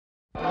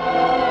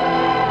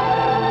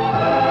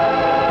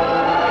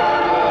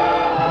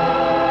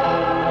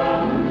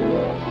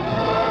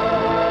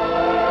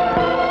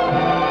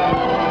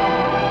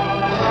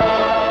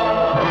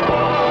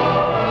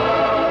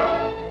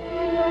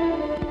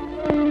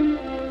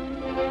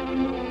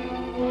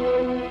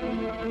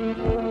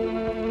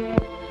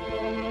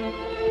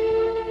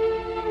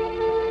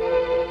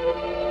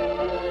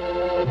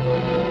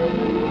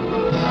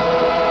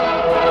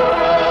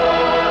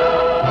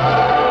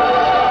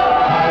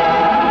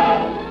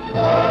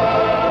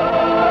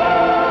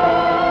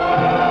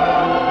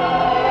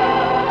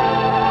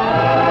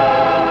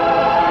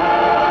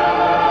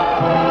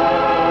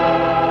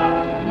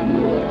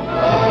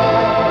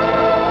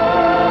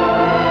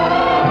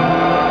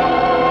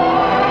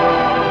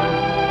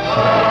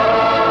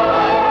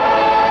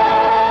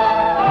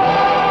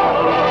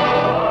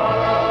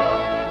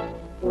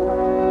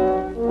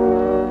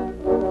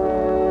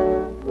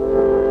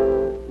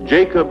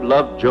Jacob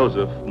loved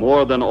Joseph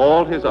more than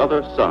all his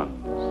other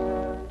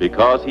sons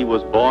because he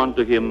was born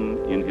to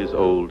him in his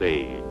old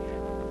age.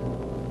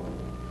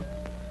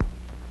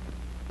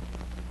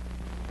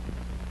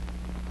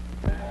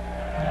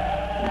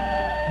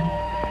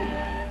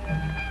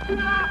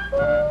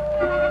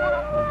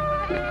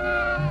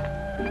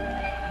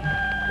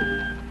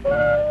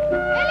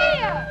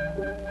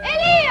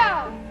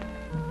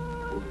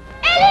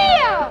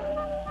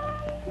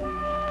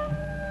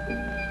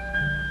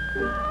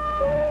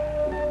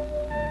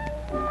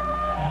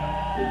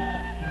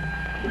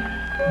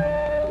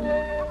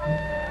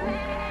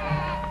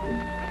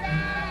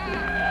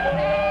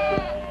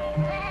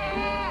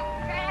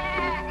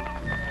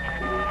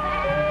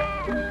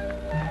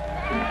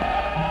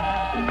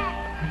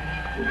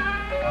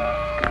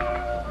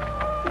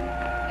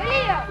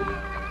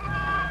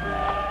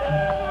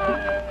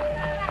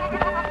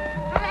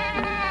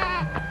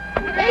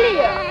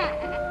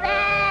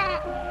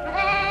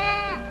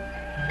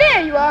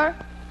 There you are.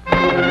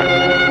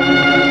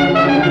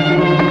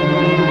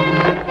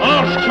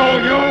 I'll show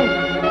you.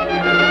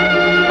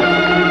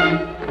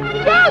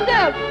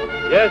 Joseph!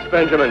 Yes,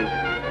 Benjamin.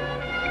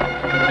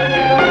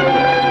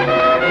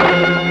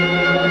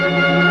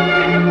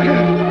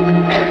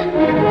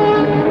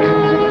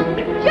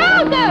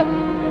 Joseph!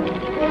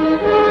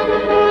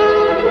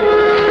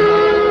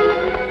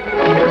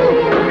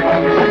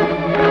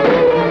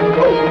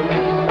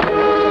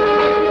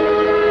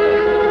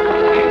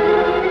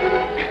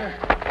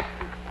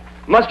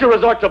 Must you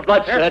resort to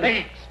bloodshed?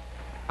 Thieves.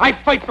 I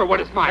fight for what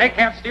is mine. They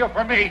can't steal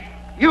from me.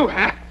 You,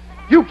 huh?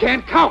 You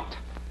can't count.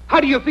 How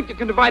do you think you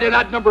can divide an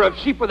odd number of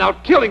sheep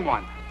without killing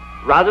one?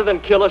 Rather than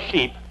kill a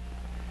sheep,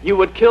 you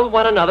would kill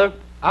one another.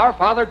 Our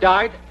father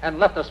died and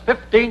left us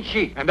 15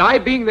 sheep. And I,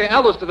 being the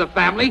eldest of the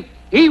family,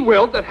 he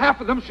willed that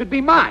half of them should be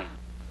mine.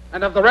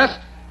 And of the rest,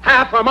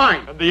 half are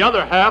mine. And the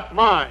other half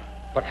mine.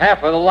 But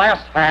half of the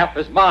last half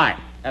is mine.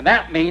 And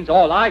that means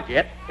all I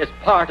get is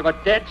part of a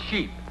dead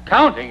sheep.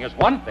 Counting is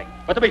one thing,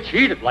 but to be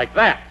cheated like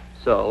that.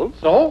 So,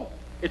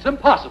 It's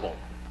impossible.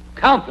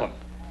 Count them.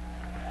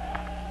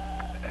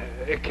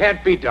 It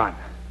can't be done.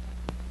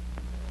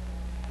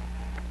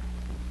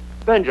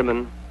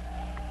 Benjamin,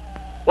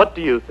 what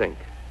do you think?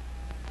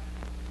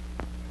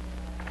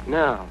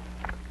 Now,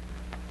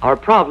 our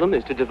problem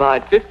is to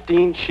divide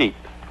 15 sheep.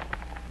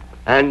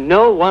 And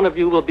no one of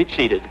you will be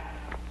cheated.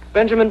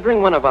 Benjamin,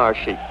 bring one of our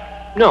sheep.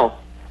 No,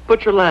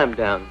 put your lamb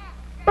down.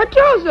 But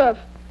Joseph,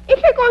 if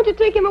you're going to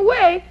take him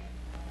away,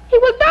 he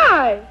will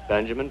die.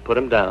 Benjamin, put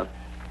him down.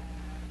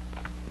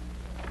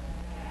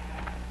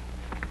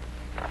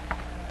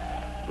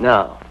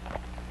 Now,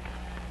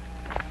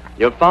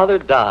 your father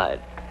died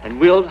and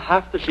willed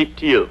half the sheep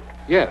to you.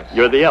 Yes.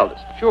 You're the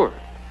eldest. Sure.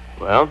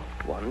 Well,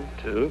 1,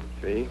 2,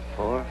 3,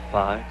 4,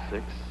 5,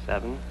 6,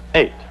 7,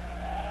 8.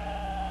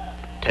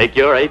 Take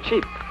your 8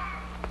 sheep.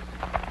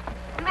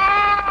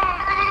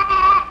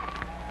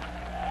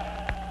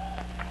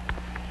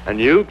 And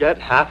you get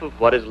half of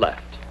what is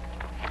left.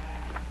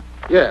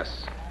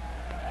 Yes.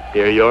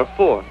 Here are your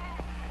 4.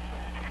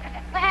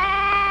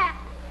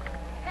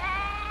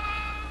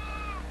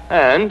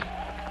 And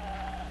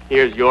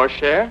here's your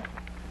share,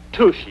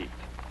 2 sheep.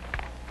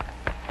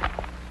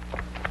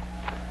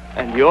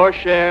 And your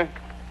share,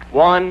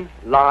 1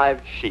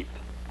 live sheep.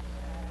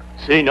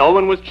 See, no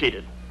one was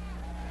cheated.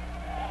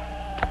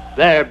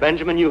 There,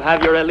 Benjamin, you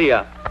have your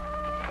Eliah.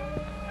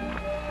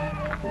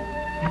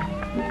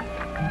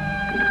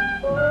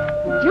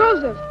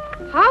 Joseph,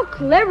 how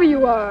clever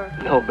you are.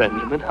 No,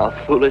 Benjamin, how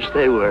foolish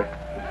they were.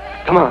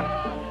 Come on.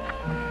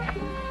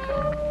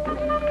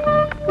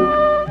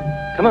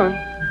 Come on.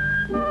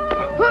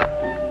 Huh?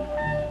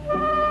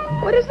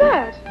 What is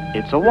that?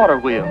 It's a water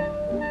wheel.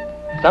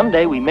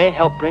 Someday we may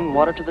help bring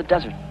water to the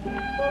desert.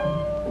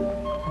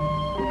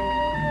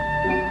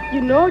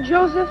 You know,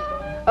 Joseph,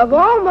 of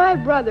all my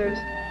brothers,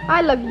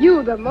 I love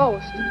you the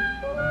most.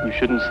 You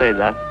shouldn't say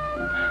that.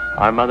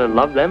 Our mother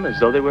loved them as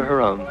though they were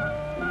her own.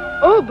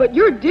 Oh, but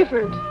you're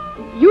different.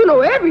 You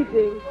know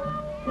everything.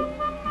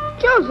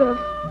 Joseph,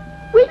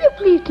 will you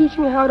please teach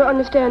me how to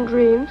understand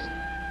dreams?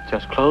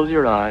 Just close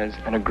your eyes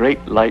and a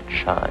great light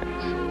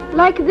shines.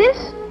 Like this?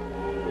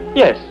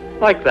 Yes,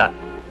 like that.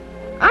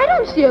 I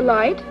don't see a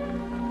light.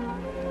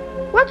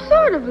 What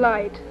sort of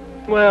light?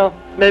 Well,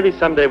 maybe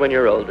someday when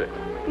you're older.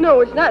 No,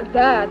 it's not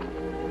that.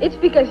 It's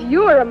because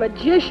you're a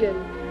magician.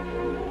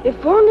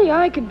 If only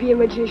I could be a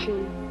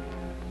magician.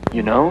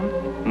 You know,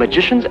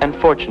 magicians and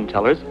fortune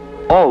tellers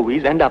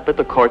always end up at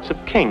the courts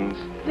of kings.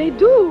 They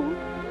do?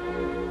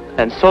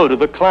 And so do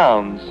the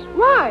clowns.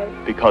 Why?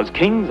 Because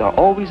kings are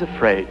always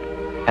afraid.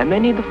 And they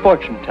need the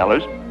fortune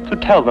tellers to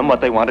tell them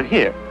what they want to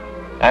hear.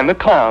 And the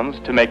clowns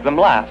to make them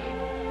laugh.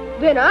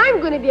 Then I'm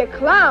going to be a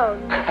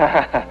clown.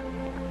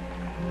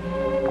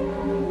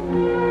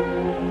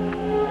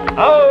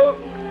 Oh!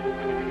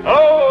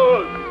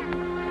 Oh!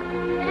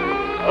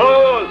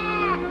 Oh!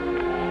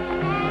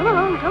 Come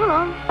along, come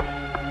along.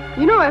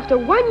 You know, after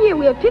 1 year,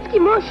 we have 50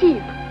 more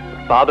sheep.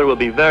 Father will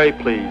be very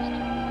pleased.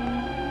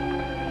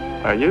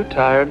 Are you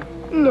tired?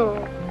 No.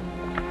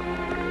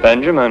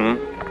 Benjamin,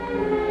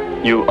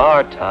 you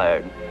are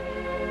tired.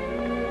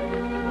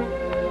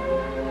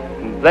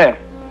 There.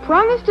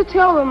 Promise to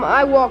tell them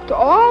I walked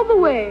all the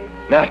way.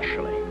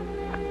 Naturally.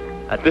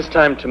 At this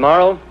time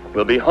tomorrow,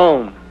 we'll be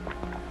home.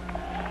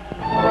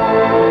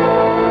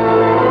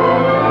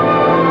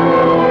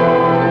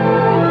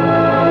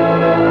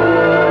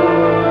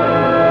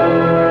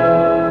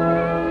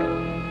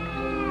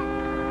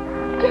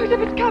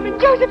 Joseph is coming!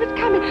 Joseph is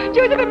coming!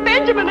 Joseph and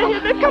Benjamin are here!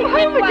 They've come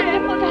home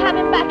again! Wonderful to have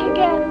him back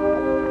again.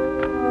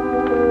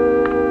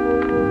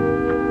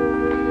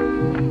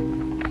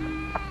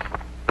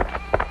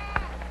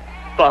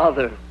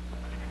 Father.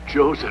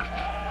 Joseph,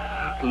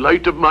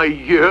 light of my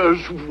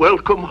years,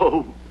 welcome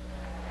home.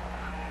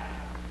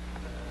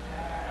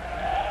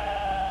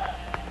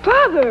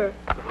 Father!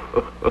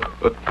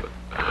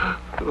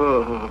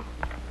 Oh.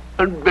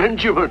 And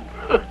Benjamin,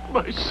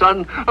 my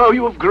son, how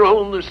you have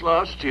grown this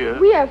last year.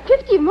 We have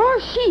 50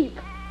 more sheep.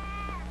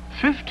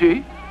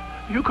 50?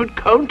 You could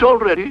count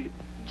already?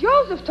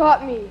 Joseph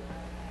taught me.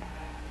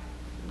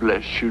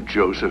 Bless you,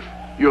 Joseph.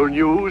 Your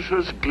news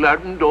has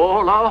gladdened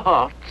all our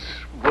hearts.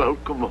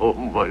 Welcome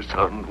home, my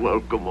son.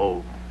 Welcome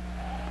home.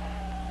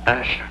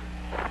 Asher.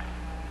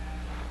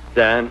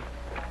 Dan.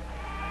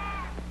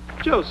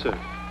 Joseph.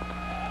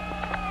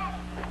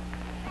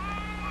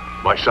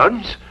 My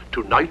sons,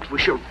 tonight we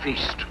shall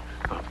feast.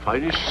 Our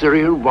finest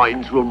Syrian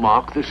wines will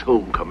mark this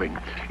homecoming.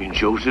 In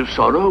Joseph's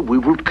honor, we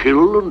will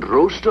kill and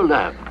roast a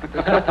lamb.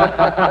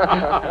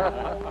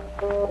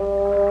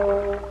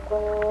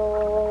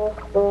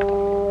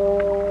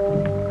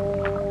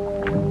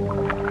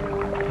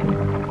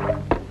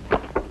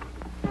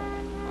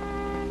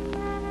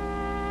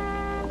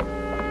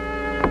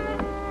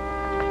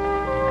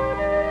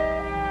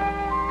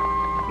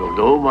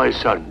 No, my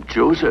son,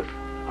 Joseph.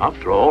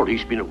 After all,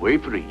 he's been away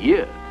for a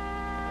year.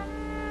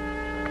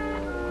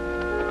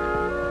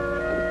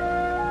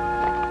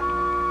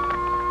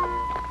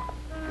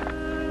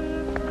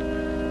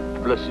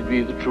 Blessed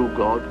be the true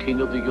God,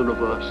 King of the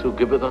universe, who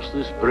giveth us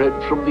this bread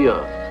from the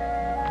earth.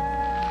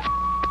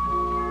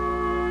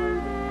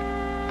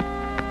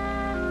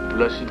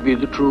 Blessed be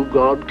the true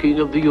God, King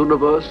of the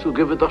universe, who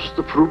giveth us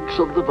the fruits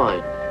of the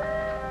vine.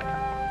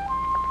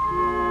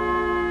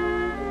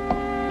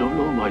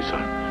 No, my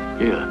son.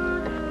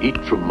 Here, eat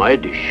from my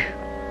dish.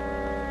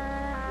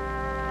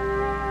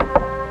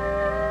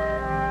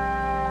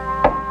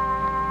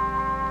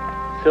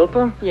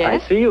 Silpa? Yes?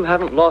 I see you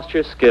haven't lost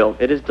your skill.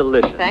 It is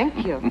delicious.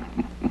 Thank you.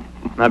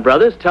 My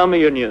brothers, tell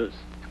me your news.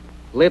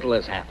 Little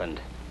has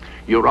happened.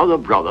 Your other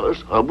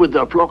brothers are with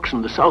their flocks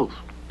in the south.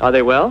 Are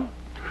they well?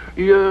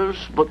 Yes,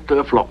 but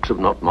their flocks have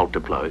not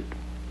multiplied.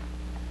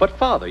 But,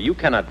 Father, you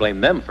cannot blame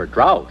them for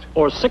drought.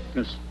 Or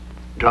sickness.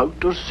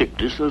 Drought or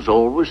sickness, there's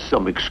always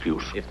some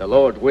excuse. If the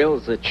Lord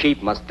wills, the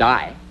sheep must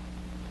die.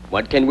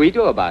 What can we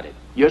do about it?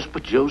 Yes,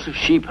 but Joseph's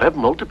sheep have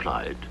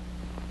multiplied.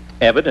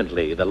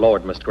 Evidently, the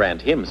Lord must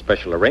grant him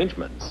special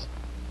arrangements.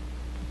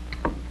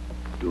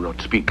 Do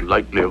not speak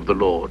lightly of the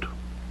Lord.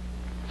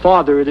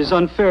 Father, it is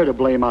unfair to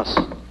blame us.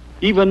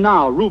 Even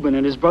now, Reuben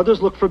and his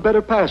brothers look for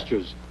better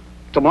pastures.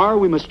 Tomorrow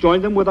we must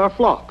join them with our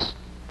flocks.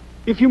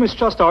 If you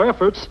mistrust our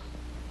efforts...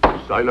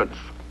 Silence.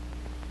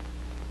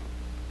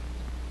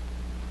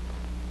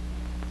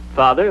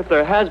 Father, if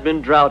there has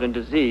been drought and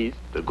disease...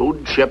 The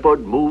good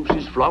shepherd moves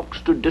his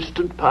flocks to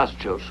distant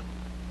pastures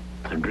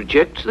and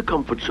rejects the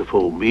comforts of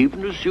home,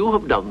 even as you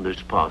have done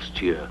this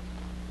past year.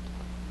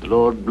 The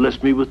Lord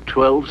blessed me with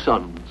 12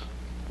 sons.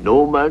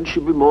 No man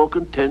should be more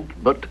content,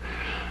 but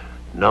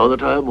now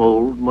that I am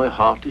old, my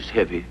heart is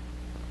heavy.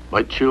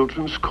 My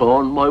children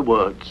scorn my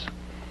words.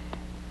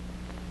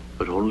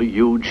 But only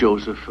you,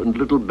 Joseph, and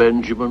little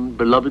Benjamin,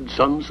 beloved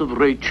sons of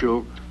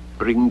Rachel,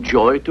 bring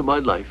joy to my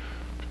life.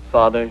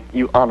 Father,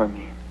 you honor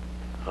me.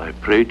 I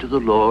pray to the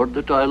Lord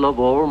that I love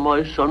all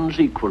my sons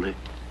equally,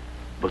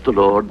 but the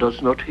Lord does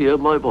not hear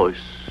my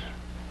voice.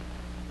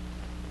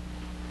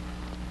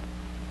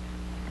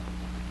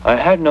 I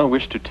had no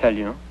wish to tell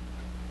you,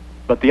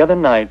 but the other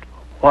night,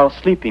 while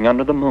sleeping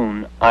under the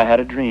moon, I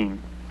had a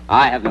dream.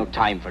 I have no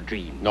time for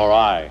dreams. Nor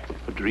I.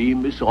 A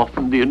dream is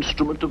often the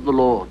instrument of the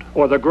Lord.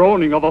 Or the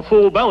groaning of a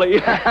full belly.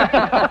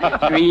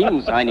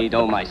 Dreams? I need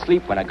all my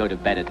sleep when I go to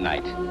bed at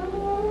night.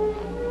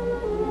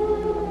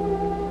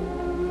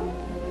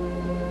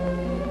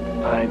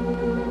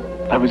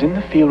 I was in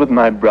the field with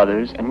my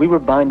brothers, and we were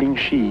binding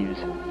sheaves.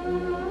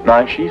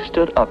 My sheaf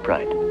stood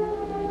upright,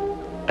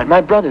 and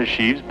my brother's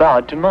sheaves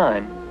bowed to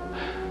mine.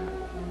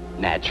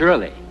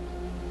 Naturally.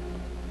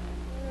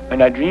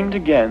 And I dreamed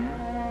again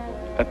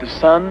that the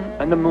sun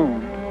and the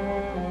moon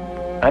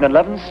and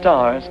 11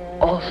 stars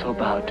also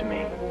bowed to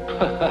me.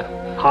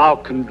 How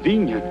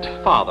convenient.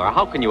 Father,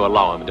 how can you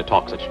allow him to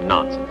talk such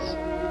nonsense?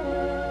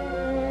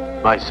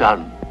 My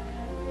son,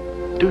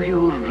 do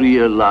you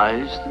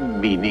realize the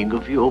meaning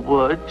of your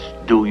words?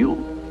 Do you?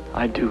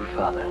 I do,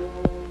 Father.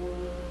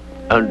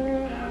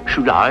 And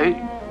should I,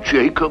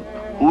 Jacob,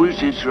 who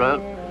is Israel,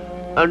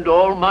 and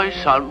all my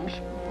sons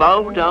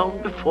bow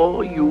down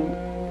before you.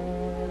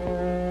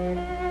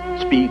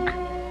 Speak.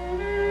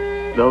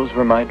 Those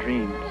were my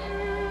dreams.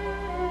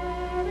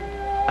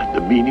 And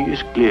the meaning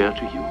is clear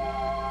to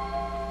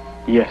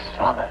you. Yes,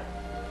 Father.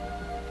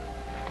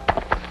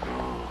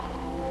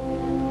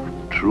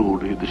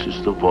 Truly, this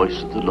is the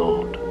voice of the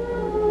Lord.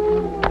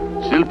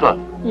 Silpa.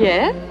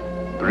 Yes?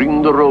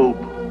 Bring the robe.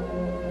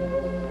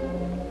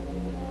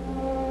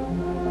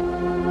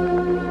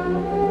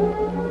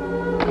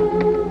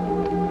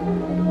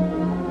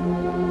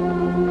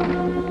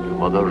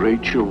 Mother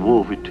Rachel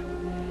wove it.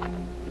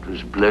 It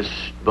was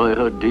blessed by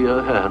her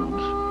dear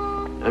hands.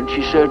 And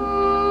she said,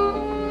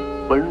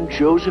 when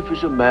Joseph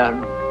is a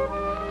man,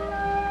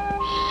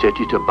 set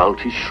it about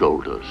his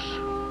shoulders.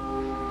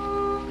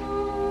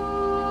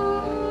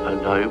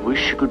 And I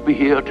wish I could be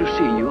here to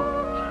see you,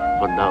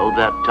 for now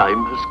that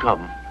time has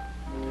come.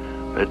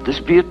 Let this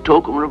be a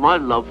token of my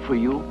love for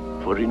you,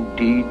 for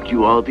indeed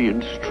you are the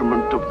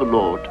instrument of the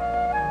Lord.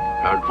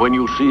 And when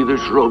you see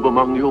this robe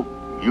among you,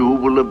 you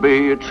will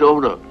obey its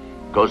owner,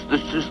 because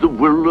this is the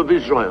will of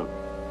Israel.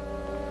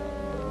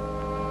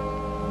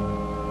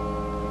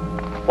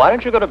 Why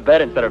don't you go to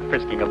bed instead of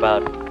frisking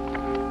about?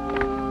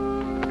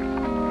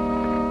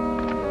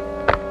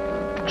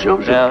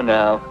 Joseph.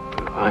 Now.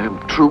 I am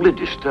truly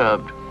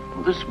disturbed.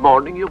 This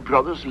morning your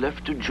brothers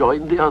left to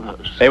join the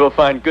others. They will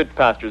find good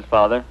pastures,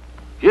 Father.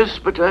 Yes,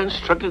 but I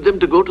instructed them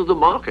to go to the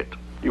market.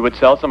 You would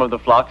sell some of the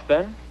flocks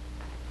then?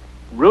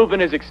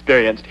 Reuben is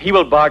experienced. He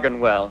will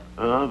bargain well.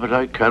 But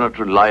I cannot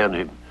rely on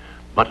him.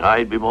 But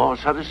I'd be more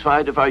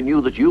satisfied if I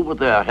knew that you were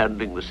there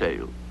handling the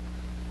sale.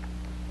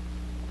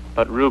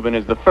 But Reuben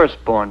is the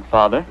firstborn,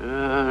 Father.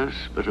 Yes,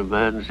 but a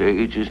man's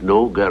age is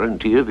no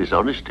guarantee of his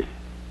honesty.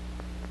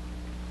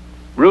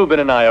 Reuben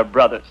and I are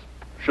brothers.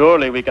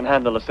 Surely we can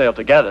handle a sale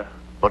together.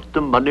 But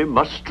the money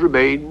must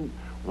remain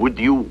with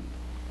you.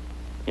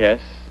 Yes,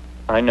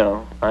 I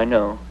know.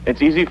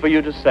 It's easy for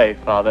you to say,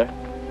 Father.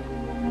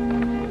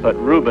 But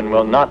Reuben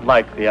will not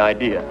like the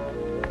idea.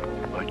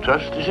 My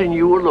trust is in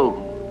you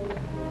alone.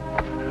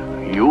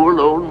 You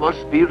alone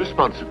must be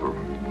responsible.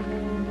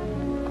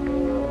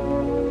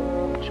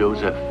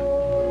 Joseph,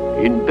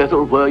 in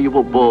Bethel where you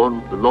were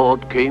born, the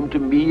Lord came to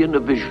me in a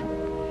vision.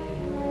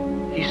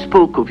 He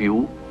spoke of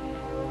you,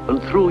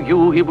 and through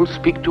you he will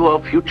speak to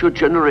our future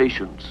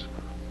generations.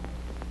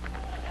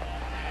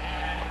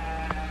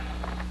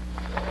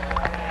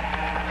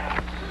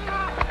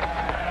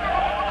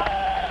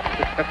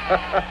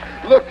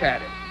 Look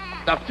at him,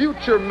 the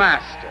future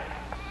master.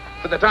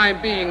 For the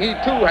time being, he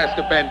too has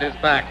to bend his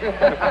back.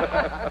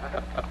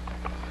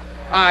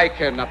 I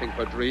care nothing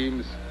for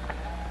dreams.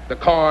 The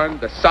corn,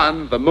 the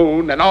sun, the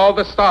moon, and all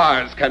the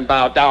stars can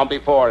bow down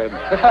before him.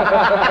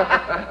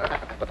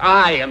 But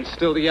I am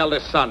still the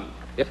eldest son.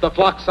 If the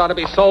flocks are to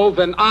be sold,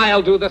 then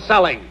I'll do the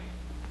selling.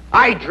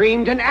 I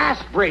dreamed an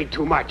ass brayed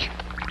too much,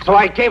 so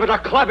I gave it a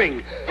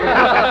clubbing.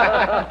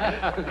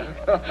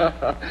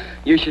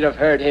 You should have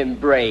heard him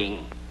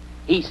braying.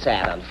 He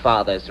sat on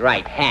Father's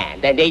right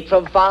hand and ate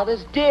from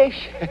Father's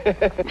dish.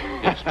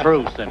 It's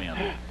true,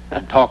 Simeon.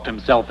 And talked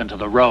himself into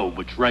the robe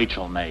which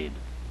Rachel made.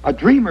 A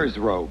dreamer's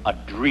robe. A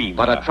dream.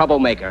 But a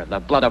troublemaker.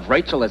 The blood of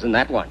Rachel is in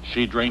that one.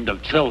 She dreamed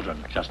of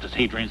children, just as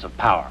he dreams of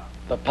power.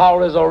 The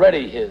power is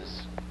already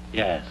his.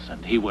 Yes,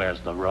 and he wears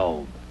the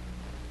robe.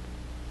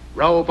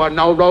 Robe or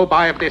no robe,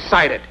 I have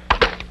decided.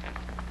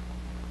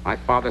 My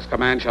father's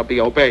command shall be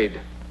obeyed.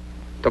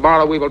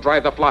 Tomorrow we will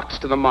drive the flocks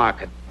to the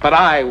market, but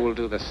I will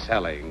do the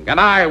selling, and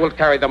I will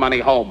carry the money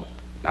home.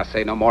 Now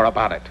say no more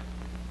about it.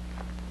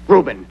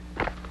 Reuben,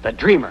 the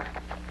dreamer.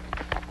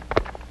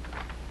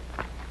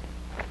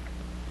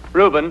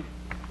 Reuben,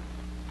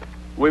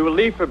 we will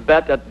leave for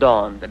Bet at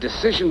dawn. The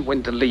decision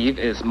when to leave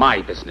is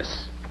my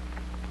business.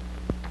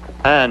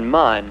 And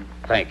mine.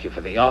 Thank you for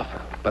the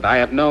offer, but I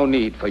have no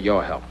need for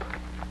your help.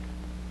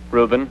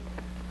 Reuben,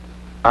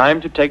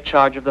 I'm to take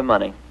charge of the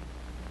money.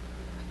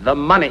 The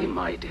money,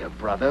 my dear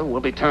brother, will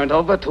be turned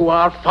over to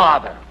our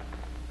father.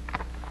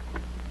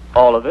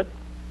 All of it?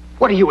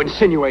 What are you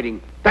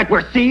insinuating? That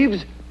we're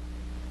thieves?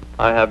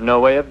 I have no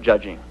way of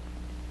judging.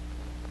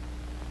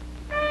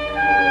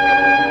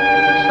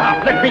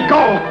 Stop! Let me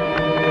go!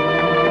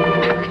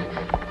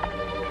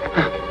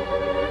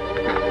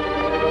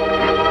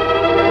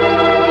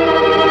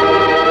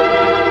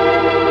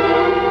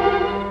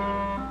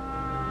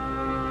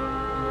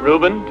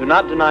 Reuben, do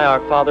not deny our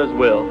father's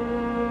will.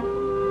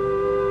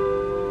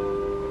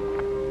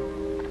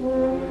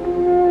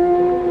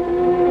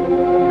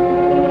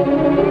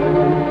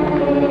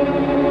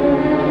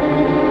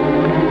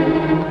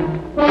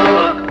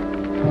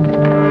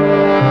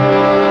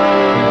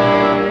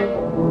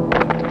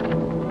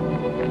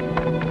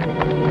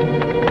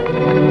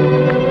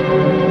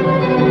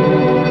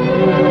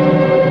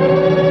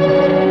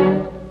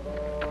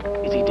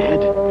 Is he dead?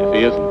 If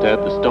he isn't dead,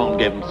 the stone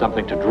gave him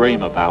something to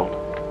dream about.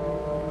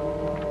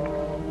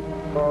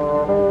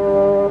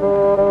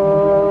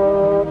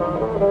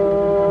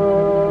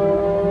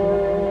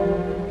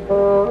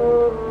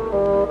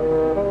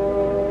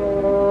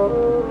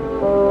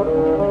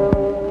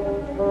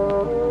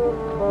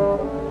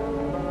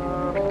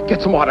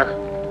 Get some water.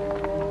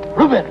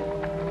 Reuben!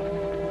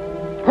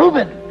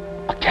 Reuben!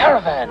 A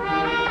caravan!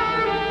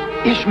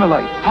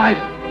 Ishmaelites. Hide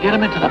him. Get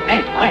him into the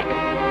pit, quick.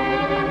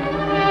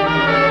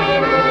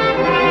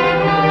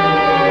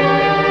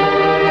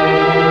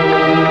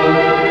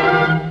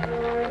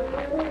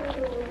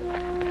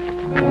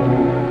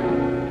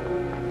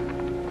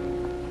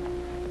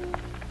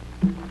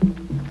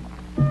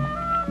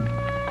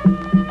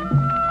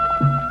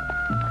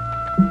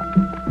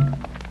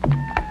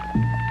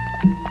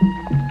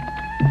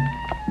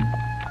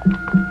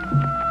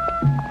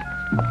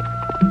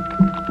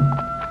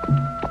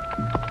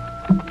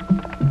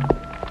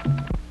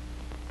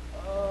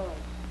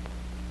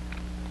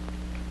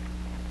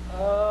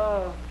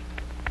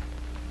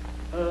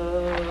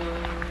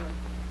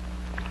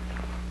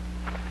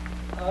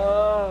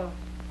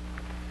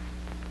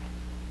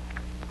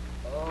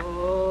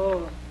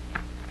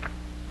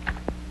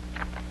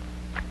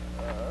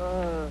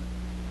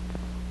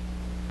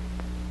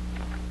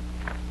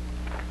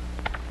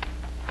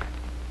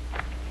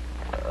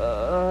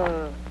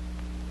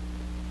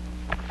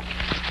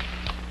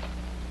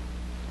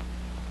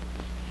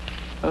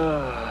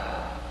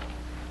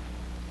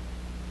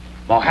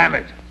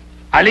 Mohammed.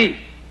 Ali.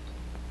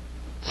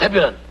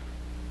 Zebulun.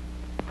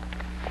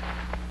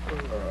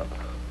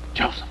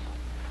 Joseph.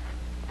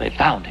 They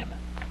found him.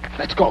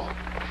 Let's go.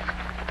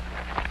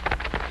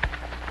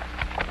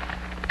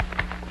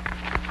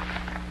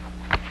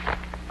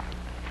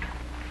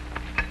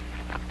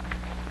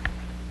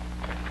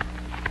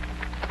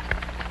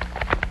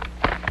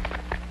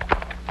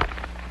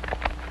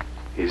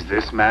 Is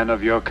this man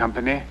of your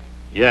company?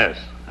 Yes,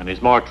 and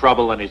he's more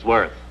trouble than he's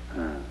worth.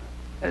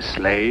 A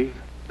slave?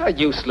 A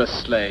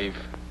useless slave.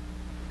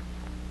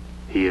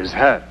 He is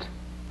hurt.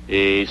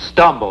 He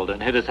stumbled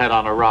and hit his head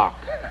on a rock.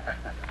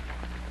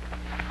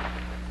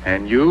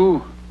 And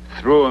you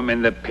threw him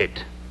in the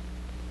pit.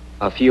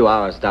 A few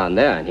hours down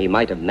there, and he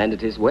might have mended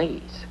his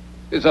ways.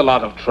 There's a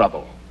lot of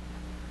trouble.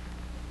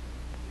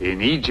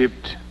 In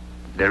Egypt,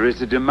 there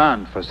is a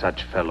demand for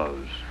such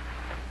fellows.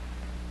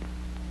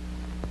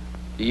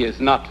 He is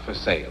not for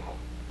sale.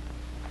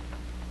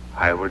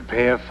 I would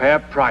pay a fair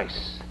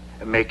price,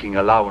 making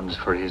allowance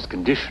for his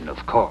condition,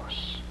 of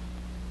course.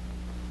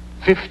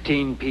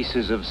 15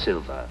 pieces of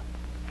silver.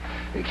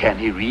 Can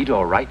he read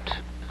or write?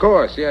 Of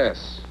course,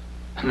 yes.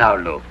 Now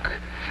look,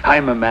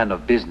 I'm a man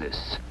of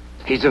business.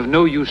 He's of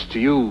no use to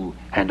you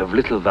and of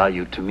little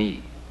value to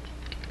me.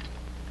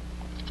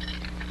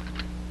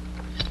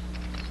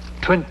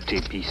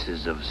 20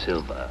 pieces of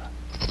silver.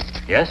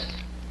 Yes?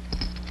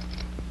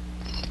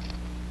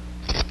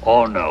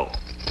 Or no?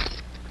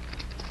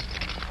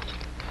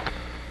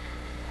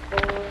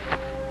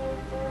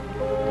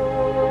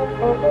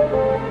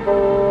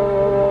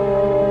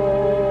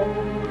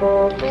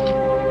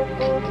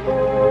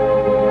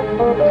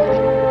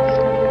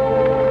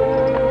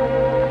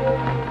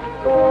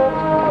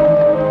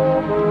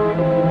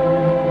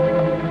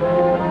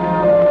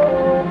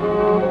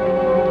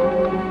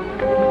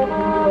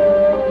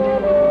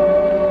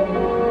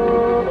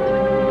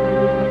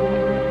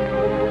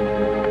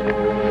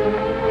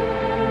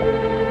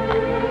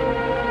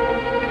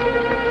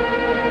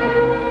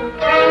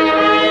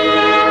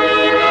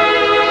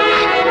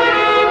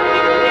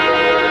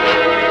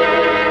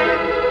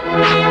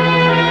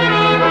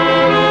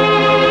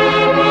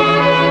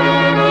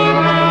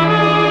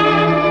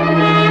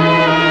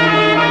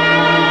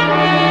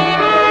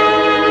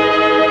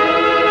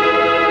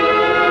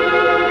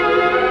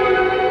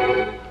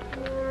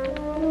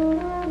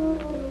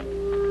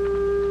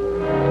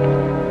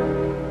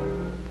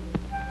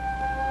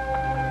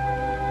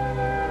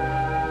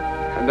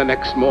 The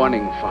next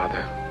morning,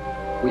 Father,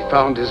 we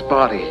found his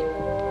body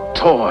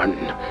torn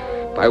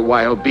by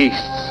wild beasts.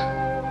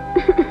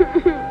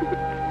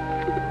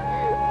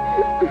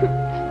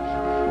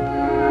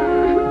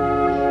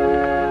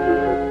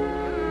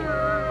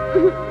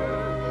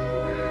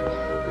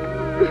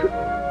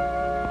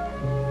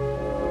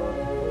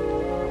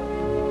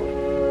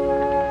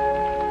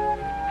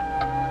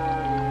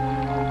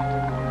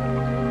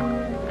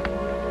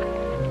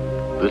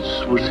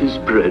 This was his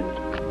bread.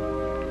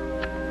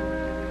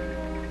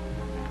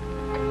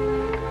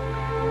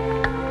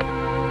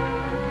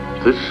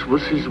 This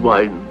was his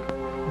wine.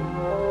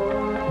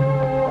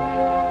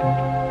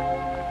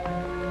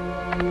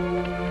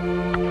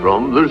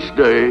 From this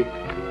day,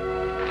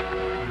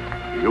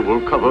 you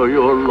will cover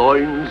your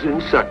loins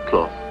in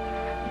sackcloth,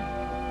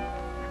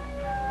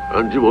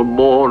 and you will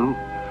mourn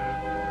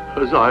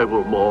as I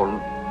will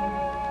mourn,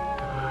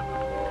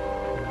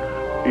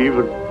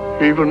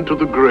 even to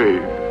the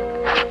grave.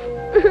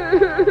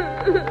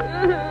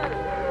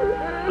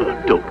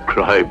 Don't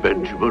cry,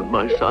 Benjamin,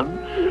 my son.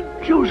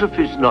 Joseph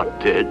is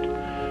not dead.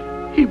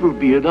 He will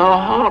be in our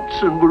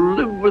hearts and will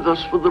live with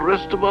us for the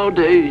rest of our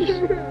days.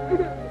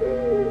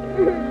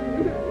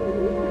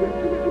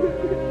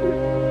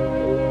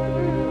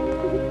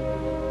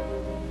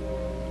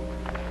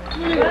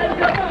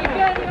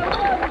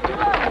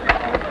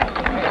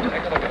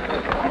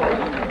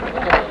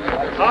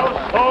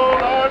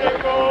 Household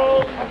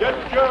articles, get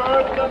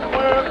yours, and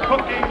we're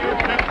cooking you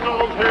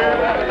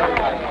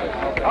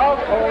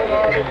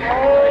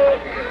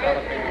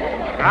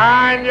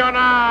Find your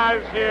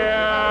knives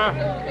here.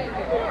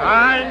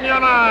 Find your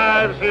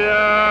knives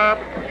here.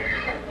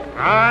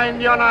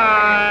 Find your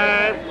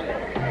knives.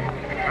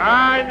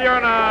 Find your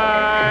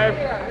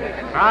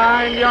knives.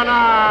 Find your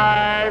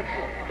knives.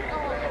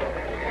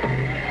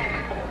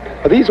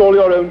 Are these all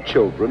your own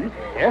children?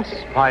 Yes,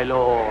 my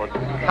lord.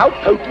 How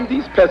potent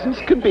these peasants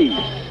can be.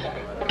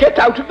 Get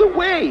out of the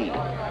way.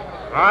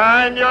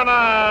 Find your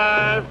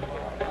knives.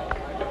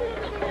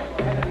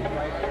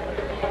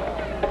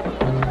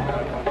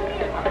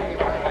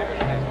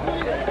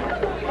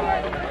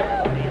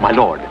 My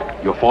lord,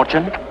 your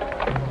fortune?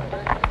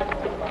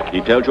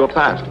 He tells your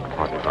past,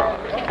 Potiphar,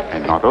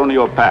 and not only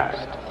your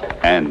past,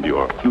 and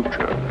your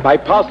future. My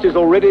past is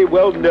already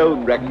well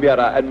known,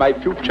 Rhagymira, and my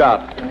future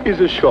is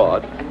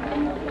assured.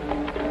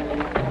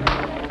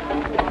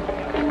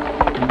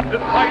 The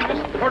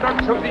finest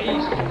products of the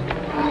East.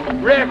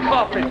 Rare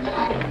carpets,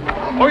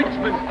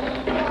 ointments,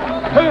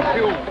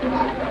 perfume.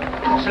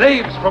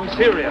 Slaves from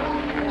Syria,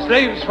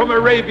 slaves from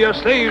Arabia,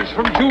 slaves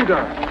from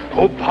Judah.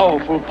 O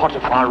powerful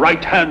Potiphar,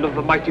 right hand of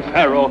the mighty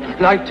Pharaoh,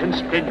 light and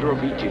splendor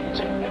of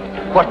Egypt.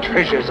 What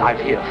treasures I've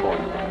here for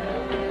you.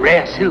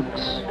 Rare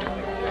silks,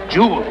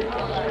 jewels,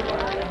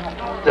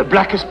 the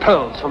blackest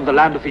pearls from the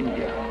land of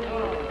India.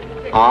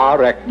 Ah,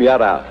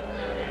 Rhagymira,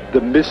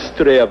 the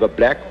mystery of a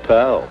black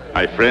pearl.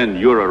 My friend,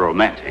 you're a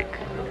romantic.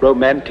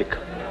 Romantic.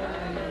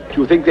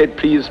 Do you think they'd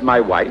please my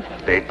wife?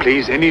 They'd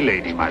please any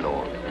lady, my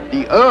lord.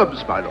 The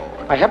herbs, my lord.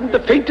 I haven't the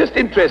faintest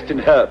interest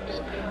in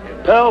herbs.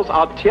 Pearls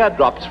are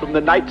teardrops from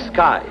the night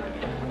sky.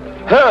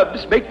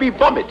 Herbs make me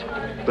vomit.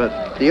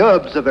 But the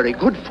herbs are very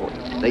good for you.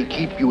 They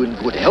keep you in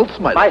good health,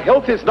 my lord. My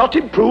health is not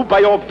improved by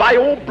your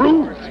vile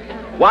brews.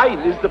 Wine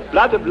is the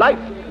blood of life.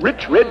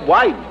 Rich red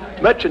wine.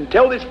 Merchant,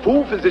 tell this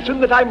fool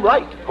physician that I'm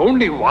right.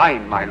 Only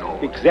wine, my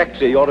lord.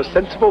 Exactly. You're a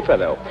sensible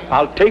fellow.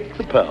 I'll take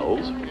the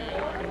pearls.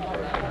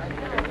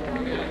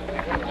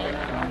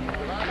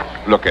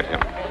 Look at him.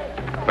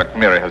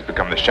 Rhagymira has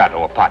become the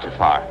shadow of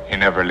Potiphar. He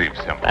never leaves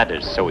him. That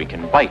is so he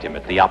can bite him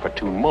at the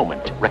opportune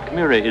moment.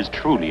 Rhagymira is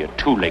truly a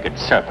two-legged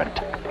serpent.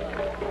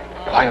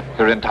 Quiet,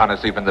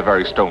 Perintanis, even the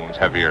very stones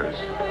have ears.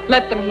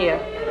 Let them hear.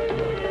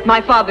 My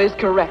father is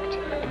correct.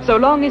 So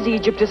long as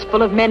Egypt is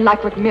full of men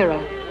like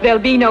Rhagymira, there'll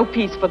be no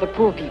peace for the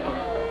poor people.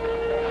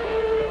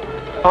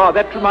 Ah,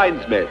 that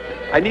reminds me.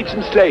 I need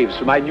some slaves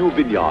for my new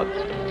vineyards.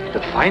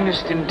 The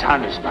finest in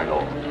Tanis, my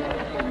lord.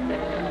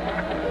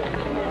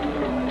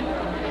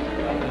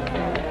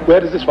 Where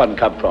does this one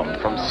come from?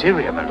 From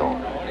Syria, my lord.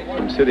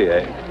 From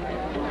Syria, eh?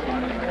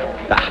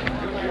 Ah,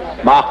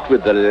 marked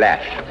with the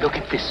lash. Look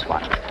at this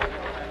one.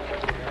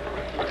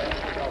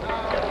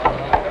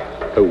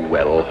 Oh,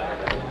 well.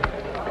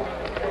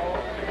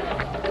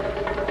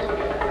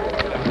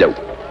 No.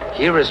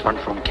 Here is one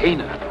from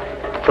Canaan.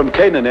 From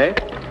Canaan, eh?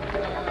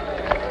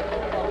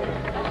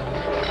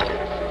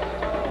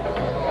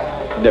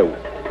 No.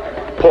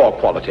 Poor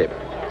quality.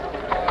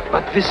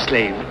 But this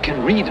slave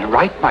can read and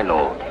write, my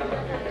lord.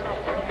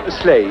 A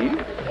slave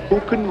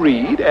who can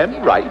read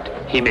and write?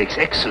 He makes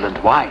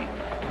excellent wine.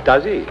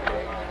 Does he?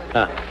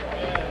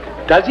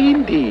 Does he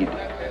indeed?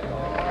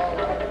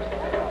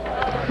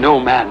 No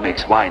man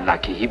makes wine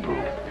like a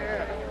Hebrew.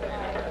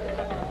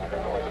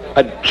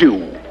 A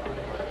Jew.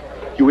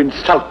 You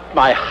insult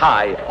my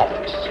high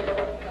office.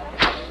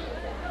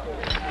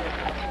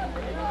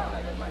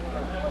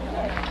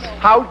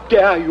 How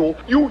dare you?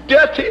 You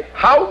dirty!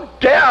 How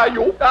dare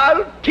you?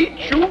 I'll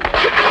teach you.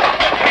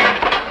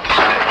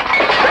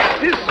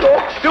 This so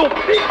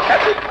filthy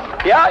habit.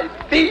 Yeah,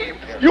 thief!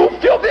 You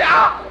filthy!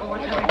 Ah!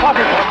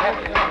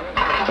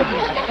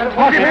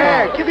 Give him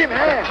air! Give him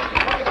air!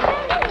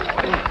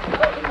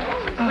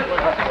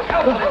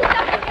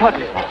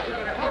 Potiphar!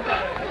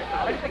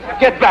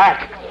 Get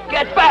back!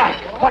 Get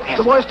back! What is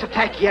the worst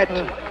attack yet?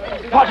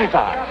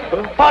 Potiphar!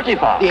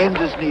 Potiphar! The end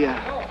is near.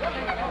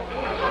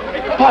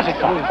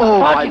 Potiphar!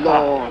 Oh, Potiphar. my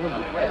lord!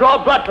 Draw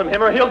blood from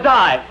him or he'll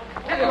die.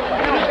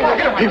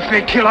 If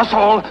they kill us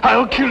all,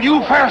 I'll kill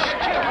you first!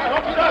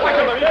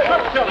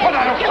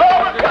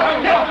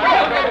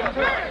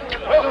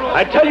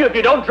 I tell you, if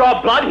you don't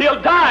draw blood,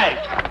 he'll die.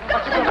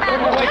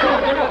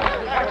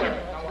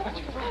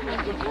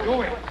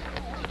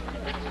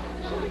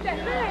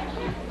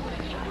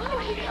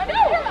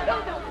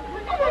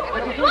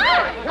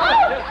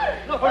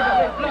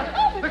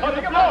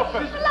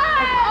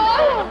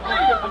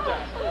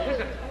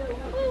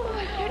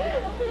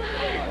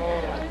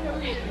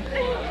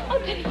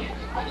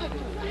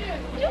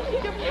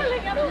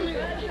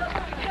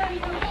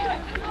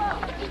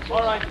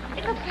 All right.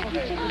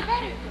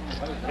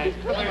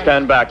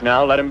 Stand back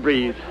now. Let him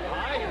breathe. Stone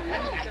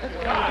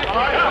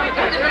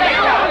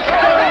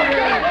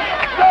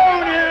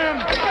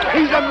him!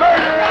 He's a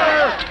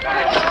murderer!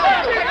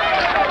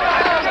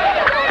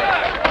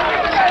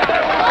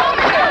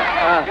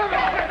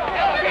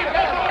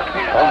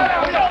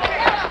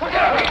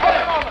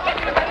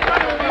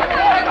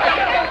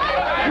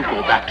 You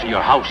go back to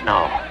your house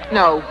now.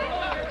 No.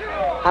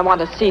 I want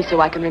to see so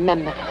I can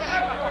remember this.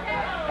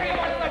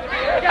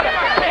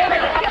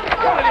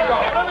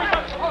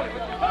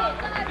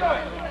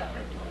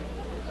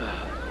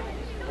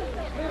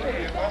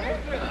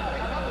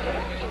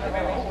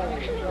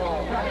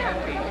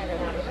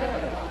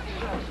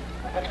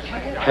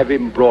 Have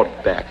him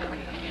brought back.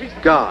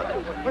 God.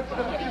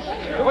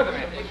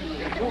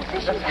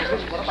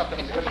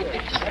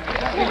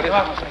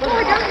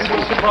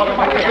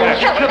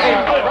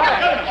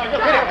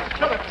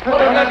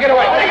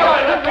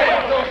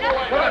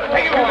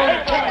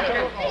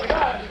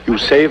 You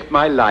saved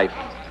my life.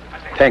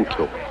 Thank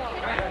you.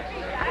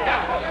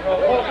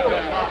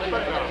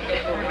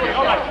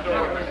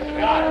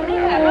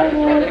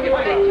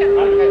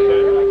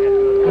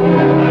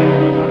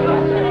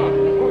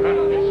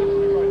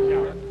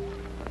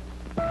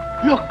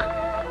 Look!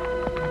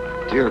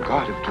 Dear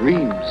God of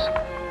dreams.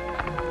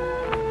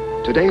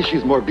 Today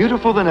she's more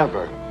beautiful than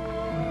ever.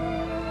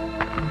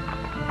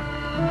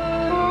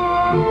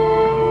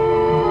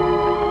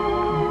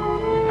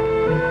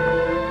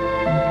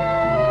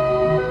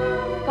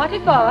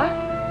 Potiphar?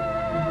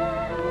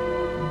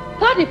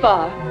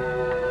 Potiphar?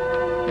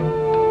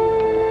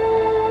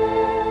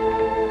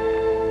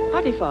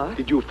 Potiphar?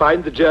 Did you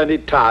find the journey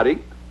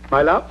tiring,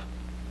 my love?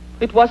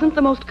 It wasn't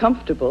the most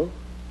comfortable.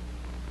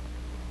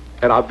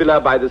 And our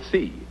villa by the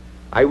sea.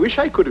 I wish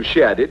I could have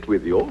shared it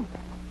with you.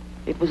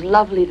 It was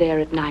lovely there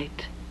at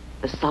night.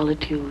 The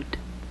solitude.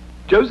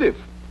 Joseph.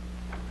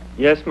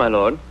 Yes, my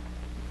lord.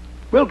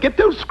 Well, get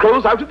those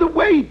scrolls out of the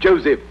way,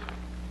 Joseph.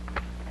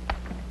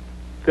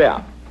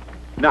 There.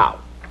 Now,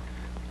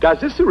 does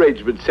this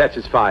arrangement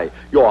satisfy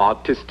your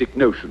artistic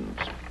notions?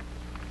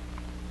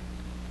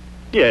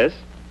 Yes.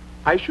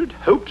 I should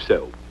hope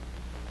so.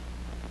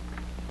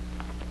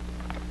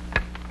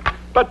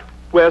 But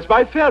where's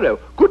my pharaoh?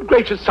 Good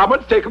gracious,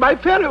 someone's taken my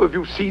pharaoh. Have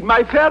you seen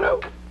my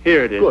pharaoh?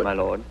 Here it is, Good. my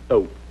lord.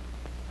 Oh,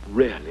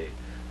 really?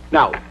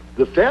 Now,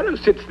 the pharaoh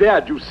sits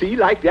there, do you see,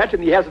 like that,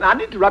 and he has an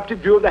uninterrupted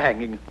view of the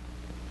hanging.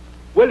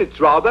 Well, it's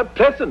rather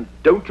pleasant,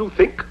 don't you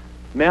think?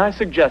 May I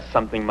suggest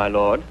something, my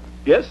lord?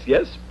 Yes,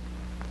 yes.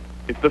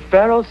 If the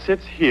pharaoh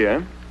sits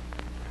here,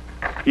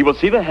 he will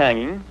see the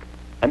hanging,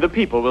 and the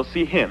people will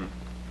see him.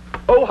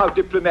 Oh, how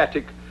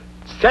diplomatic.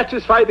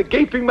 Satisfy the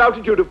gaping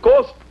multitude, of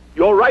course.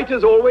 You're right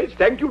as always.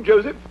 Thank you,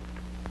 Joseph.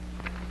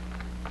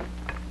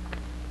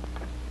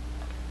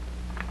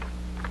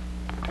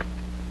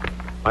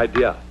 My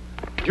dear,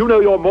 do you know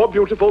you're more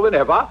beautiful than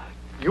ever?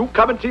 You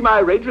come and see my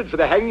arrangement for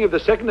the hanging of the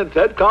second and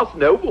third class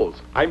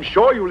nobles. I'm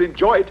sure you'll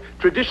enjoy it.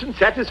 Tradition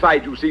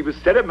satisfied, you see,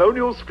 with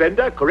ceremonial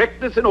splendor,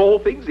 correctness in all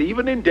things,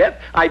 even in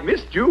death. I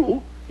missed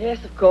you.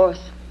 Yes, of course.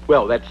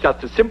 Well, that's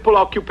just a simple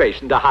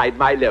occupation to hide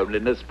my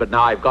loneliness, but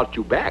now I've got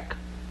you back.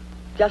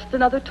 Just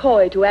another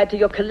toy to add to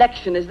your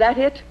collection, is that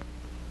it?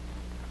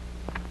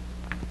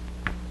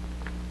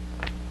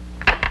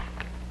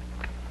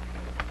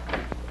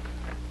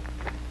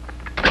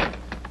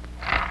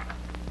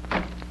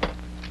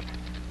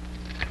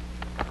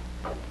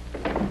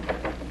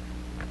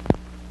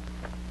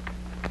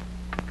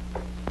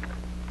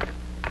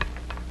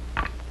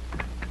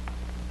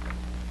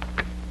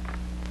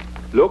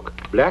 Look,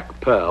 black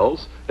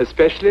pearls,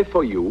 especially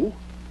for you.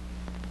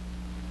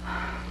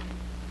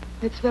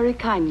 It's very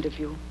kind of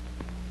you.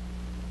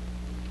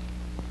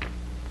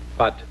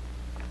 But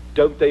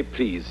don't they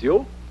please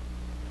you?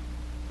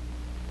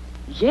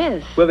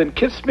 Yes. Well, then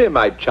kiss me,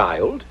 my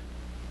child.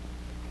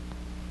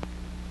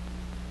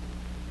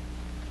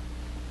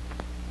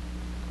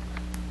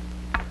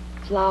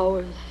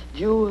 Flowers,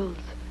 jewels.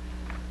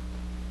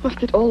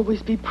 Must it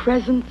always be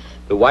presents?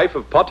 The wife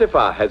of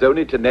Potiphar has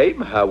only to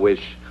name her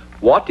wish.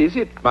 What is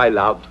it, my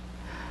love?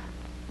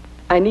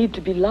 I need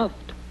to be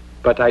loved.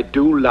 But I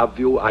do love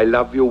you. I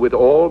love you with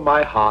all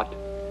my heart.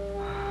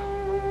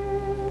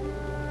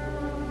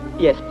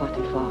 Yes,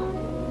 Potiphar.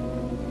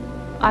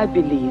 I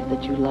believe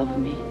that you love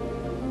me.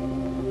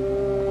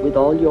 With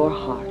all your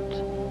heart.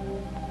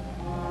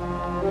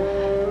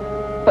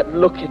 But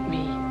look at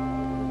me.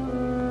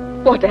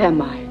 What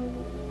am I?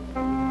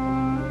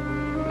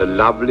 The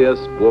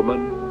loveliest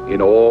woman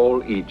in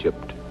all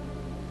Egypt.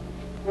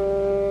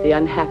 The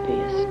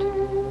unhappiest.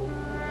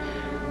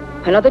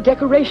 Another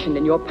decoration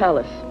in your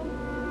palace.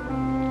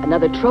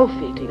 Another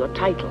trophy to your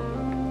title.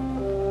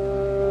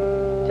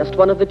 Just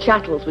one of the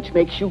chattels which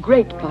makes you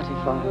great,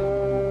 Potiphar.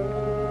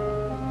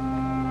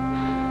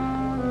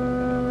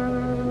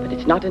 But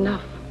it's not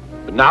enough.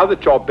 But now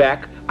that you're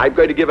back, I'm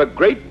going to give a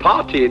great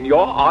party in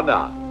your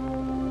honor.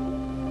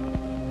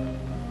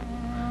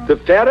 The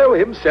Pharaoh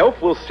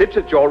himself will sit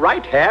at your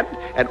right hand,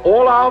 and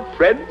all our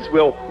friends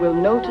will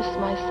notice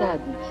my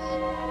sadness.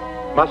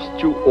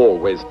 Must you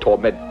always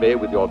torment me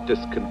with your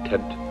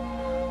discontent?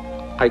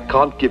 I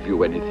can't give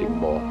you anything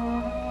more.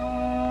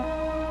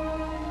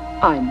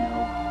 I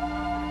know.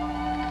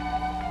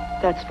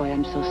 That's why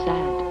I'm so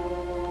sad.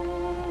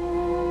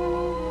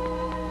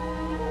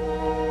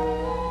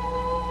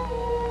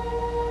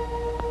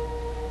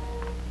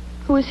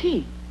 Who is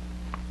he?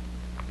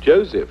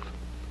 Joseph,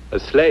 a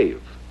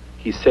slave.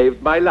 He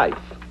saved my life.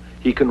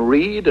 He can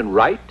read and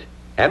write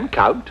and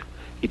count.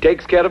 He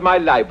takes care of my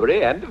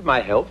library and of my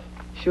health.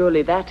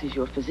 Surely that is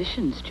your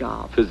physician's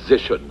job.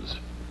 Physicians.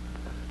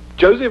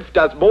 Joseph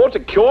does more to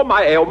cure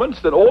my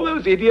ailments than all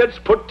those idiots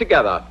put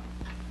together.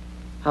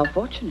 How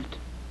fortunate.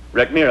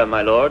 Rechmira,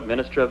 my lord,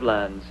 Minister of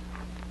Lands.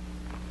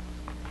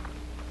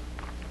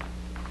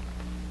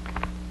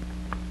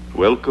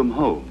 Welcome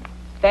home.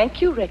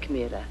 Thank you,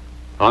 Rekmira.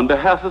 On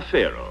behalf of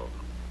Pharaoh.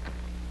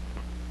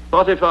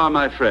 Potiphar,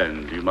 my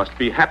friend, you must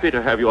be happy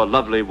to have your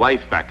lovely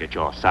wife back at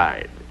your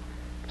side.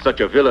 Such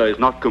a villa is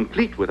not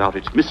complete without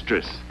its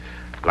mistress,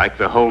 like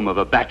the home of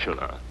a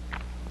bachelor.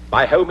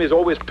 My home is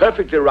always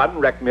perfectly run,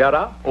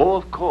 Rekmira. Oh,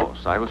 of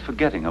course. I was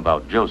forgetting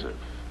about Joseph.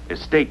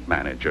 Estate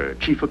manager,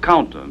 chief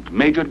accountant,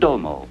 major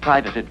domo,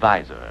 private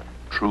advisor.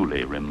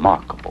 Truly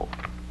remarkable.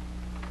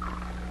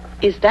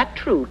 Is that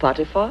true,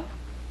 Potiphar?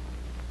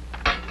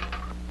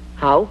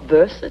 How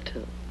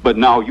versatile. But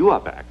now you are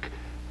back.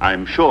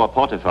 I'm sure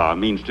Potiphar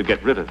means to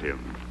get rid of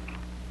him.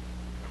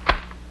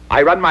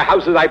 I run my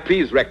house as I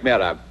please,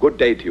 Rekmira. Good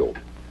day to you.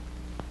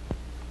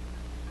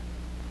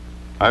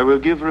 I will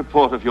give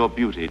report of your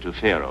beauty to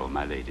Pharaoh,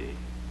 my lady.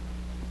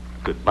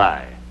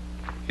 Goodbye.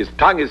 His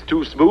tongue is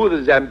too smooth,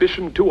 his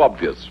ambition too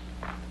obvious.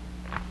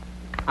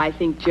 I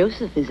think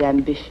Joseph is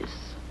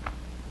ambitious.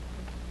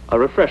 A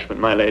refreshment,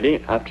 my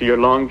lady, after your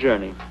long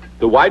journey.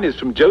 The wine is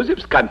from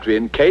Joseph's country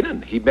in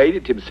Canaan. He made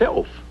it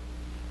himself.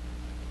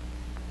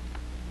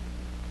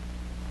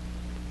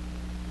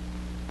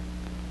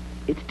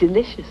 It's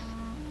delicious.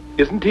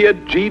 Isn't he a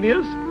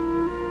genius?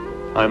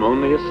 I'm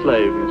only a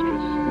slave,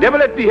 mistress. Never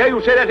let me hear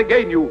you say that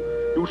again.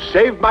 You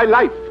saved my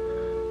life.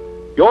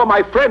 You're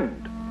my friend.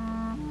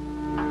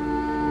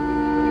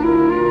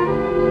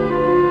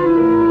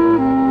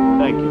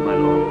 Thank you, my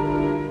lord.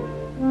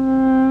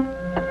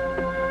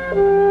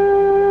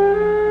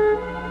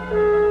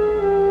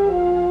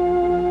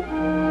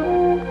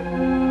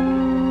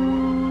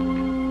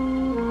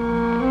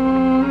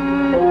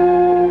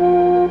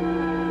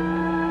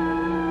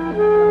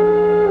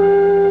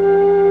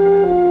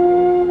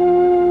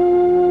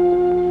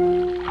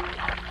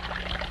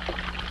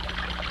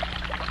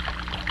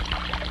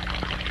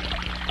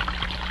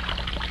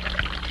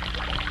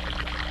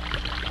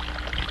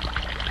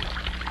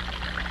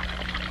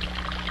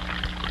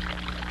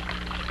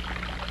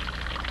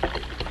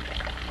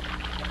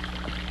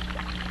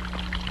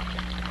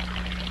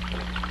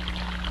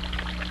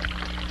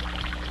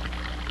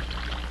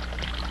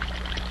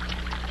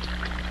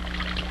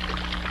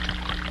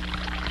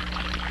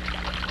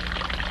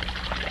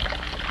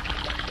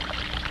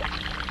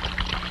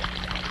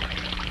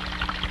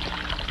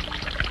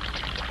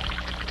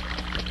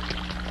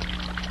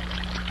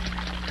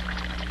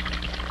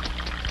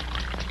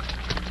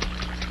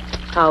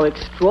 How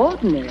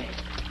extraordinary.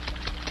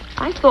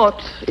 I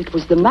thought it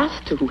was the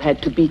master who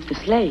had to beat the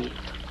slave.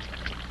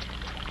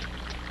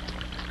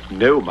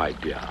 No, my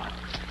dear.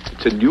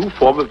 It's a new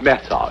form of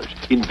massage,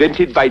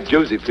 invented by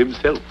Joseph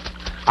himself.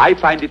 I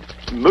find it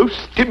most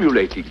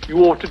stimulating.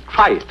 You ought to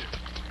try it.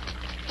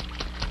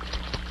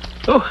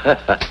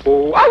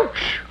 Oh,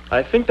 ouch!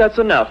 I think that's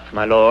enough,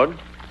 my lord.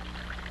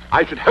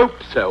 I should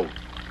hope so.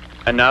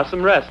 And now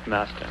some rest,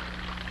 master.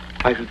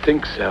 I should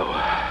think so.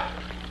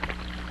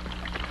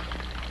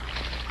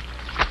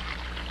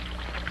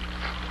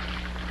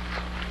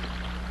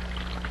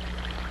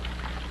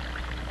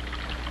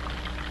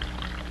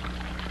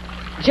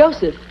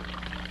 Joseph.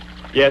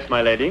 Yes,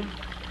 my lady?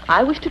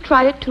 I wish to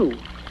try it too.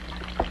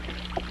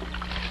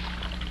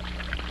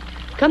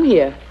 Come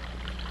here.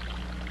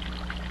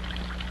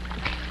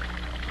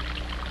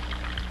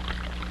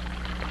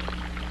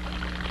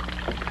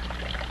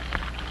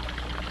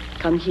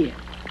 Come here.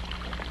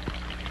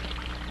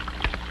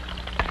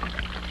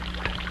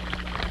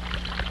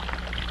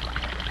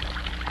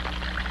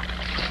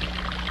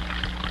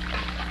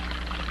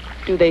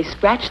 Do they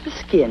scratch the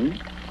skin?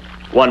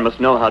 One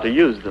must know how to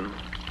use them.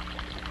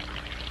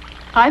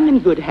 I'm in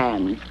good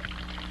hands.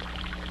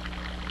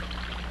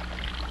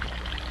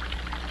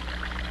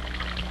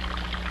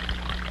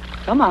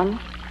 Come on.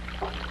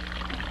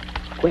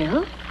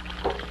 Well,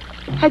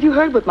 have you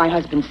heard what my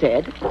husband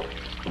said?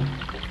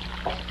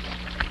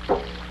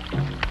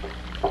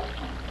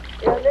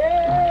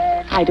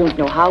 I don't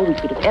know how we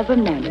could have ever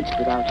managed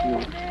without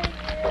you.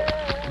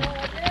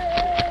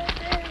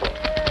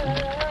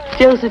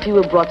 Joseph, you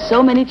have brought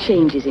so many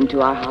changes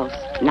into our house.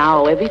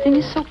 Now everything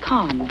is so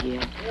calm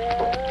here.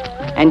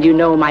 And you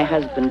know my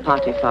husband,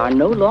 Potiphar,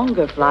 no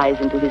longer flies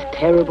into his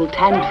terrible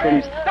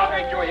tantrums. Stop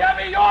it, you hear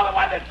me? You're the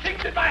one that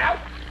sings in my house.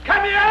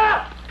 Come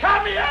here!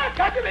 Come here!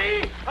 Come to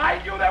me! I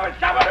knew there was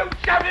someone who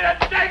shouted and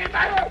sang in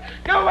my house.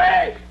 Go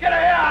away! Get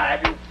here! I'll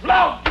have you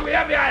flogged! You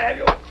hear me? I'll have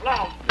you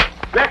flogged!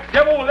 Black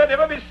devil, let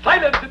never be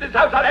silence in this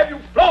house. I'll have you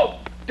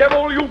flogged.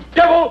 Devil, you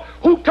devil!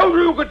 Who told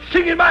you you could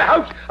sing in my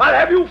house? I'll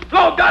have you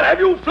flogged. I'll have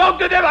you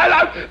flogged. And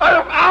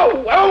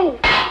ow! Ow!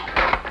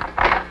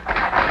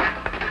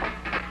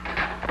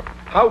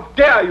 How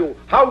dare you?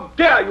 How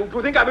dare you? Do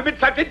you think I'm a bit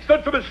such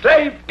insolence from a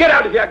slave? Get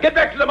out of here. Get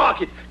back to the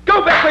market.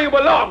 Go back where you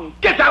belong.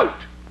 Get out.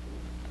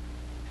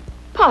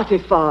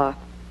 Potiphar.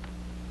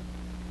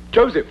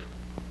 Joseph,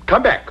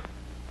 come back.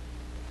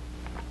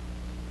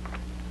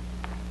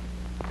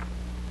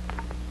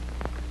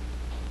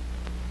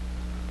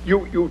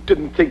 You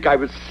didn't think I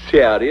was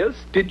serious,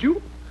 did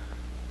you?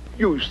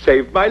 You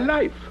saved my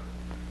life.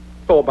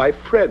 Or my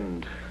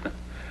friend.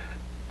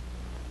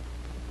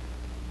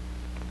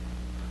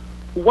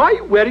 Why are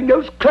you wearing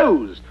those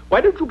clothes?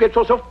 Why don't you get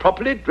yourself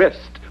properly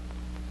dressed?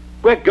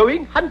 We're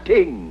going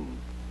hunting.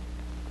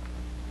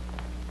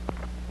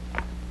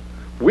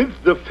 With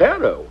the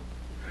Pharaoh?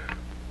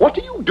 What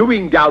are you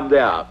doing down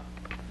there?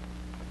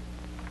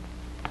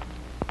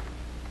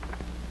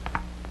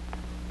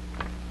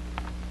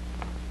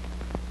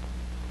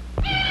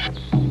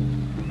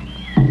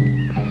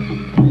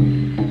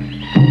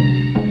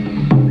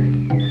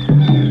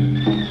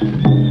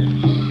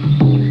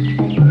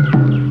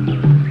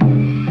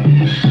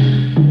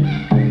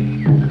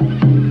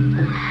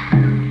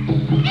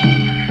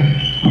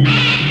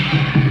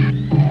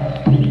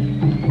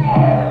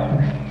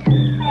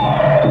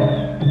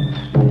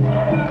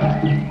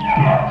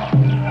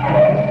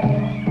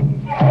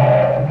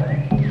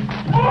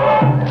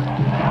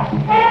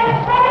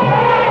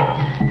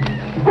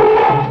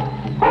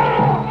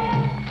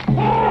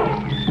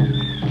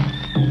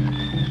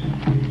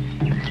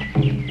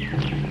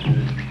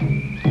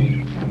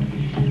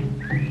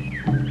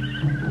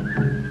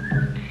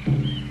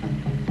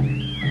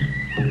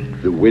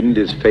 The wind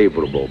is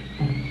favorable.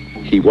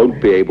 He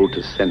won't be able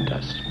to scent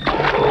us.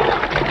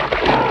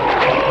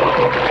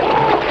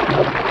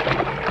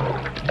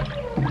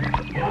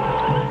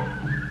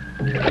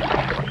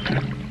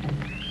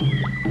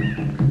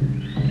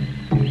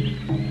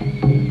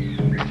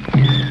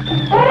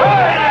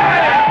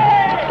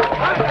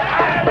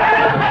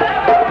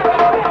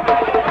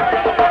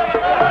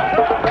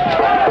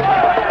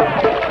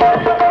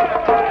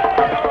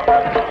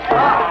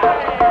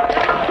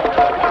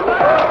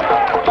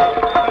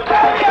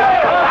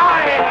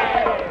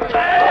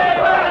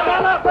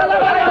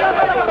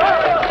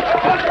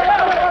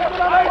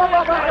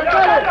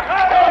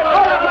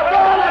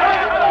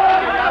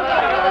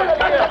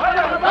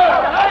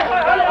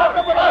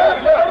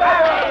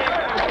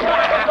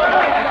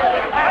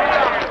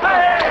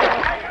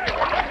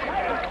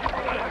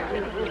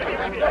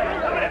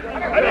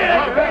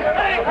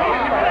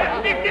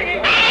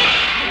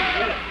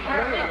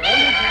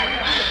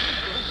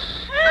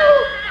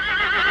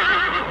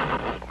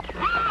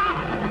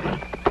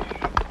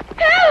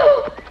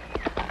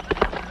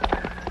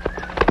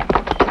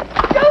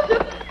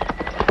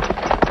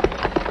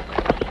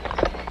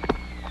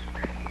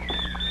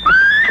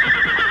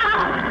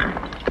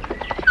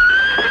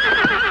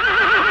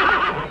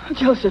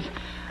 Joseph,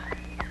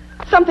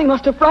 something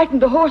must have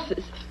frightened the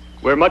horses.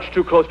 We're much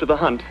too close to the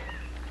hunt.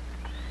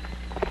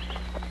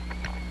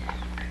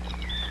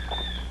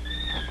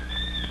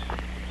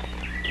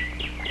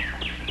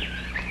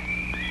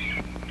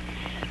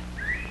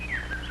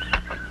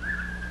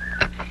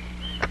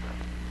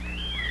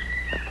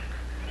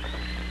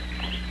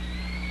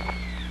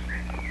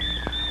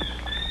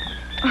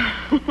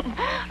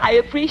 I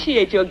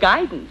appreciate your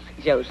guidance,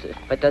 Joseph,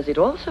 but does it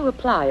also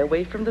apply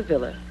away from the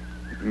villa?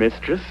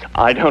 Mistress,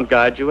 I don't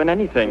guide you in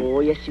anything.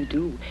 Oh, yes, you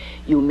do.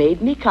 You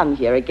made me come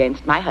here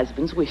against my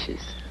husband's wishes.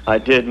 I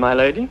did, my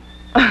lady.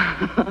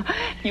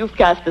 You've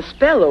cast a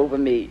spell over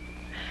me.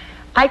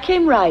 I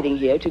came riding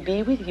here to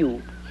be with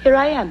you. Here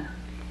I am.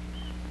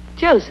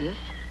 Joseph,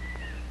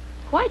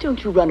 why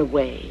don't you run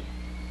away?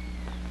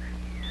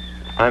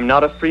 I'm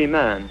not a free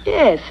man.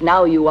 Yes,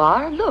 now you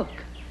are. Look,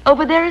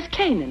 over there is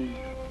Canaan.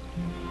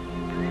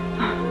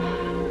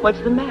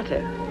 What's the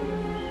matter?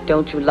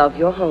 Don't you love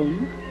your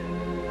home?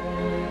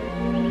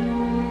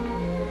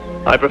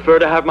 I prefer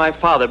to have my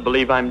father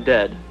believe I'm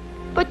dead.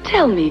 But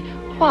tell me,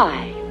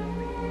 why?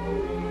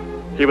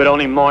 He would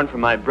only mourn for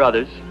my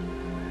brothers,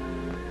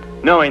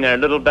 knowing they're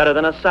little better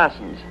than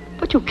assassins.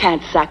 But you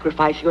can't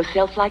sacrifice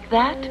yourself like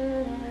that.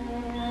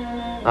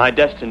 My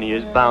destiny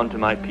is bound to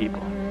my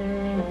people.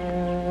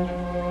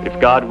 If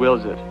God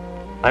wills it,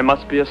 I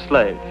must be a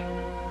slave.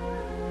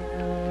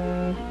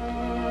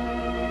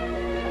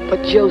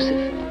 But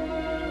Joseph,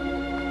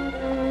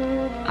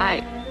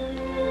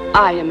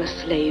 I am a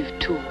slave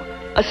too.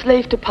 A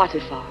slave to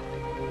Potiphar.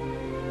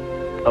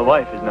 A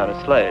wife is not a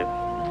slave.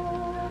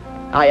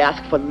 I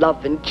asked for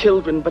love and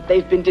children, but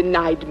they've been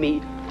denied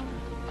me.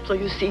 So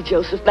you see,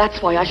 Joseph,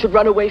 that's why I should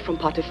run away from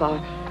Potiphar.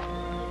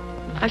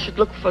 I should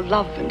look for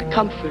love and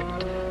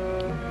comfort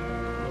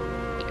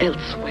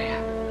elsewhere.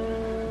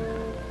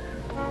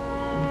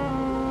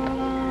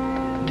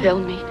 Tell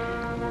me,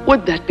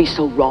 would that be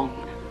so wrong?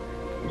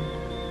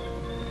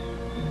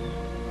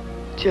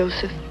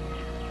 Joseph?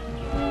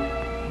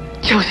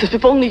 Joseph,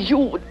 if only you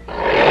would...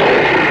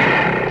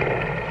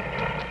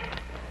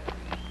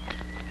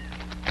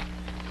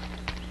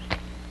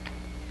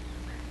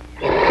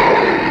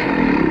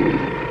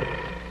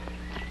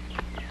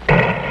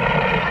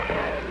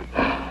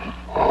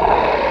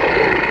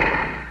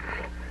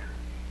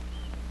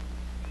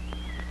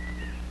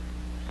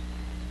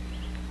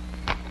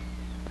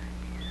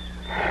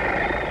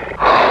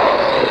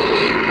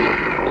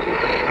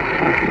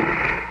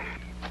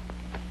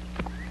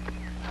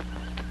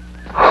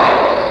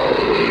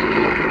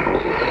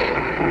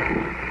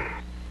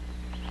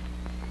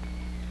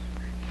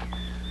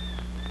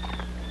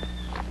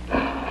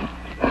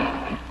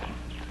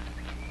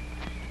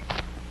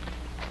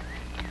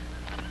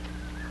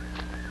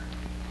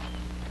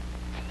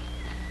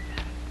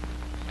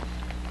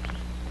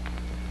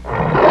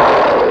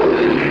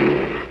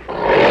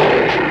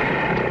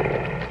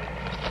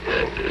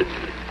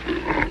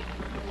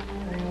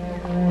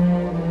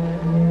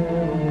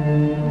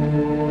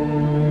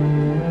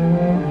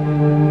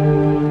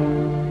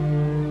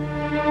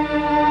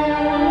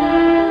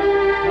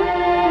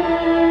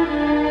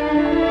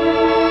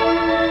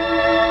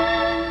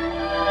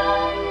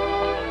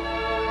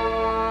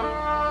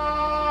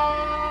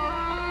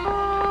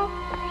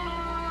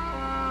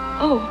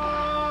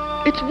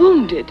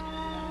 wounded.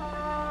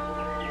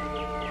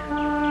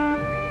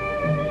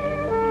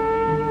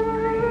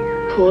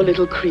 Poor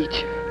little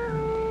creature.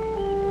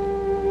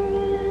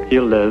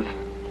 He'll live.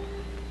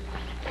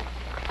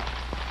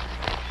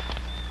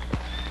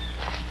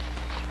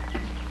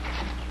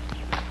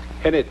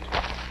 Hennet,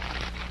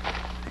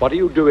 what are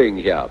you doing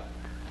here?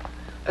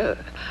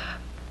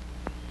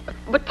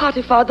 But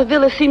Potiphar, the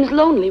villa seems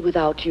lonely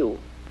without you.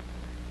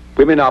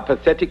 Women are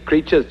pathetic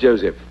creatures,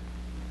 Joseph.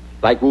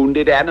 Like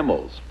wounded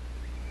animals.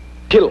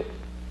 Kill.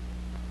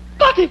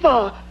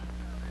 Potiphar!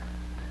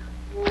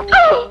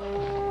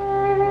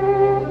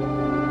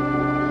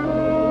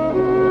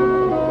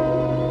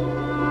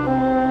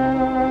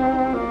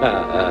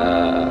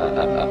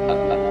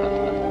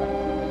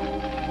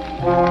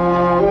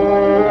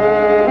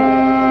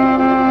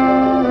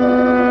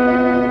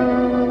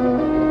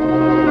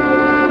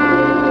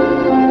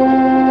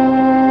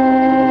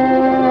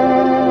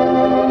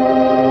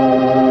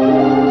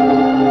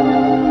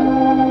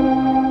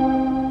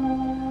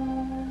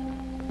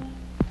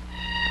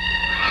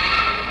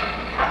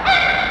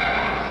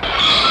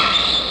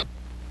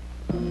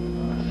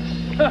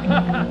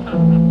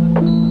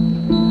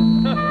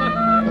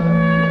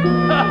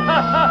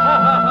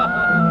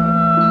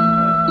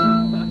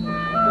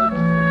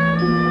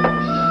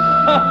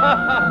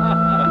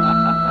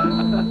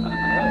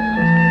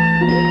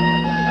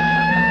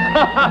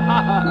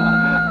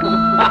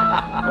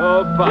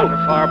 Oh,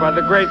 Potiphar, by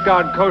the great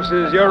god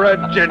Koses, you're a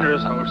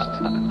generous host.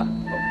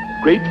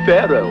 Great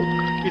Pharaoh,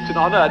 it's an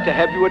honor to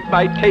have you at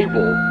my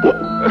table.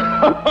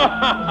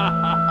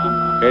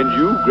 And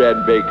you,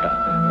 Grand Baker,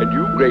 and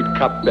you, Great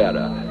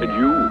Cupbearer, and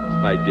you,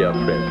 my dear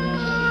friends.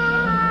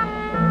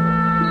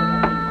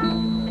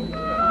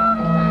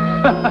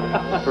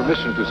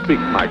 Permission to speak,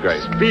 my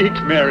grace. Speak,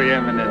 Merry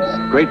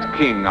Eminence. Great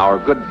King, our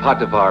good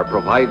Potiphar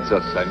provides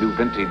us a new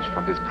vintage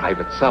from his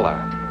private cellar.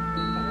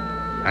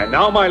 And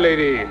now, my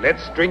lady,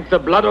 let's drink the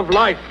blood of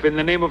life in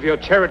the name of your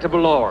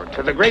charitable lord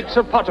to the great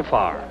Sir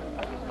Potiphar.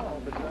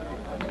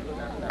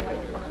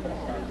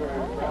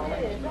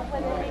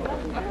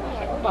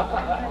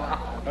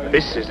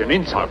 This is an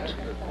insult.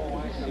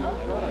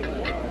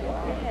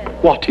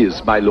 What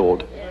is, my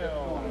lord?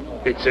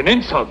 It's an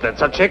insult that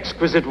such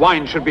exquisite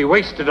wine should be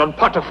wasted on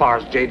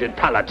Potiphar's jaded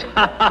palate.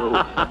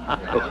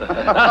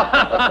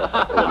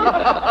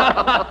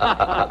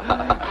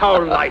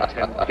 How light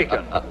and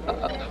piquant.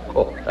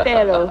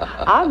 Pharaoh,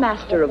 our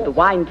master of the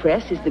wine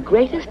press is the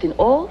greatest in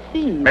all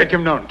Thebes. Make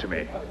him known to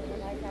me.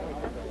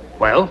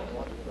 Well,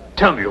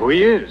 tell me who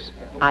he is.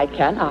 I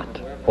cannot.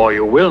 Or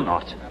you will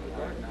not.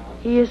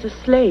 He is a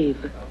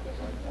slave.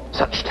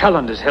 Such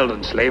talent is held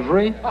in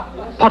slavery?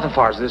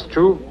 Potiphar's this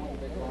true?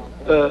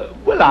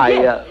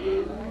 Yes.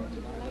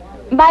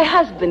 My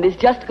husband is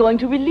just going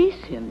to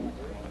release him.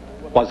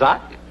 Was I?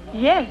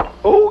 Yes.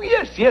 Oh,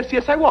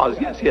 yes, I was.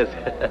 Yes.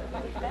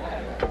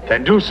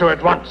 Then do so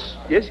at once.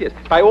 Yes.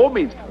 By all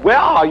means. Where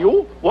are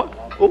you? What?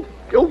 Oh,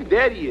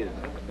 there he is.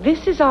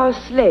 This is our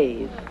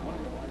slave.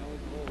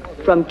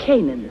 From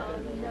Canaan.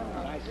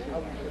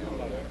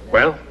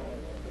 Well,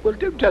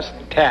 don't just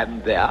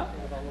stand there.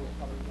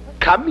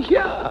 Come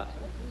here.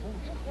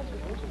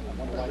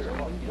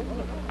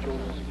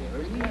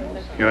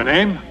 Your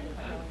name?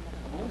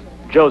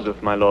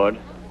 Joseph, my lord.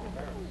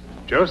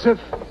 Joseph,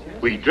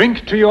 we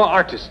drink to your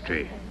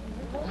artistry.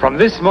 From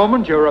this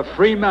moment, you're a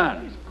free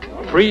man,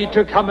 free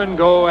to come and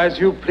go as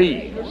you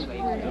please.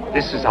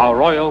 This is our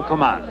royal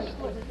command.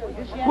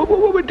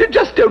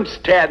 Just don't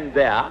stand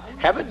there.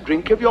 Have a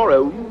drink of your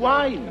own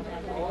wine.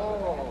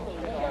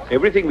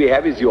 Everything we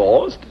have is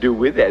yours to do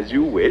with as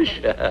you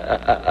wish.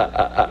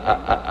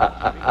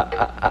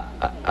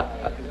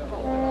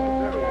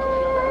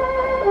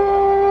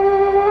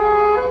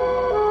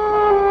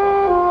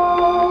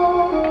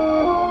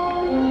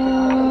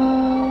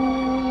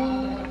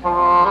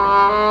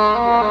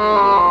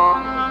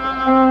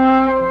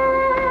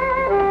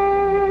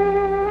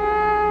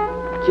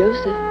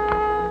 Joseph.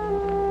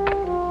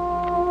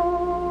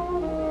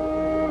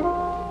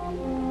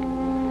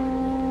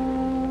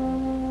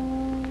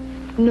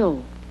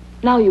 No.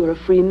 Now you're a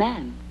free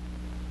man.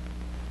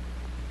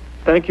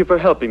 Thank you for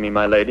helping me,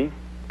 my lady.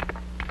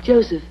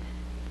 Joseph,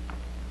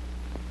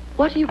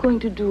 what are you going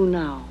to do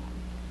now?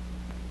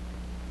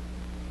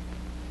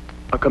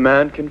 A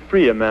command can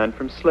free a man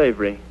from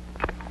slavery.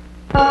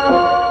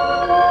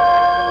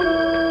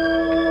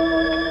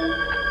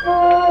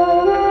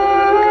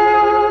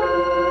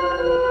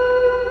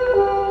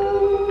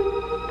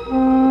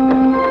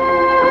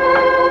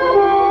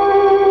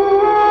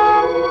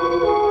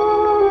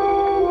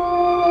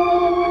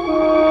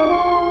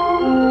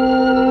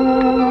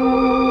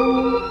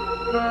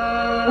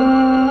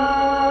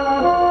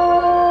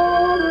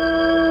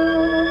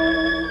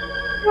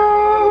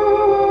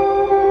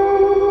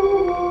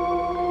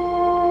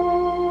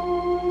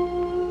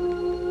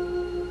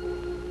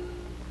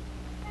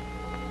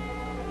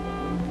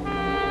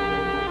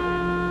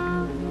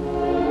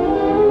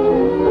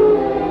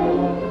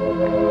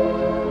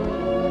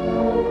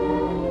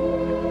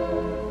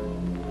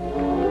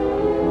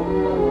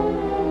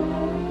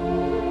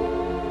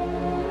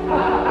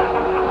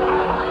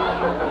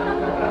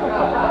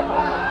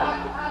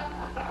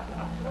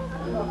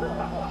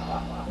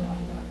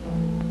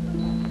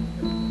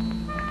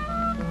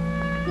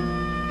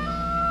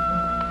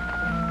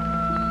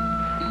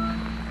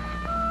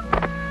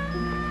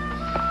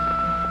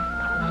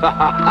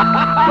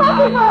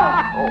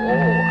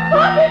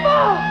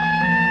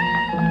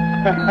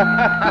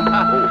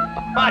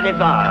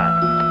 Potiphar!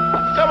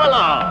 Come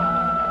along!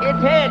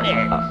 It's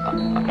Hennis!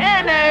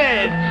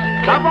 Hennis!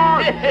 Come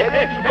on!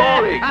 Hennis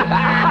calling!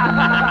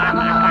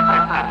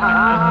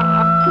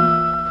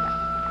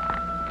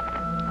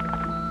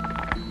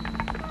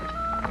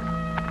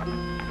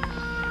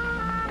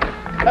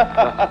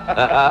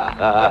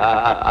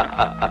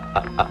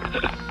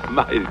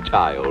 My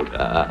child.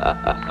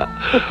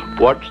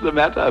 What's the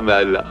matter,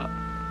 my love?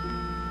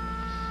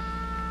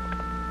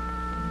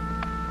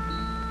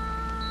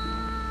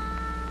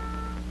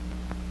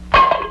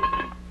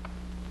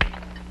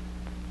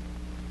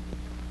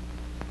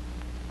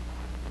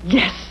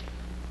 Yes,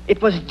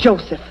 it was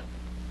Joseph.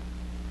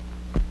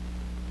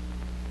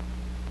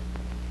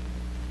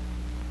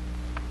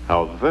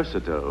 How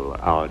versatile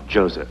our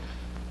Joseph.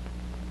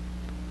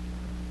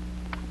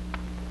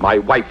 My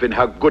wife in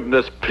her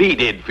goodness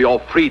pleaded for your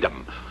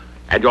freedom,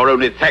 and your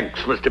only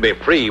thanks was to be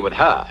free with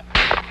her.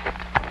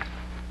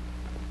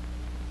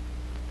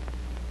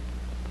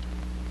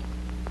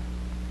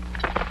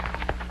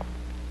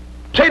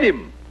 Chain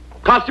him!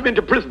 Cast him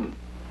into prison!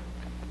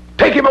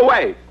 Take him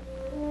away!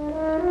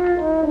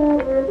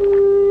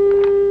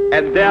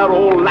 And there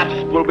all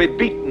lust will be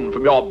beaten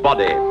from your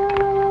body.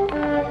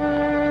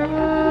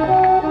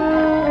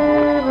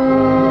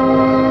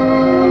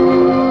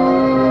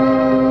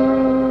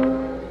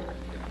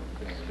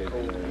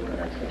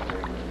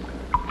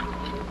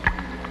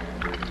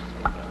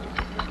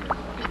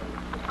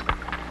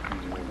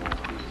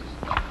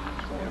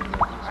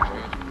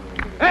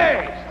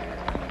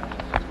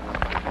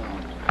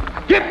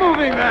 Get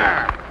moving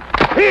there!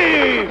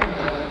 Heave!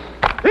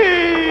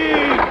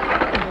 Heave!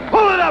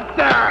 Pull it up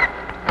there!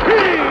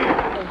 Heave!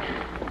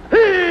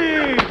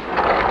 Heave!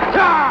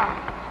 Ah!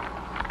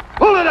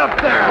 Pull it up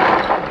there!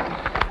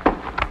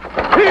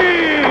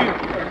 Heave!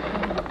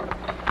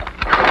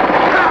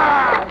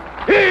 Ah!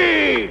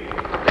 Heave!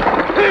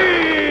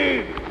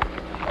 Heave!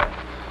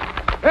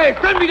 Hey,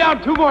 send me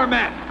down 2 more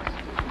men!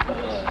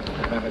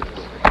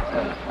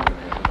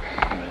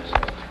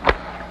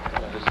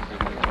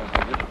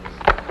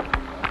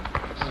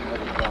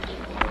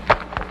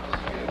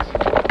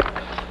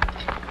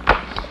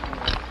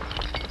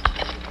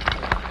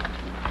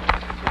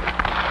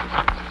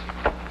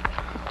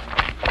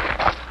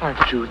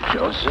 Aren't you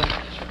Joseph?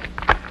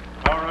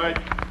 All right,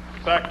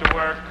 back to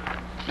work.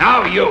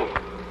 Now you!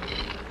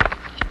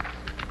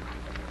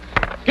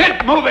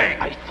 Get moving!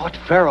 I thought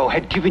Pharaoh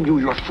had given you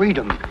your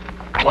freedom.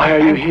 Why are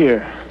you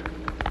here?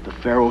 The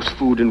Pharaoh's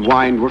food and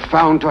wine were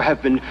found to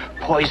have been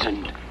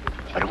poisoned.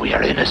 But we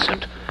are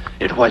innocent.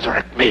 It was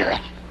Rakmira.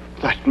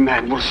 That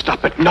man will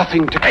stop at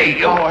nothing to Hey,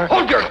 you!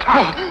 Hold your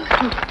tongue!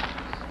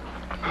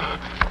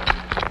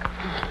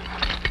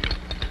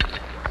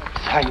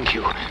 Thank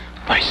you,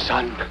 my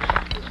son.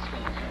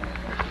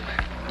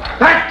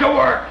 Back to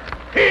work!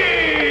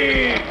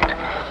 Heave!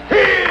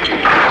 Heave!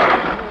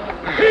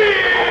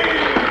 Heave!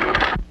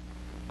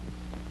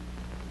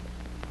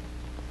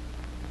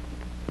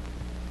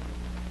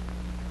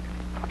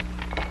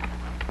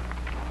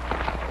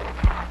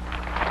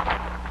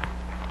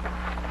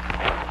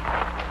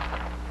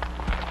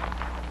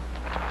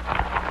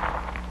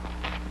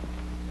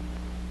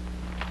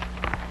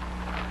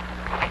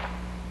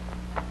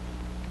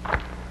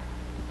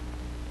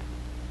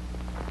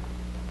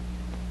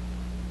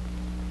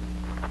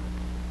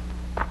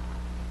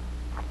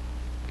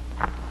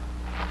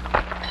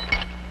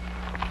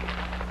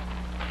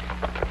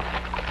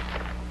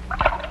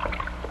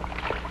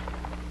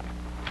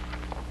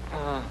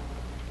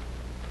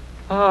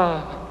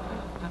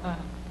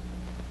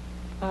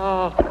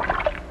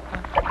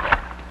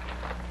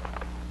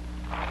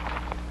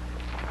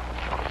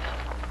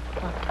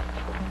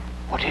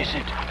 What is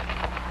it?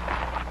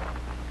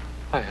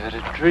 I had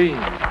a dream.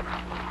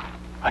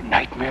 A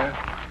nightmare?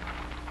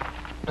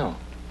 No.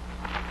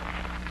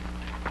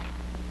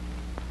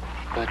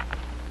 But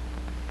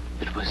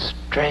it was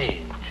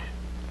strange.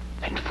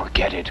 Then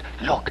forget it.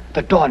 Look,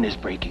 the dawn is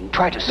breaking.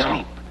 Try to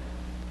sleep.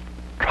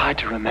 Try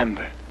to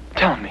remember.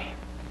 Tell me.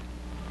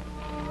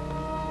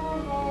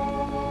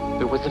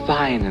 There was a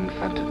vine in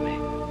front of me.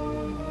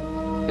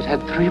 It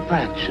had 3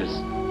 branches.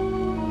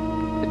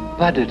 It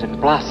budded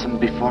and blossomed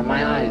before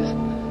my eyes,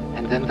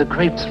 and then the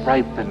grapes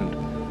ripened.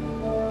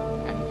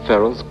 And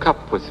Pharaoh's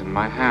cup was in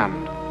my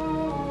hand,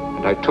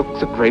 and I took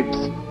the grapes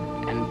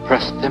and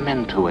pressed them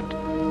into it,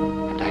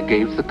 and I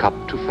gave the cup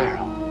to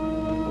Pharaoh.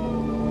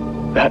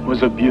 That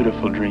was a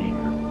beautiful dream.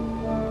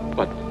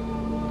 But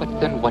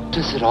then what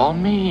does it all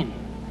mean?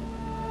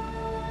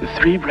 The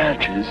 3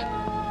 branches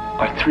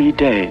are 3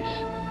 days.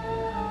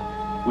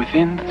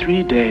 Within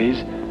 3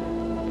 days,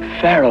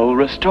 Pharaoh will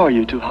restore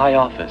you to high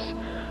office,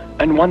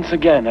 and once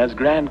again, as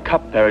Grand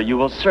Cupbearer, you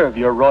will serve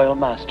your royal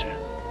master.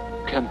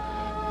 Can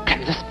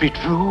this be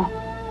true?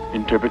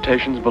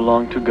 Interpretations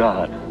belong to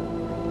God,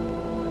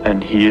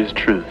 and He is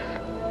truth.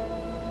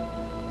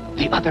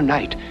 The other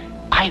night,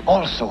 I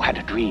also had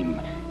a dream.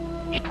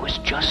 It was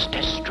just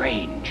as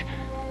strange.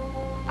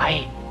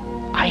 I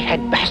I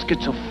had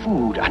baskets of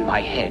food on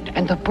my head,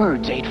 and the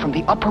birds ate from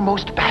the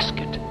uppermost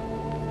basket.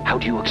 How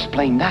do you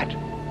explain that?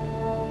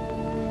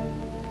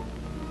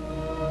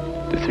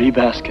 The 3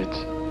 baskets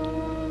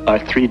are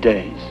 3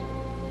 days.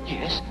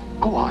 Yes,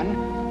 go on.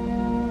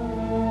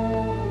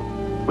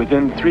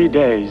 Within 3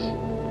 days,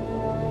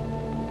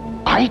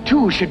 I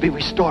too should be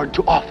restored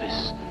to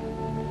office.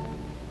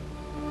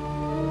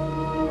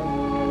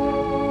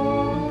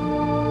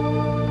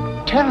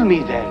 Tell me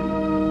then.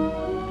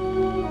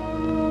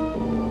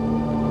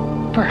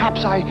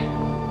 Perhaps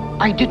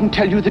I didn't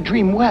tell you the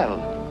dream well.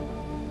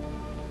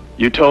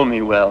 you told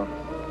me well.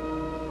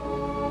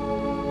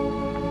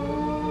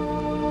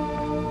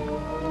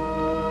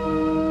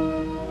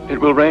 It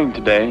will rain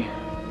today.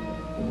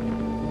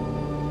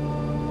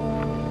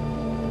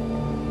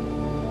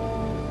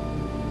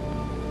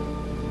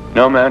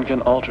 No man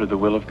can alter the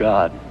will of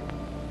God.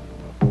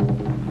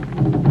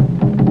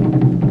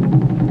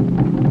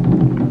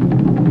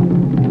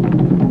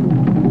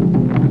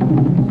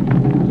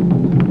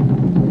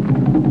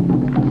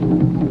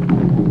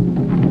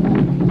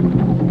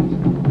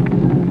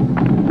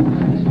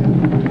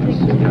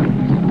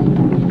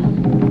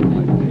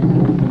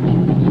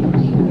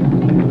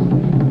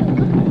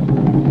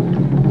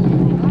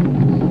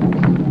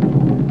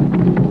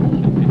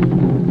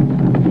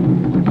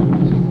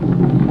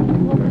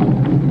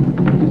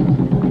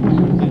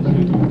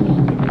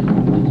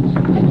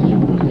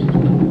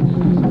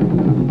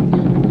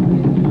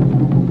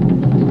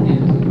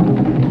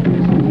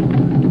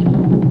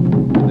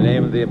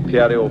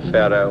 Imperial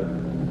Pharaoh,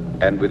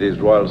 and with his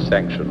royal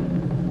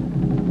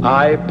sanction,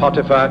 I,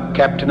 Potiphar,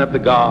 captain of the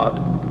guard,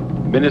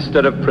 minister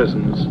of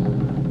prisons,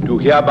 do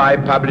hereby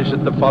publish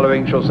that the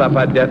following shall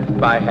suffer death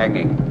by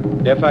hanging: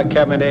 Nefer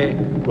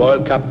Kamene,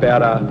 royal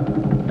cupbearer,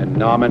 and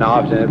Naaman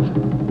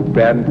Avnev,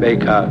 grand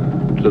baker,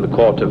 to the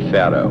court of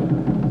Pharaoh.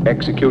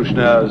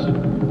 Executioners,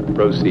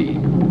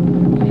 proceed.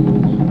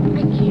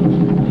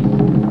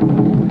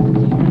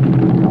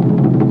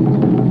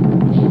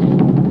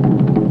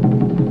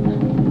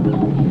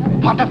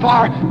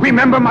 Potiphar,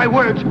 remember my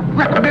words.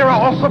 Rekmira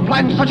also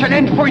planned such an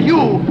end for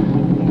you.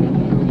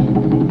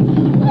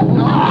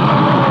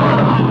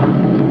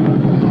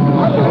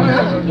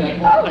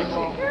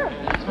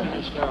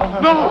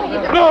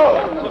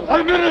 No!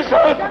 I'm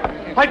innocent!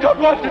 I don't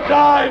want to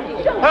die!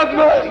 Have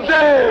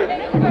mercy!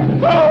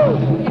 No!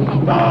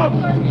 Stop!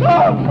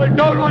 Stop! I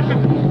don't want to...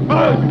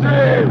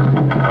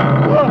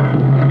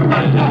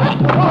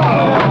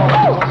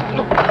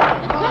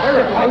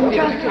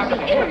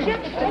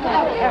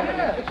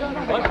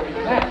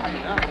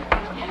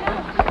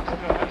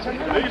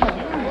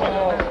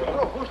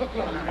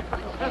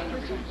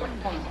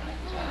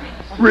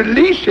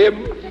 Release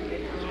him!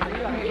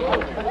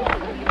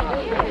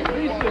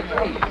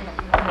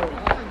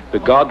 The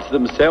gods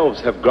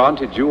themselves have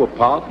granted you a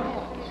pardon.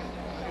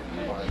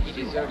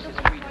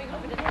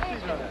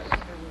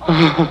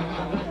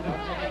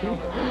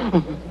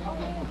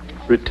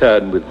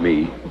 Return with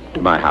me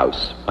to my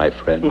house, my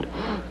friend.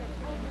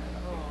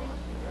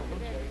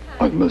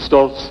 I must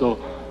also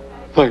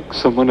thank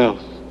someone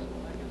else.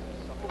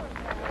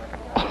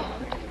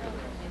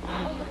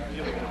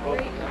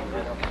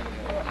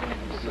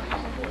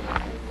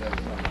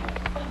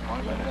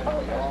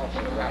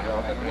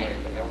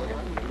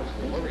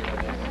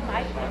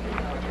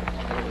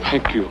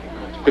 Thank you.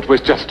 It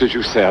was just as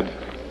you said.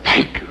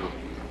 Thank you.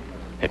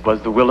 It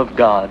was the will of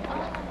God.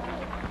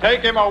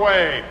 Take him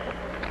away!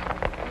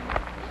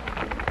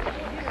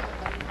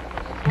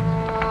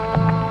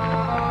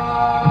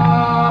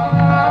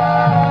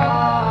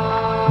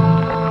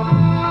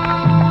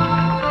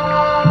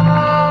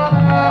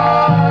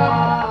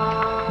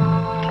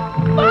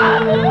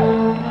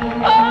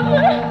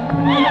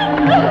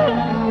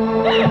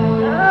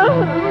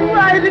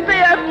 Why did they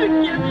have to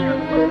kill you?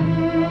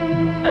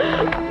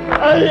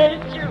 I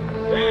hate you.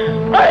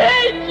 I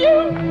hate you.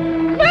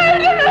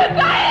 Murderers,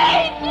 I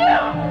hate you.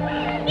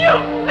 You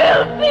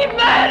filthy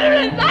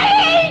murderers, I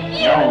hate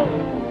you.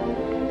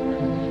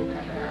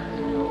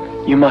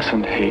 You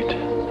mustn't hate.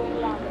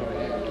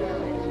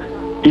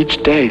 Each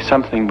day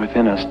something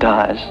within us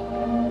dies.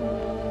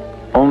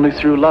 Only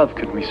through love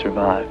can we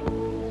survive.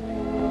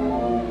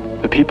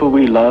 The people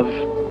we love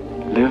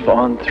live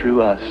on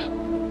through us.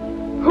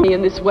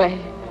 In this way.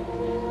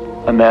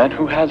 A man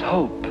who has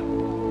hope.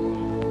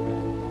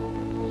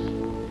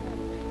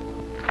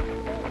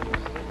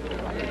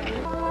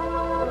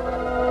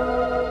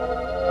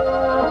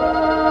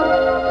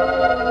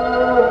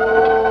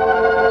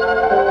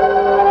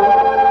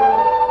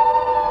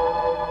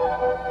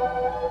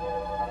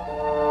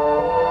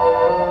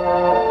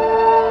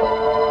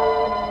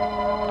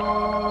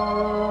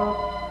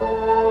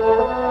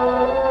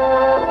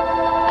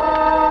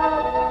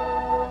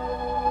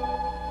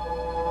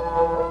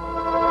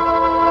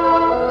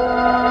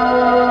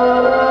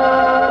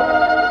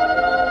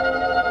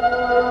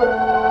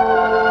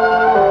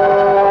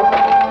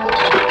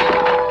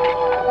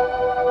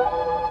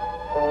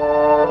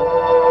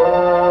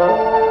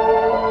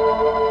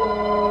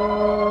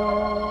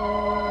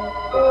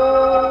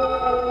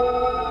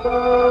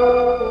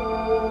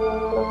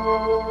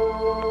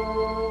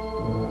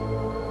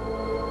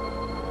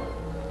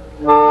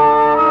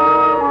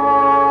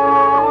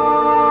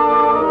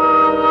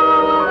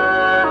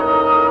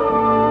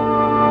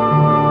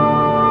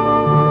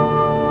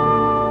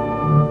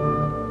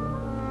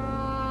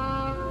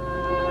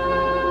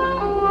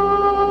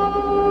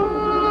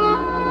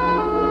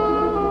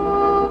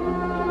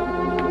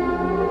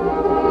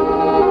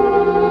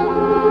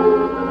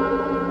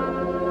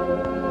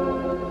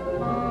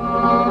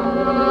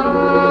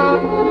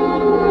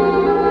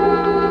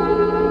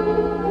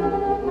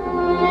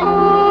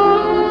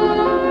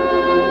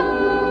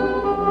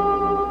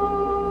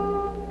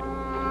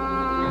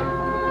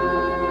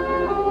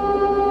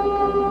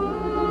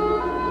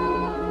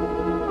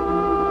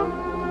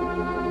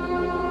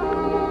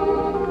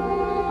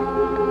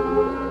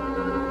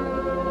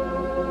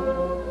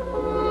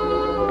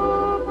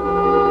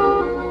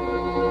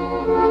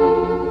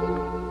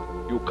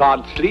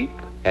 can't sleep,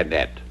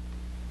 Annette?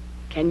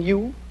 Can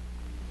you,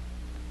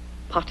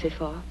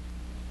 Potiphar?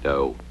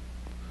 No.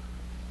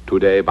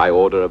 Today, by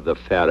order of the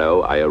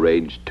Pharaoh, I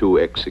arranged 2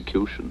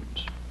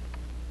 executions.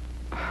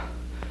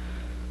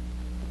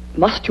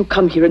 Must you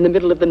come here in the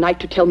middle of the night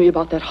to tell me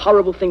about that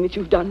horrible thing that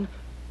you've done?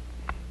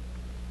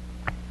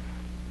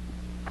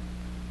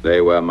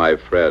 They were my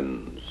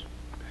friends,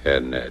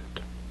 Annette.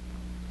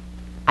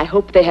 I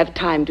hope they have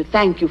time to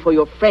thank you for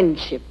your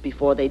friendship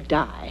before they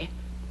die.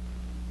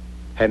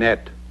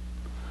 Annette,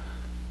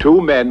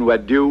 2 men were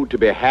due to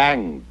be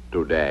hanged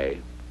today,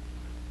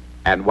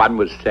 and 1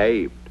 was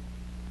saved.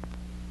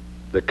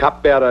 The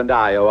cupbearer and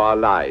I owe our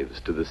lives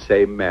to the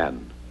same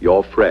man,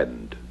 your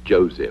friend,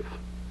 Joseph.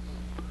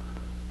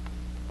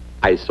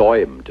 I saw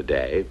him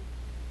today.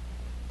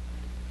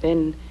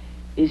 Then,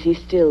 is he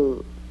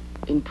still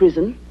in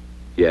prison?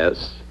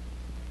 Yes.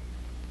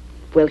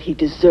 Well, he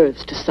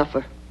deserves to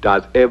suffer.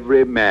 Does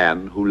every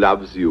man who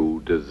loves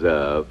you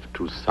deserve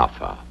to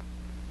suffer?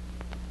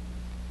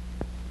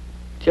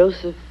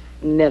 Joseph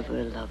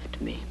never loved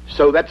me.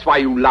 So that's why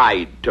you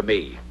lied to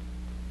me.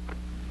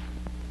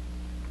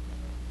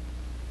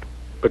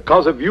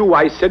 Because of you,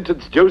 I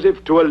sentenced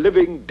Joseph to a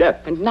living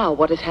death. And now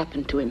what has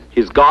happened to him?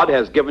 His God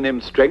has given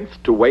him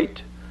strength to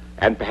wait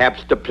and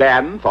perhaps to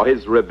plan for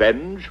his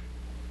revenge.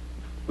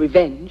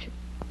 Revenge?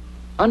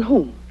 On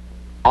whom?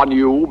 On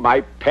you,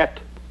 my pet.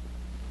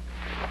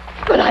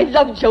 But I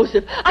love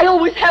Joseph. I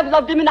always have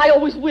loved him and I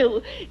always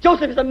will.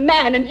 Joseph is a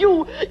man and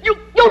you're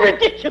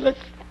ridiculous.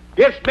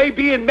 Yes,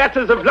 maybe in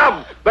matters of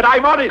love, but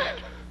I'm honest.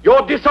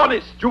 You're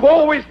dishonest. You've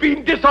always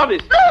been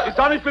dishonest.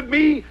 Dishonest with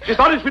me,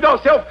 dishonest with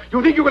yourself.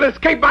 You think you can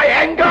escape my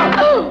anger?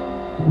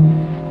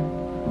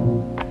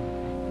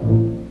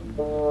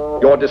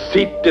 Your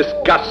deceit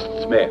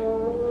disgusts me,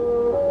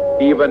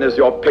 even as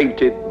your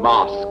painted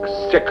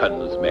mask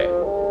sickens me.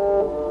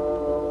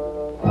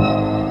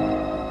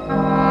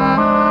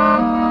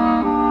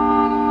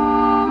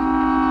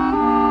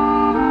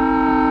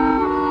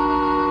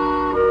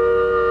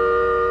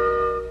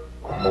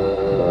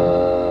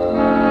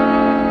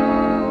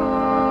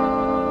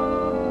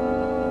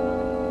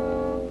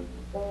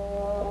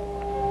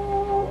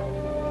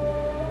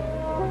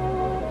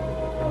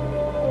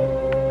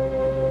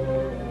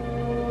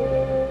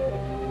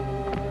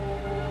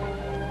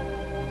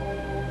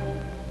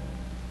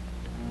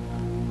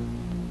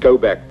 Go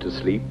back to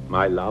sleep,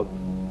 my love.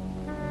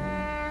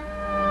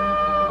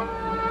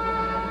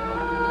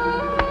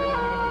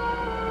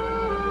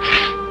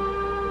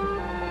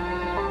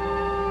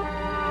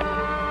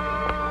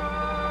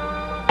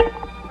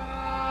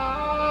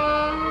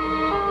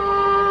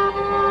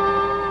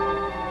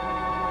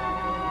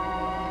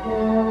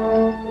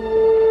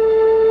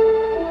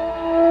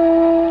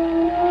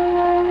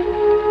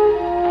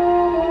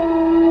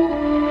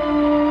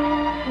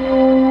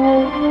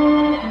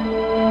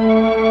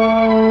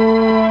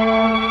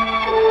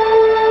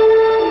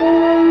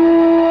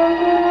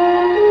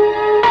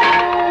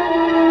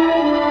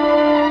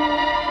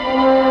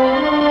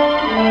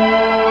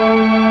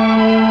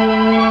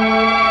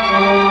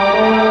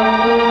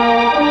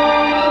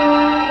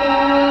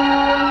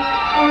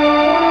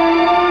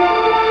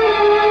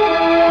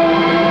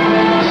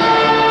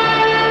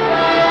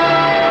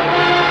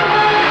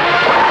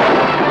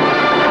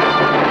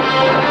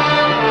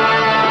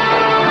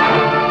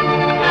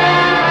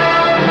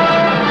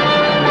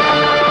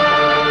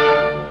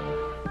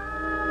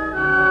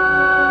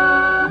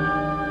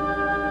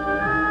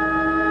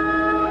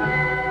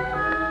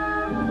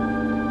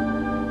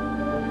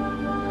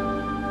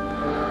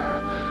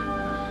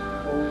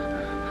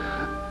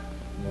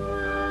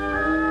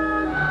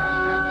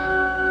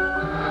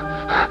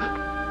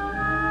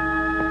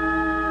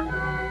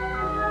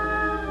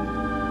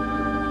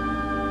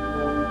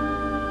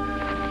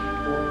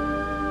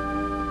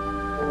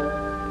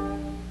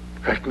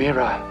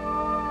 Rhagymira!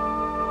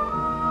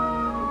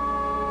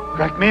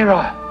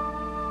 Rhagymira!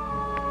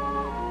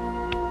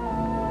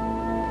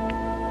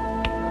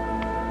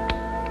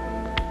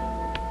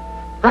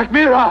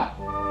 Rhagymira!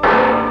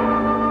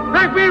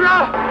 Rhagymira!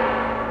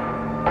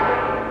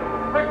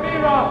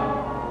 Rhagymira!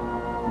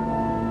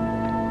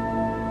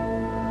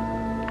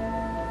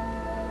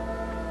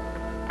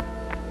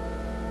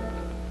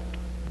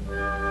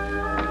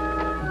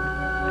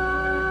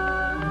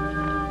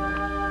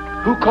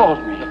 Who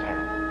called me?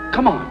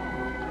 Come on.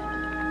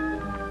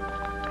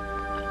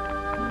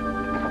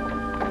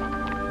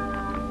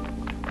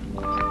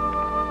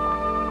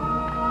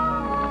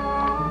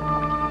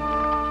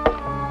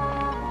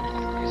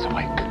 He's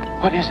awake.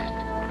 What is it?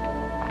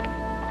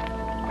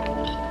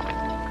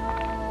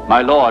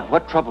 My lord,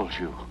 what troubles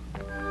you?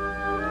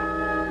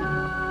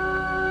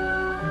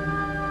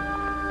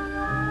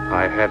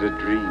 I had a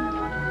dream.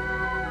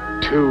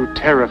 2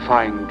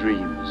 terrifying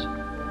dreams.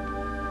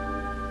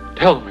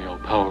 Tell me, O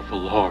powerful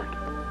Lord.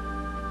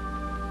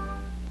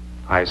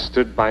 I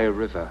stood by a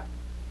river,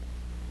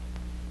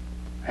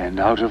 and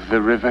out of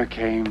the river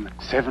came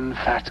 7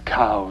 fat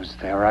cows,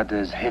 their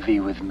udders heavy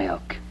with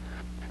milk,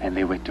 and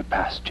they went to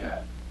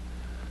pasture.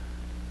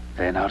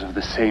 Then out of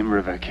the same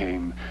river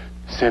came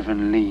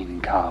 7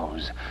 lean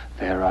cows,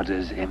 their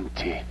udders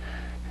empty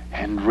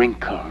and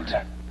wrinkled,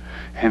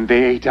 and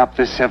they ate up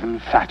the 7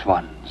 fat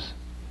ones.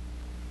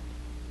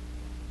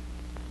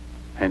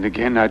 And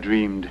again I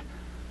dreamed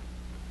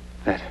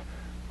that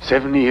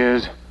 7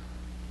 ears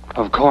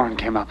of corn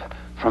came up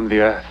from the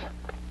earth.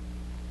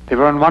 They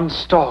were on one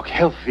stalk,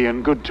 healthy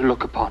and good to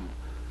look upon.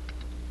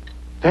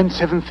 Then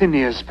 7 thin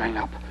ears sprang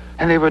up,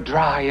 and they were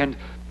dry and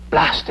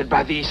blasted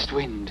by the east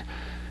wind,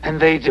 and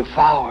they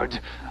devoured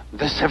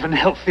the 7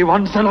 healthy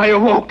ones, and I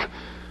awoke.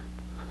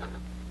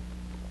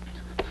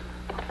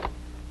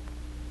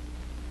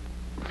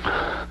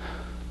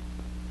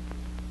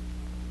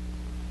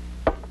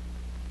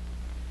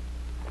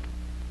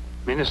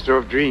 Minister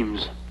of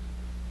Dreams,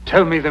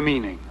 tell me the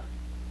meaning.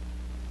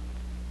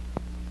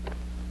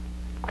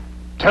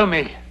 Tell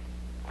me.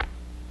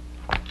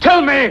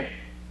 Tell me!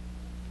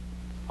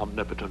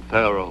 Omnipotent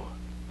Pharaoh,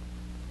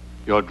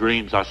 your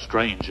dreams are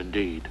strange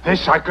indeed.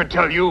 This I could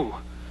tell you.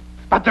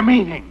 But the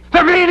meaning!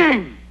 The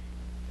meaning!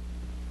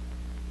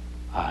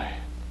 I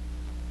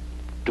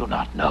do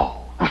not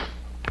know.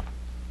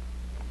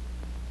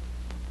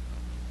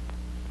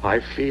 I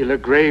feel a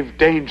grave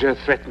danger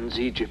threatens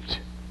Egypt.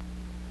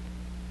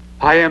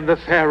 I am the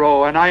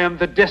Pharaoh, and I am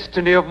the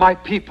destiny of my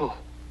people.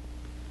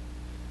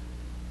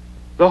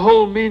 The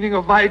whole meaning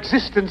of my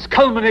existence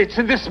culminates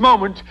in this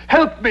moment.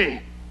 Help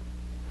me!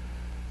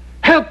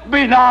 Help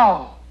me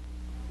now!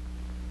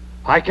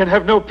 I can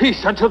have no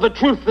peace until the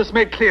truth is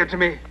made clear to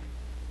me.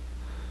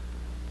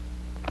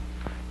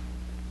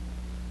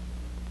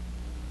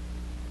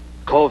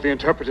 Call the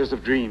interpreters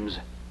of dreams.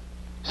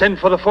 Send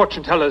for the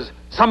fortune tellers.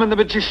 Summon the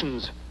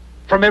magicians.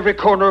 From every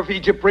corner of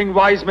Egypt bring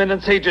wise men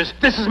and sages.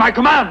 This is my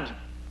command!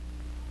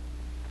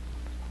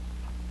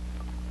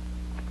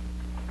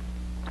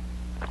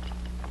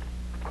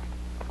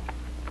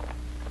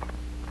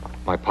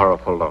 My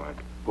powerful lord.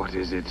 What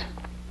is it?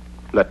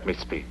 Let me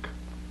speak.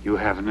 You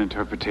have an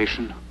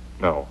interpretation?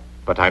 No,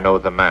 but I know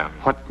the man.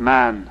 What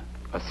man?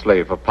 A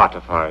slave of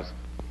Potiphar's,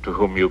 to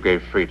whom you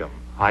gave freedom.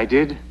 I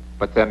did?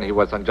 But then he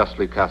was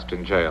unjustly cast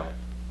in jail.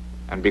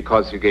 And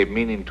because he gave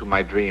meaning to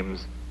my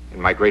dreams in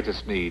my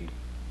greatest need,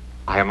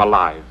 I am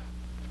alive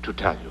to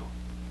tell you.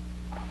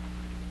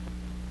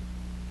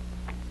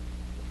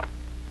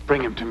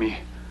 Bring him to me.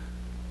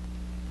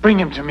 Bring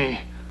him to me.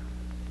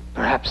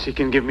 Perhaps he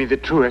can give me the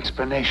true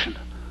explanation.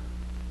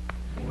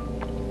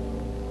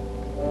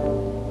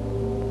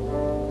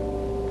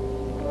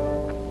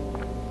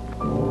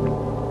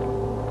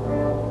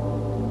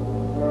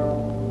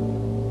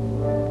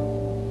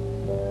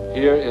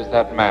 Here is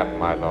that man,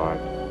 my lord.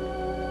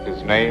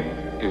 His name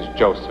is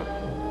Joseph.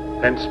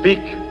 Then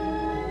speak.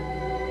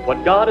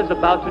 What God is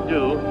about to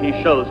do, he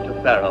shows to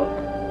Pharaoh.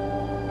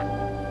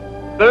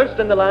 First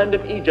in the land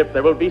of Egypt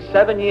there will be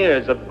 7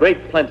 years of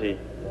great plenty,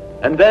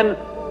 and then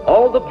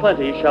all the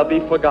plenty shall be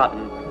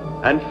forgotten,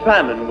 and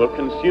famine will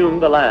consume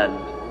the land.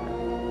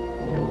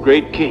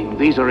 Great king,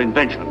 these are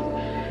inventions.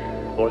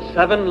 For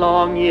 7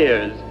 long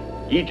years,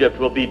 Egypt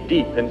will be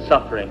deep in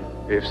suffering.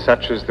 If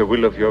such is the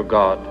will of your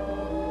God,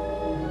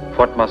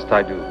 what must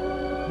I do?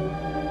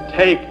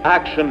 Take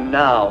action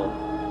now.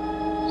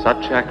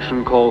 Such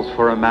action calls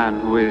for a man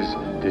who is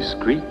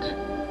discreet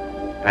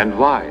and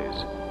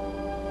wise.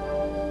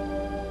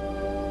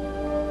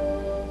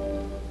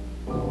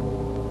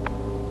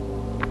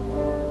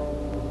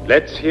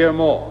 Let's hear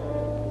more.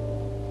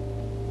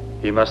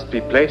 He must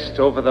be placed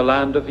over the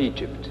land of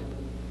Egypt.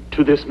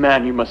 To this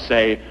man you must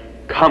say,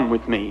 "Come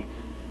with me,"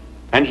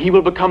 and he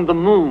will become the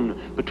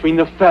moon between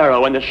the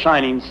Pharaoh and the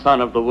shining sun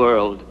of the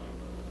world.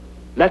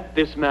 Let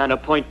this man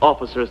appoint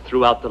officers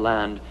throughout the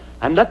land,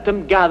 and let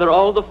them gather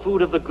all the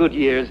food of the good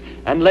years,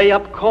 and lay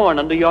up corn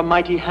under your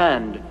mighty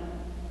hand.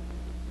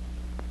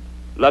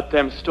 Let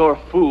them store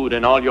food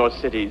in all your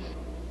cities.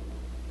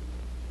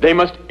 They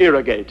must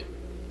irrigate,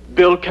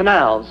 build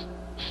canals,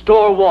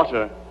 store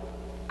water,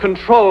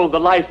 control the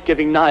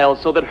life-giving Nile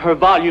so that her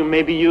volume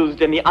may be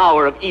used in the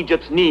hour of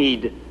Egypt's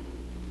need.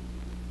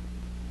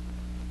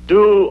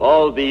 Do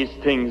all these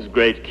things,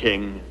 great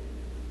king,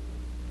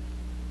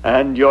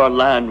 and your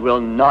land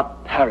will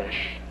not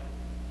perish.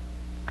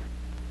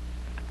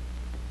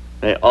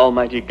 May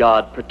Almighty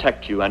God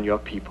protect you and your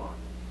people.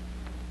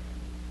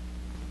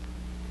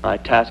 My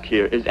task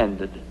here is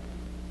ended.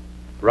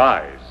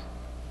 Rise.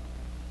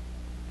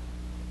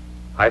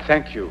 I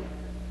thank you.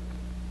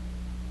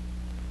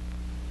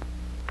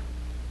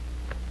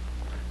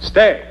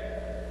 Stay.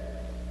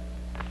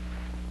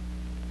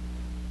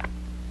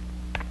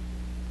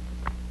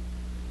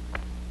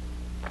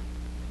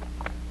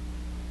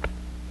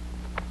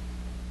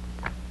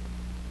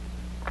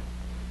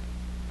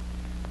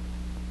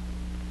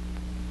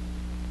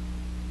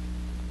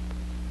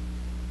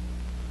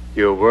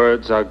 Your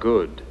words are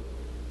good.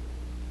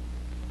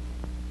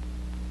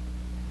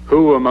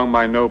 Who among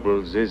my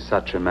nobles is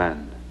such a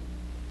man?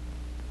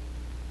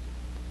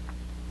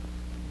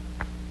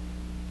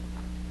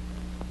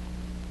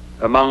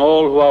 Among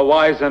all who are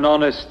wise and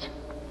honest,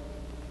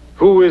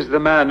 who is the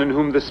man in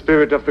whom the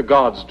spirit of the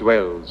gods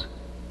dwells?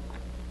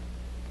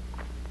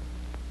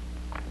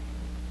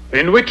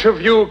 In which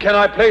of you can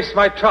I place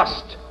my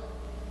trust?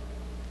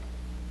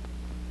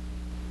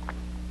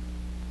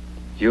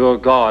 Your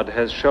God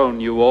has shown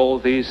you all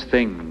these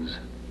things.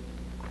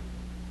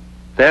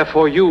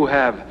 Therefore you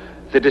have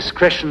the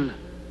discretion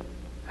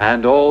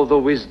and all the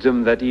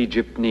wisdom that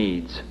Egypt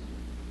needs.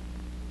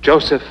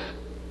 Joseph,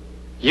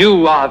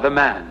 you are the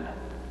man.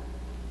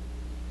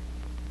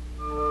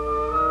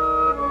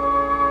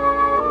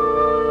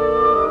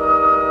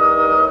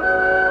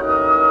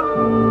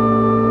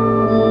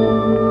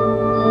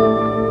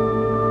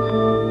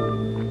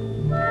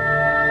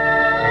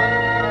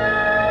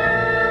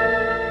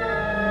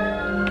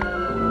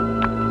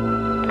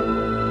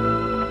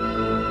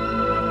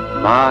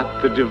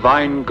 Maat, the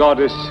divine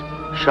goddess,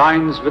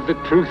 shines with the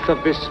truth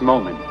of this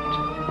moment.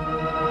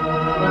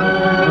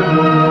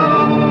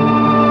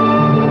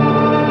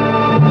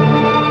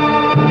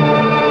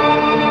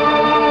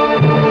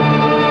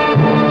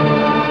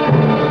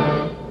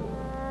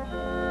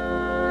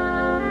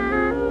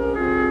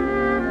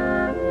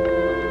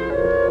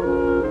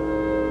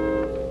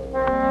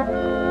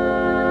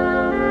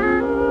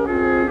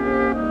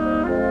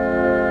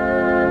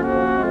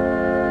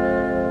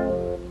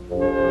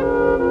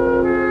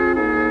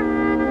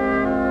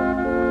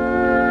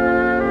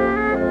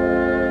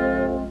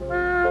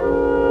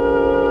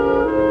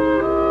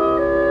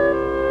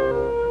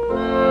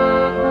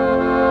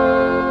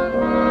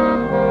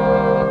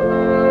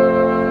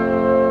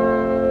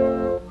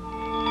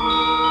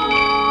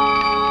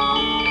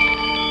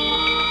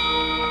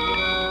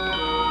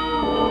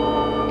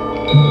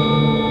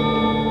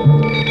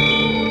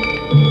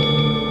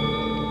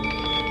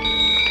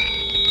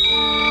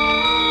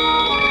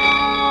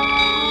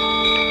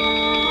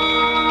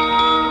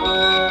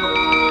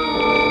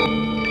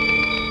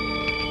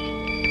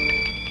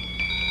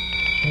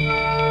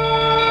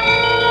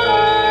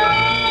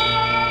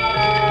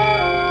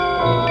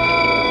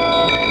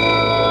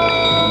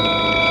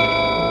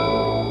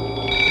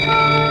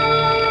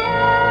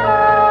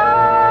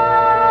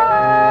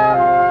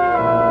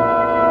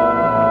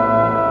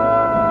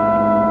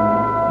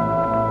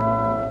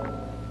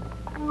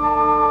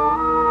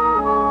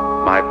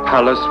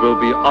 Palace will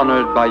be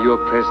honored by your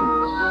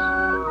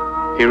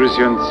presence. Here is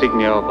your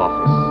insignia of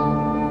office.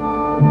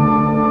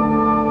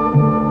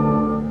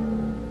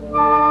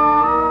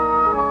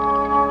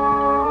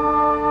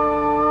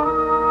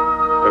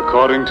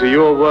 According to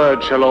your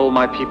word shall all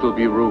my people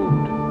be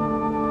ruled.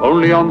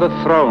 Only on the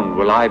throne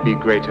will I be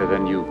greater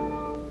than you.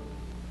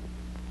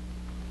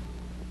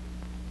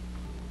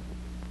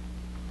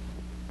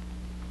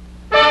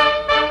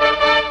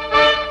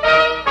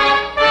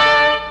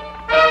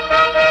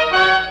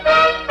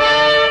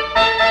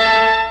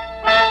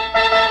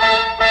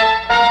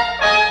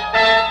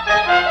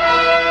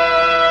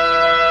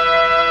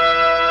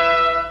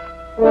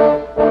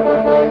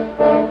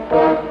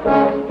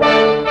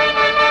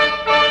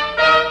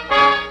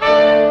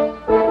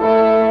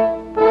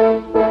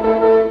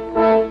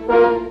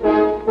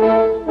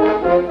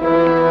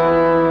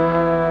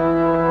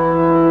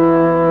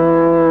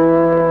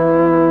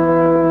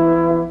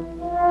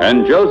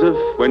 And Joseph,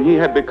 when he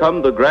had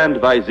become the Grand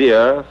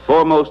Vizier,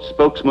 foremost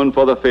spokesman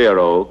for the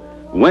Pharaoh,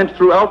 went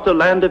throughout the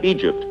land of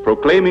Egypt,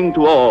 proclaiming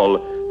to all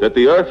that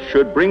the earth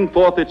should bring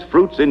forth its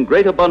fruits in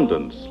great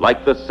abundance,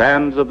 like the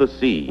sands of the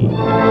sea.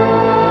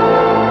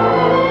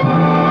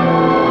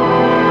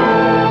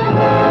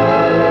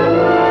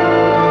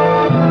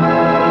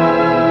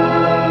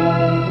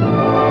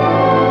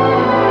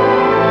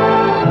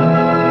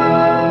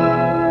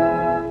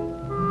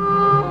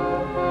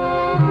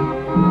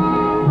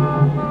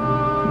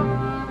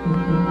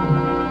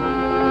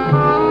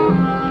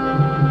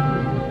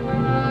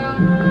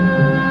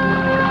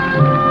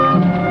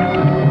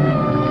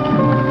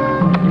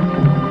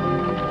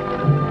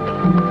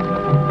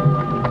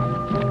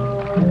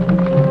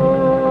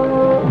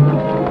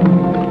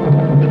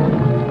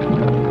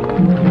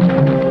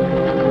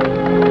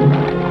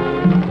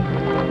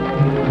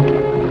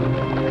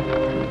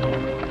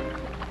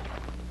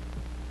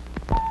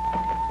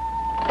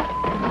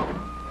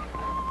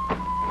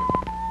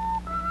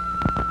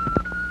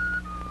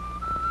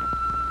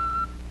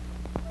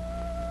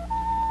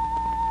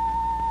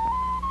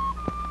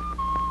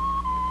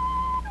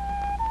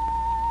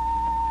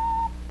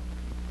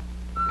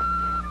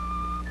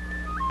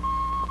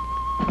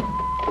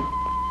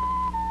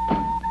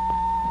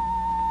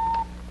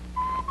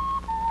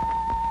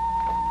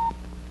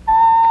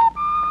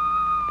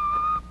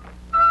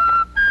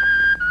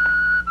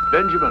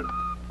 Benjamin.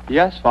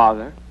 Yes,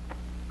 Father?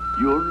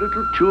 Your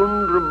little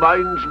tune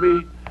reminds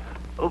me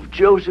of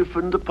Joseph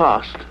in the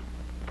past.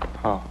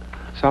 Oh,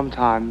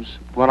 sometimes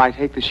when I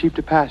take the sheep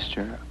to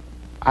pasture,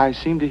 I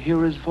seem to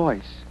hear his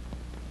voice.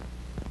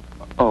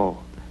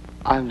 Oh,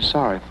 I'm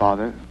sorry,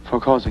 Father, for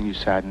causing you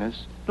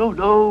sadness.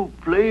 No,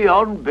 play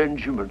on,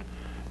 Benjamin.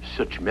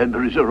 Such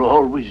memories are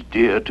always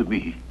dear to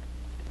me.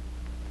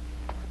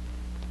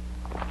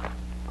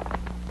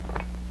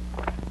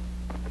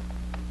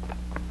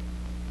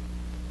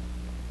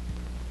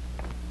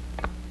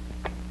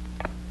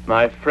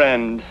 My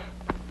friend,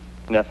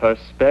 Nefer,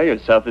 spare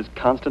yourself this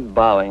constant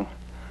bowing.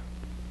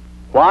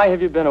 Why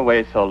have you been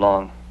away so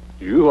long?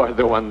 You are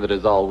the one that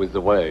is always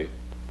away.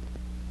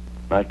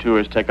 My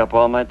tours take up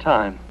all my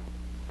time.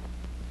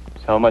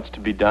 So much to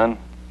be done.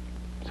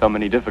 So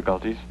many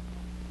difficulties.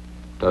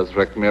 Does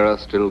Rekmira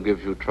still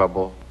give you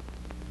trouble?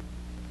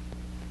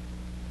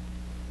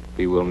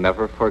 He will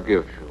never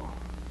forgive you.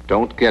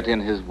 Don't get in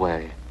his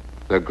way.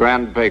 The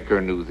Grand Baker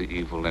knew the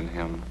evil in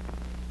him.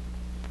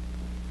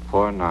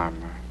 Poor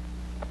Narmer.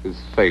 His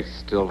face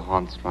still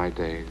haunts my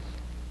days.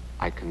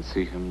 I can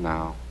see him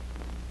now.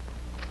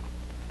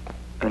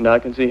 And I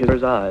can see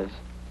his eyes.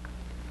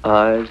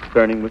 Eyes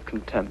burning with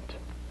contempt.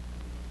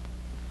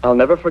 I'll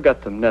never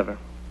forget them, never.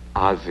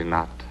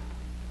 Azinat.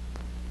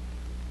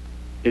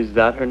 Is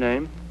that her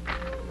name?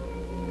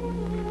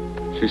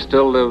 She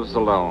still lives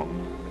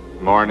alone,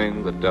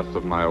 mourning the death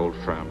of my old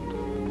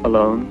friend.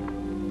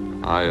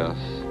 Alone? Ah, yes.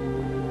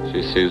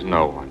 She sees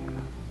no one.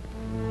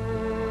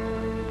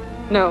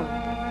 No.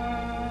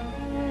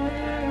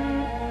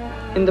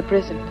 In the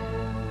prison.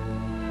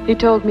 He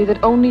told me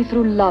that only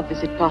through love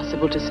is it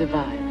possible to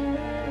survive.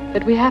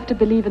 That we have to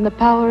believe in the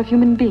power of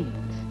human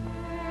beings.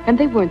 And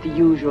they weren't the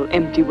usual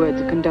empty words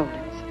of condolence.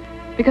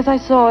 Because I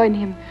saw in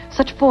him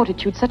such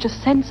fortitude, such a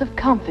sense of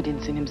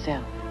confidence in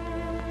himself.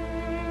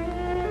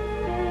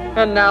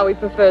 And now he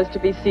prefers to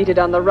be seated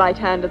on the right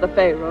hand of the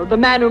Pharaoh, the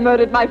man who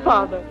murdered my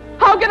father.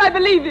 How can I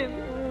believe him?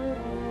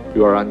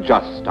 You are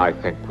unjust, I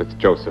think, with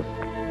Joseph.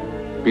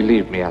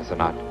 Believe me,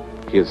 Asenat,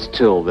 he is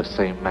still the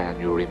same man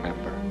you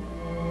remember.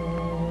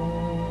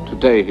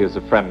 Today he is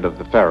a friend of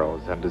the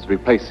Pharaoh's and is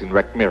replacing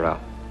Rekmira,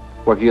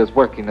 where he is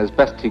working as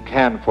best he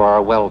can for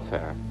our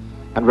welfare.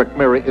 And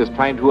Rekmira is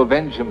trying to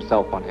avenge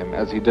himself on him,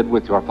 as he did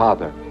with your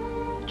father.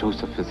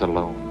 Joseph is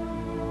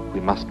alone.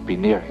 We must be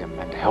near him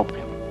and help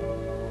him.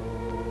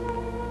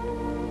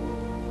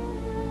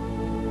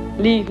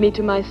 Leave me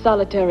to my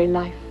solitary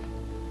life.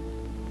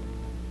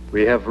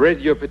 We have read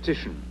your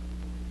petition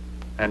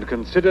and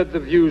considered the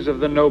views of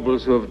the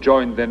nobles who have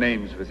joined their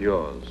names with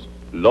yours.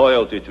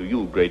 Loyalty to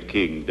you, great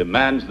king,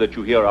 demands that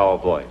you hear our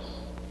voice.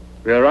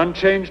 We are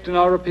unchanged in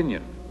our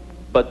opinion.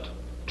 But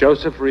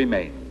Joseph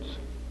remains.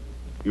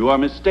 You are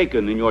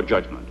mistaken in your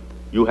judgment.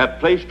 You have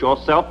placed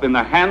yourself in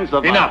the hands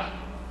of... Enough!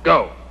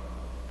 Go!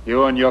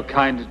 You and your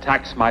kind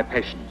tax my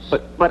patience.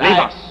 But leave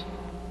us!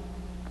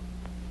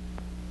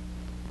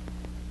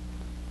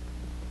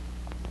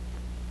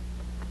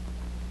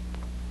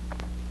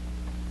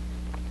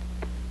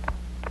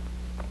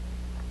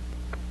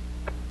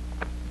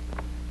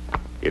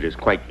 It is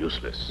quite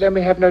useless. Then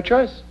we have no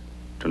choice.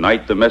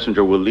 Tonight the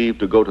messenger will leave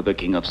to go to the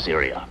king of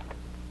Syria.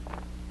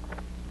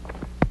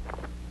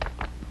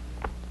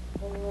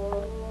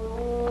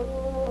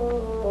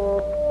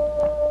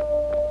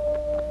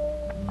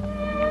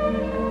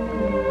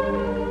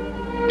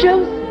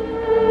 Joseph!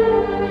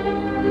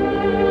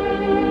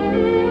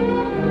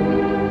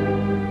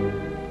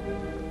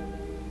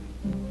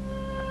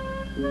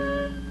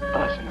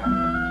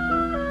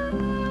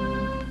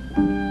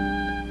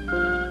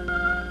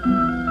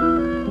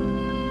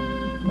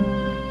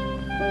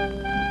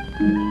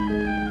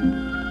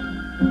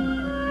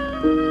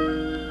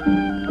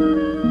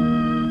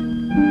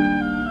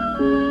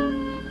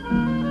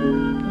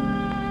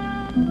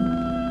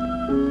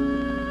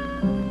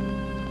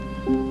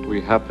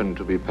 Happened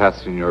to be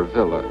passing your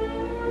villa,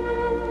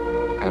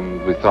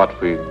 and we thought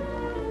we'd...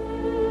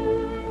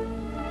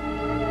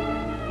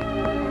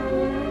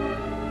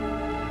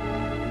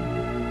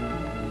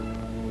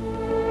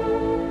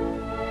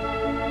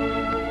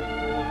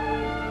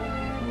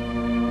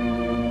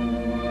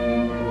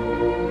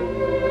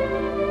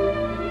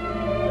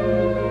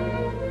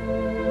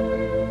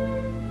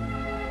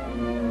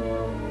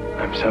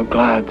 I'm so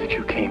glad that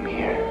you came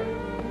here.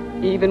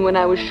 Even when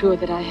I was sure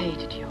that I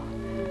hated you,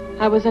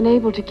 I was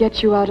unable to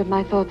get you out of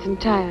my thoughts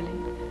entirely.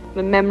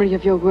 The memory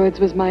of your words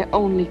was my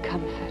only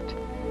comfort.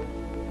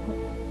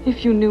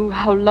 If you knew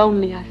how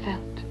lonely I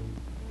felt.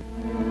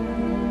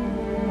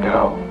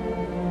 No.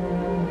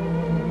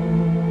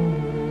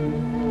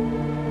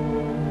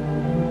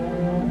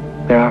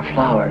 There are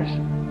flowers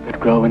that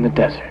grow in the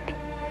desert,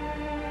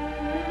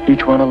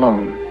 each one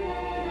alone,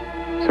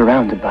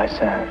 surrounded by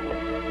sand.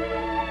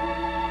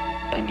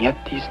 And yet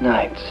these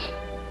nights,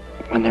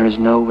 when there is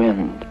no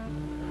wind,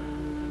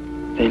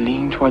 they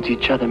lean towards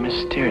each other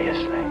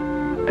mysteriously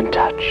and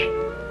touch.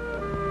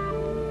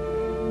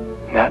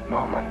 In that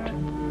moment,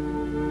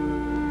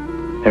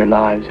 their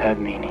lives have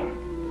meaning.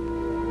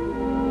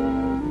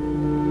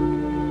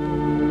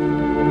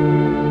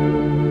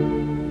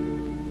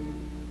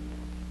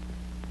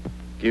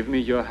 Give me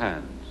your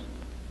hands.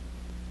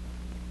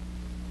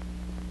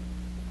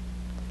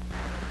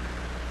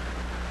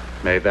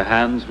 May the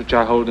hands which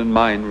I hold in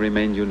mine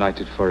remain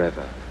united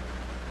forever.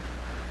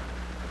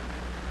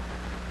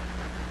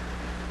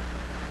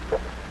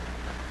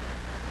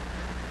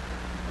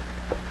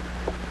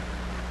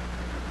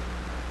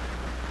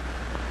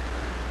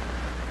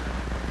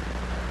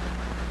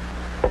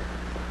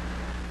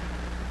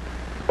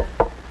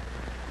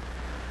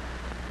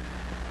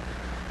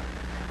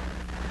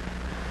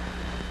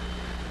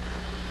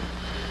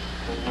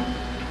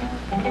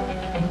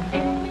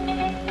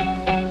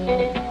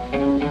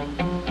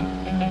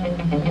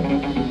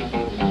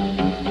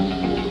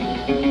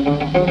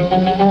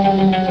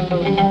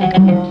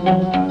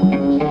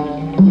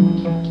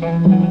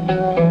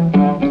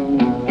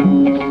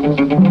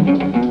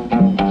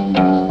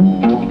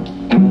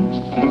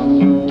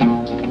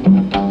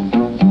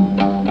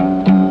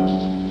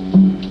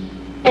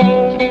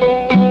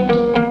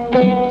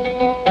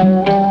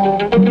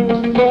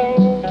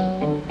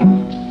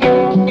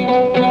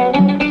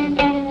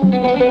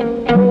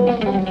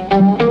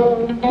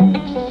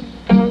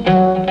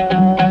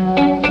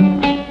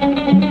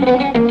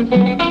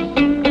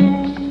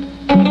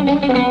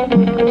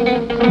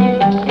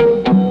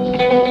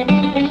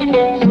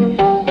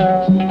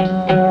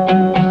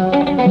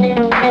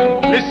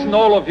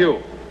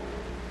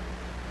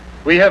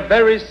 We have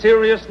very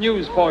serious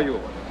news for you.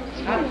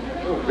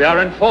 We are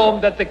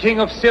informed that the king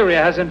of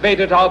Syria has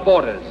invaded our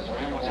borders.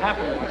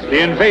 The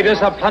invaders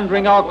are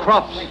plundering our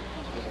crops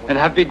and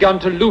have begun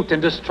to loot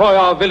and destroy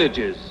our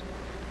villages.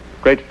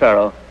 Great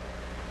Pharaoh,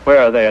 where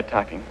are they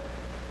attacking?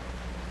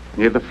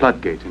 Near the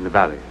floodgate in the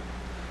valley.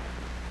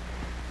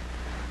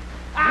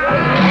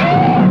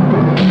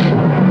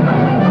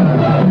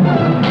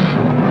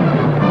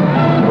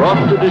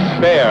 Brought to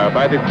despair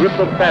by the grip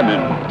of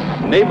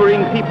famine,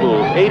 neighboring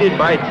peoples, aided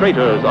by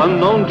traitors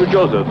unknown to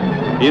Joseph,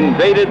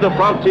 invaded the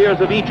frontiers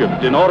of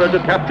Egypt in order to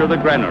capture the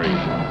granaries,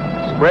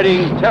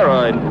 spreading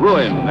terror and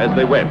ruin as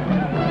they went.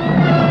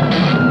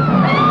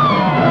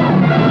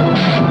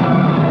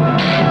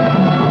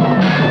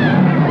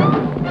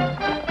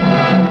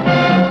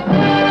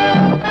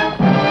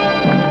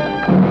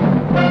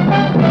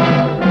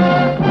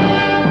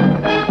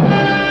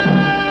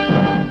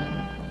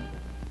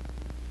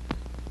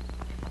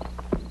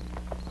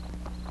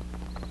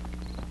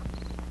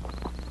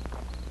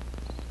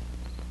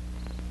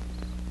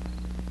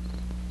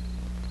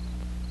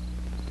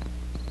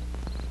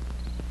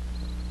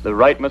 The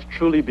right must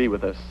truly be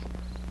with us.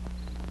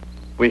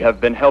 We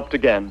have been helped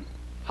again.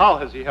 How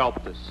has he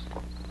helped us?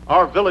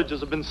 Our villages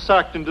have been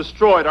sacked and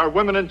destroyed, our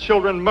women and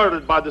children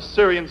murdered by the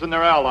Syrians and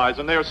their allies,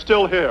 and they are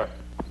still here.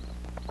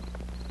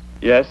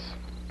 Yes,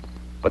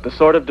 but the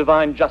sword of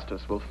divine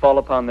justice will fall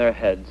upon their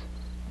heads.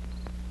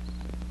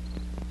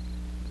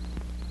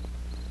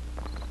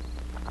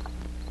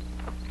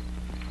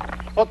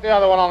 Put the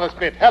other one on the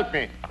spit. Help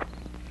me.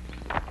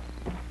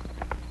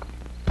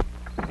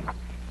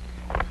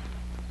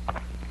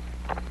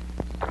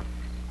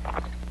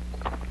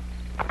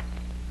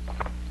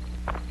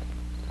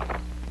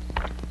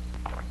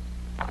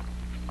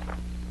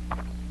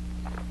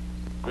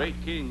 Great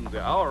King,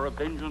 the hour of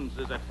vengeance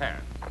is at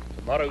hand.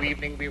 Tomorrow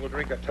evening we will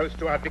drink a toast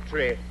to our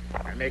victory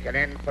and make an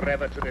end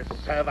forever to this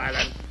servile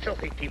and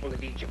filthy people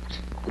of Egypt.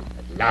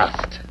 At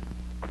last.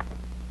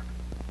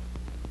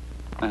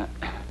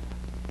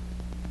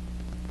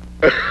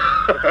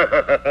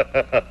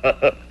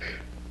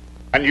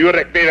 And you,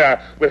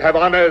 Rekmira, will have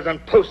honors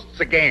and posts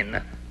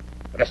again.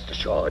 Rest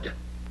assured.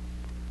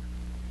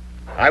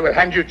 I will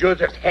hand you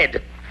Joseph's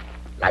head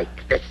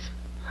like this.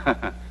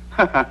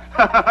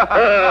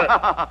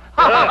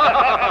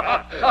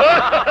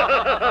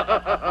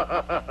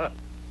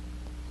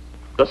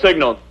 The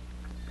signal.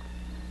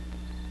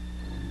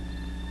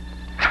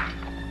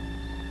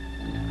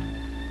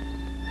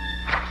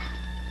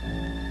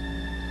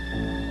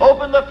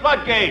 Open the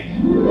floodgates!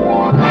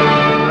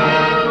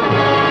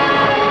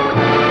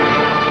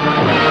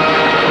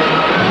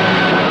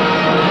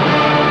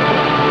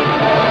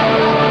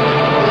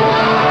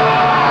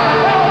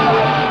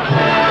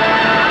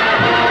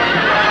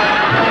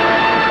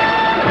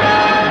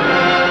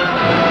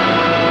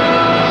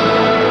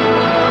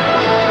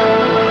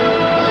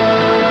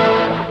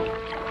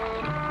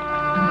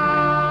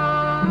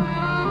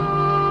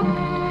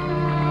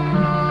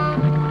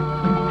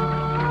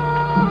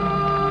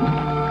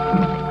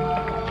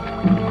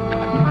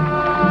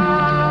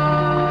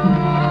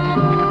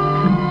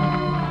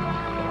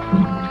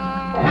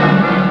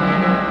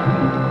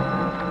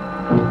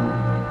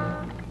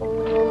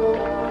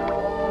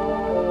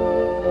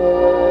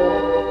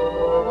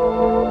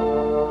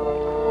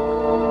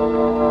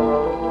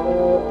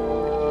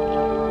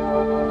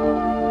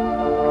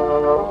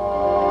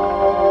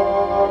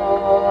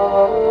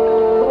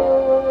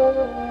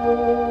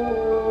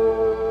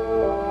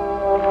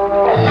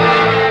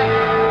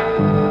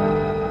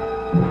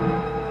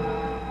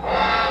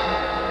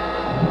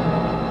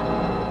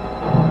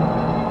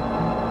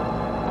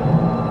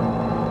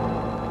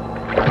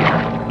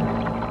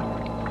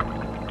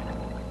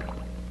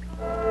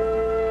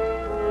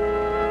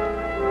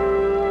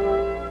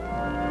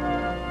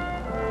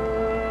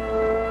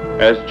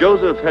 As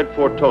Joseph had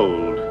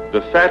foretold,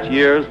 the fat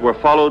years were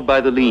followed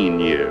by the lean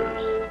years.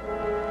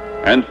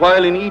 And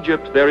while in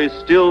Egypt there is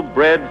still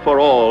bread for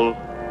all,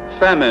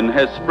 famine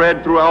has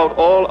spread throughout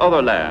all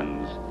other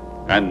lands,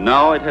 and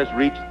now it has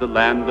reached the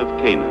land of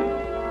Canaan.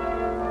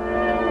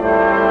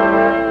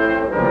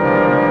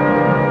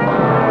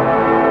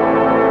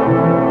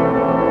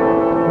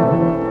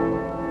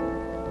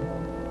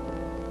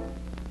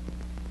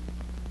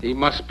 He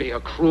must be a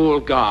cruel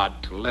God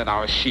to let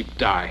our sheep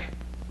die.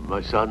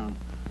 My son,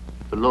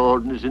 the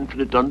Lord in his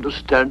infinite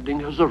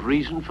understanding has a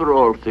reason for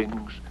all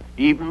things,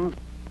 even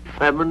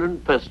famine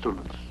and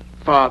pestilence.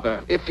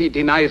 Father, if he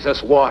denies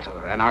us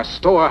water and our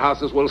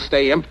storehouses will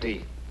stay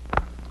empty,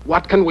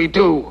 what can we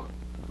do?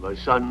 My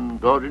son,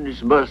 God in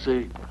his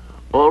mercy,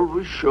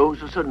 always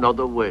shows us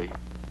another way.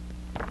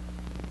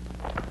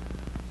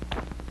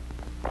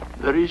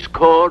 There is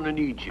corn in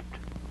Egypt.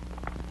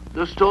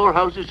 The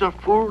storehouses are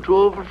full to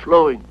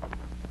overflowing.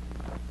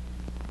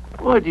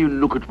 Why do you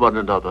look at one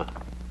another?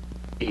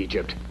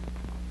 Egypt.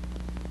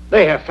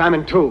 They have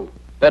famine too.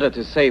 Better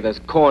to say there's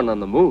corn on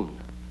the moon.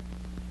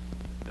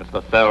 If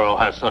the Pharaoh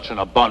has such an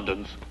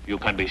abundance, you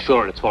can be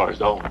sure it's for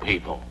his own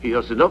people. He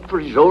has enough for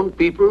his own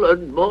people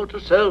and more to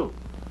sell.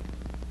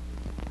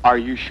 Are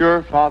you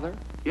sure, Father?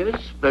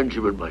 Yes,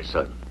 Benjamin, my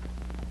son.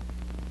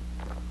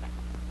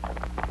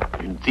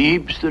 In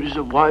Thebes, there is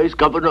a wise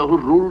governor who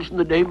rules in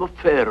the name of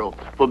Pharaoh.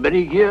 For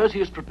many years he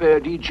has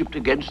prepared Egypt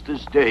against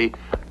this day,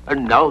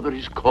 and now there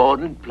is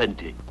corn in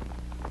plenty.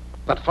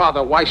 But,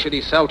 Father, why should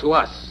he sell to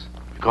us?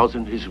 Because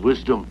in his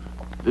wisdom,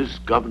 this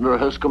governor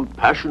has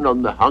compassion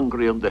on the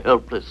hungry and the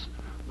helpless.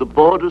 The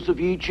borders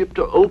of Egypt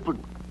are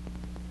open.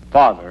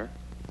 Father,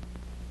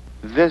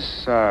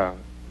 this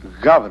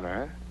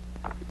governor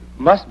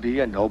must be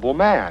a noble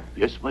man.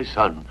 Yes, my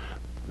son.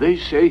 They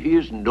say he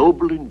is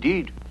noble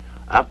indeed.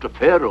 After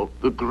Pharaoh,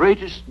 the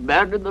greatest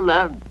man in the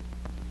land.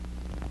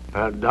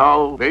 And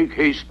now, make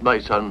haste, my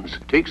sons.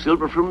 Take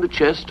silver from the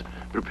chest,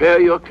 prepare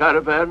your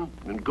caravan,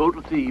 and go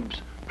to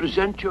Thebes.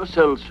 Present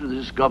yourselves to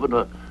this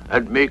governor,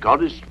 and make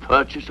honest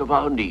purchase of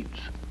our needs.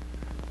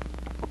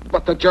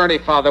 But the journey,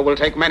 Father, will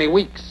take many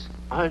weeks.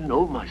 I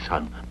know, my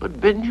son, but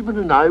Benjamin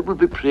and I will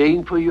be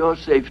praying for your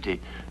safety.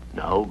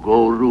 Now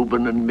go,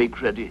 Reuben, and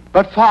make ready.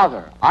 But,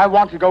 Father, I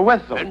want to go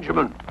with them.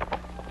 Benjamin,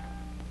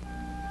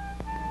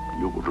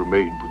 you will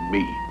remain with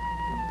me.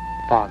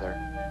 Father,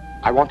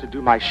 I want to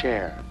do my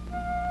share.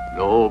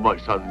 No, my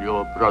son,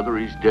 your brother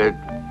is dead.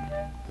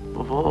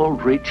 Of all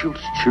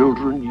Rachel's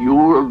children,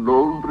 you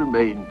alone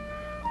remain.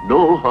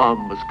 No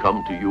harm must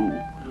come to you.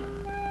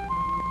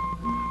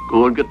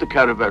 Go and get the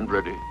caravan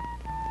ready.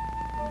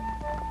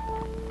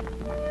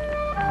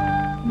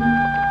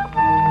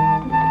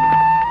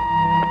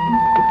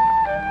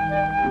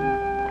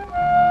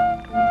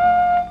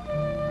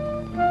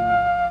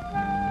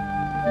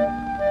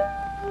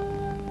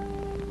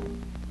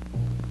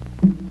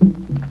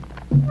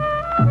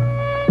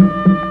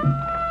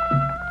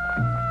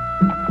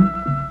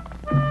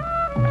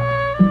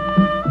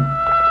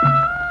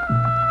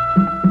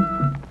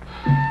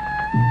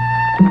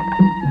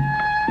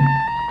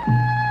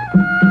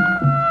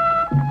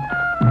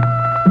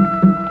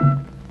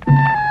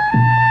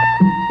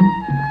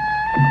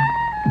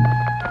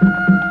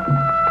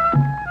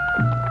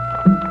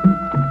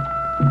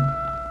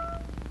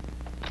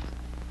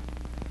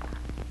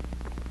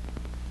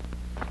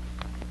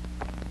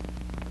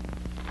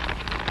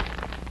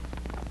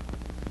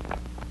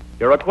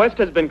 Your request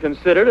has been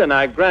considered, and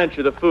I grant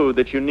you the food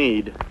that you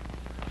need.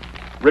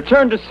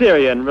 Return to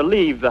Syria and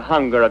relieve the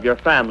hunger of your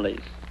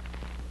families.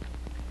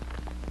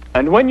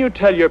 And when you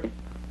tell your...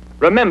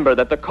 remember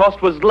that the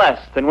cost was less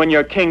than when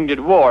your king did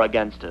war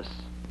against us.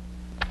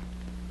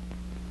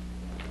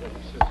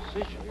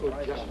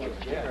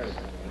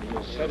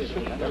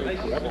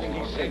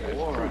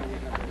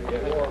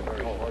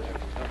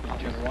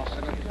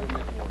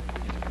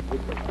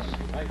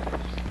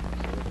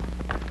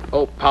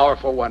 O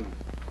powerful one,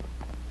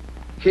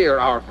 hear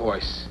our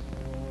voice.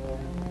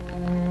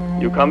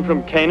 You come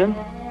from Canaan?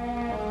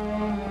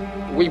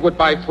 We would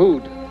buy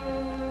food.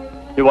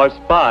 You are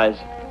spies.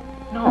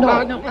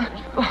 No.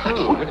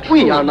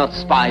 We are not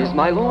spies,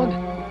 my lord.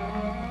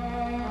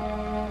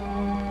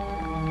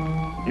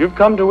 You've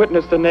come to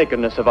witness the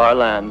nakedness of our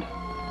land.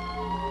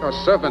 Your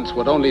servants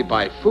would only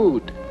buy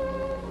food.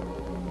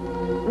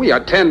 We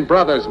are 10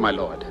 brothers, my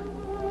lord,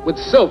 with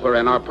silver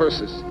in our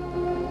purses.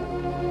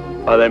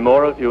 Are there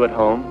more of you at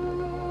home?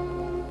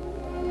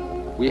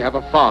 We have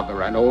a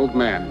father, an old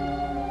man,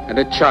 and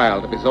a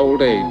child of his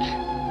old age.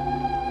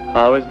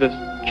 How is this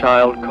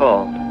child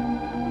called?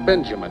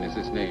 Benjamin is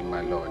his name,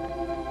 my lord.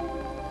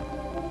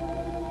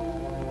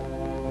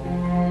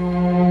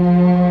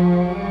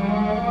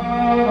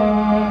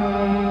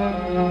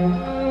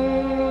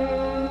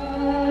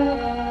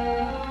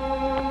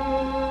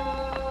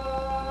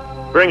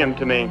 Bring him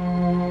to me.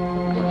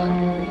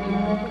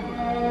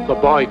 The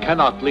boy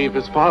cannot leave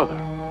his father.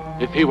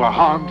 If he were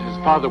harmed, his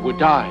father would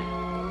die.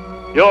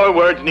 Your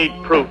words need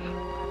proof.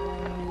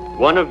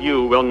 One of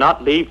you will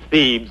not leave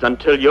Thebes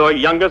until your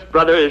youngest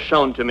brother is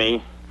shown to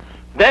me.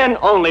 Then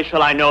only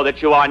shall I know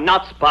that you are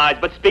not spies,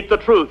 but speak the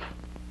truth.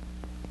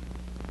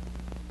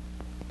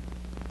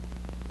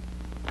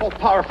 Oh,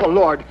 powerful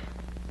lord,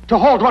 to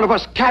hold one of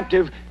us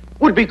captive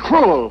would be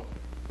cruel.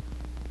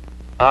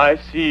 I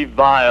see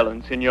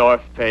violence in your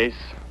face.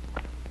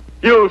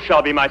 You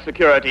shall be my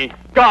security.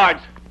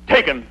 Guards,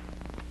 take him.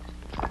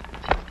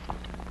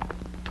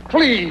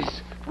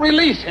 Please,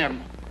 release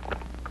him.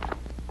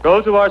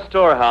 Go to our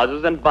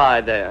storehouses and buy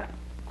there.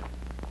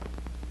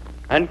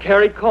 And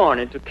carry corn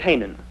into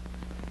Canaan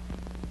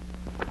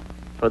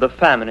for the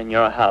famine in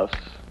your house.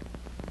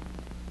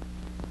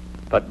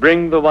 But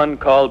bring the one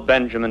called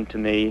Benjamin to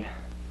me,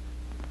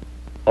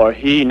 or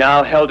he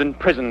now held in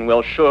prison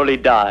will surely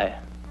die.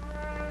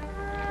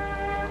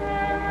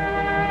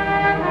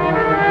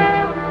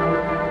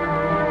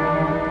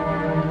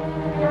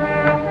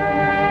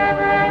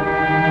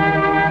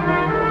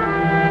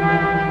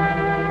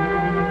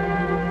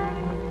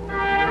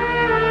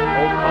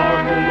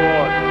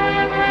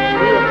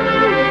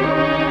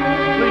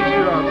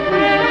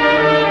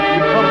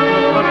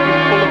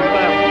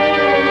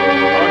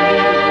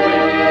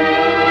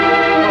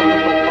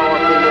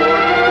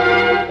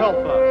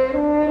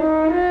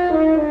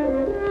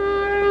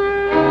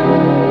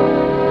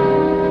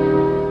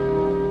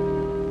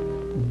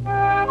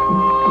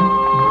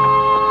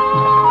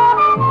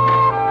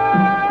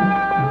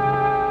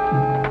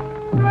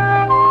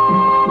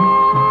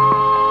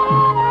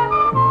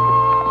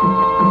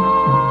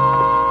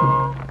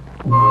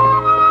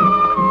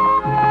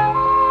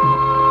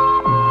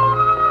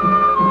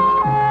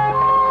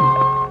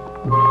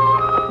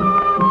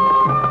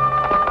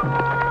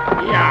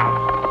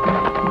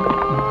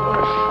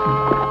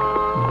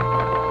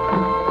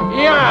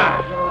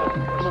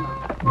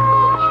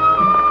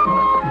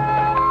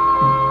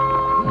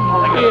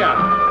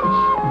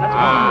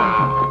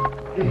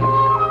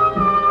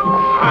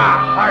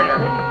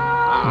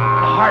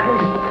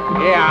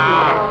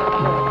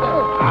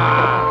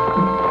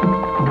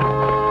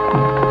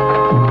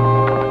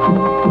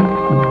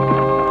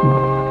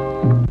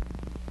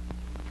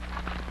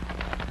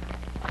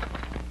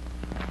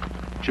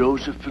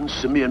 Joseph and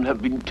Simeon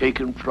have been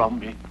taken from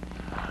me.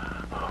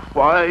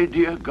 Why,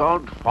 dear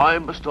God, why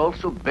must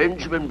also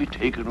Benjamin be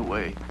taken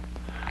away?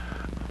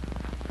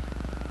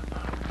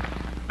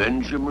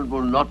 Benjamin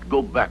will not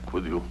go back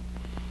with you.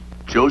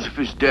 Joseph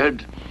is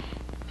dead,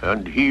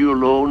 and he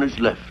alone is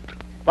left.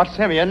 But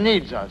Simeon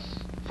needs us.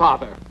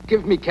 Father,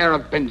 give me care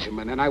of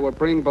Benjamin, and I will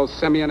bring both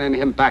Simeon and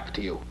him back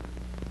to you.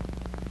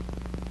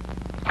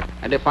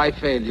 And if I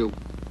fail you,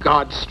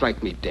 God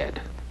strike me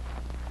dead.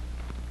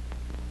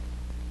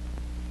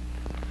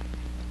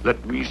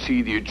 Let me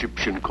see the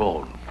Egyptian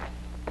corn.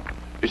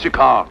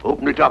 Issachar,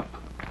 open it up.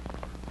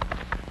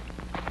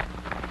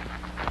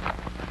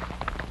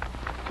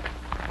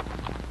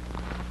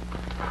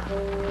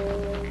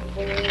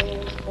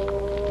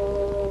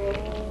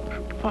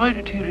 Why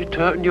did he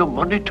return your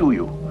money to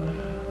you?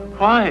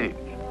 Why?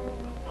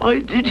 Why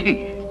did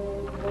he?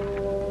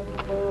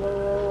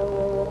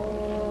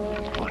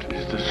 What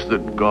is this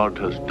that God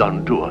has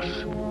done to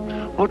us?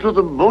 What are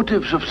the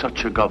motives of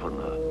such a governor?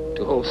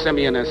 To hold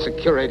Simeon as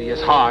security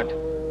is hard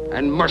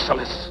and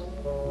merciless.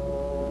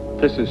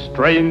 This is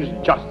strange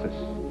justice.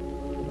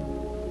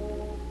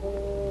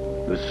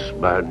 This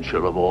man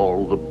shall have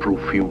all the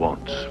proof he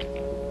wants.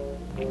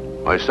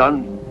 My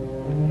son,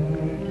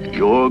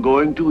 you're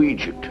going to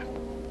Egypt,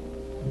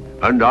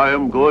 and I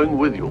am going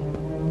with you.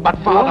 But,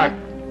 Father...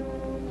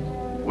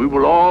 We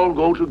will all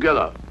go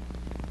together.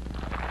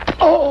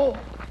 Oh!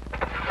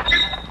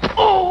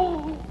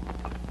 Oh!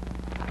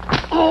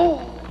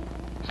 Oh!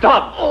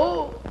 Stop!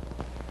 Oh!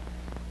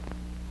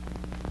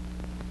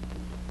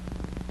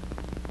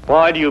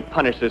 Why do you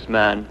punish this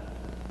man?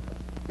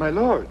 My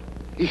lord,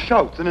 he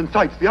shouts and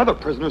incites the other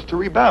prisoners to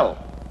rebel.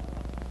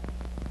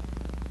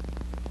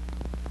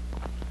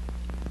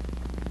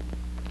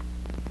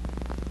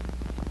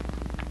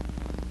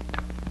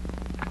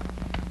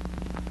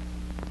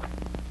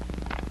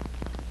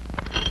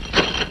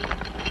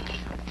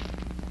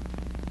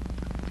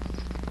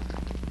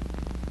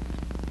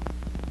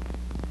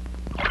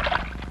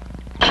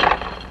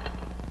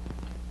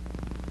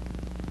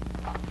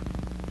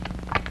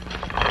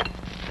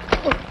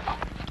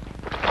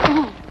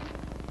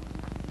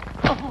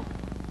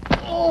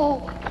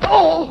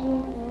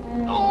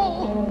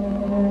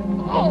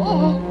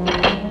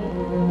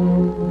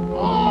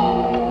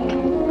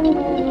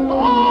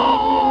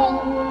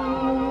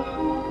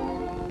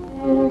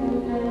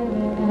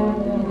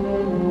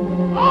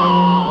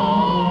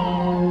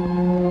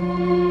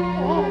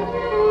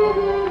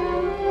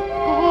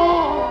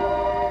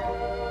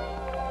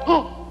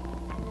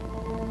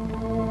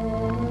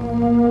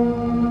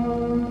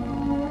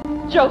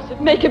 Joseph,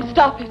 make him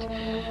stop it.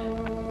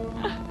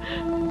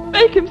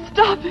 Make him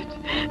stop it.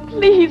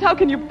 Please, how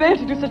can you bear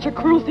to do such a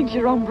cruel thing to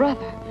your own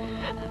brother?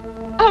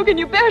 How can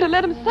you bear to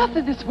let him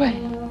suffer this way?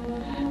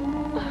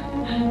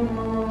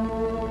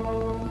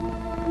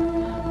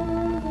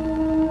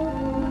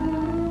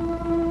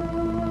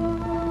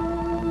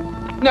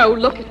 No,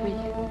 look at me.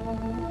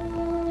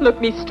 Look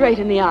me straight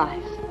in the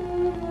eyes.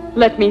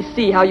 Let me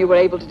see how you were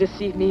able to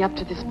deceive me up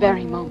to this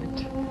very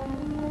moment.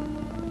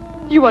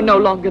 You are no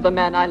longer the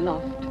man I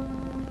loved.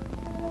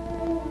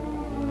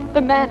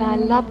 The man I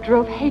loved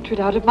drove hatred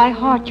out of my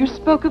heart. You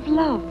spoke of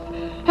love,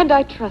 and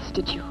I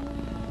trusted you.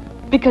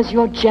 Because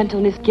your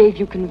gentleness gave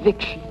you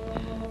conviction.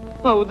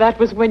 Oh, that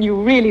was when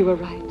you really were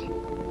right.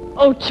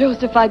 Oh,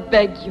 Joseph, I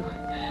beg you.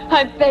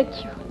 I beg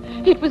you.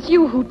 It was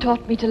you who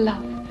taught me to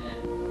love.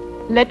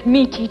 Let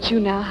me teach you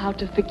now how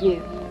to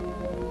forgive.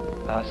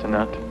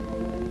 Asenath,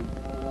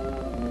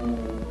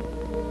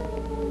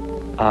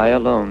 I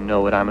alone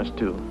know what I must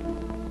do.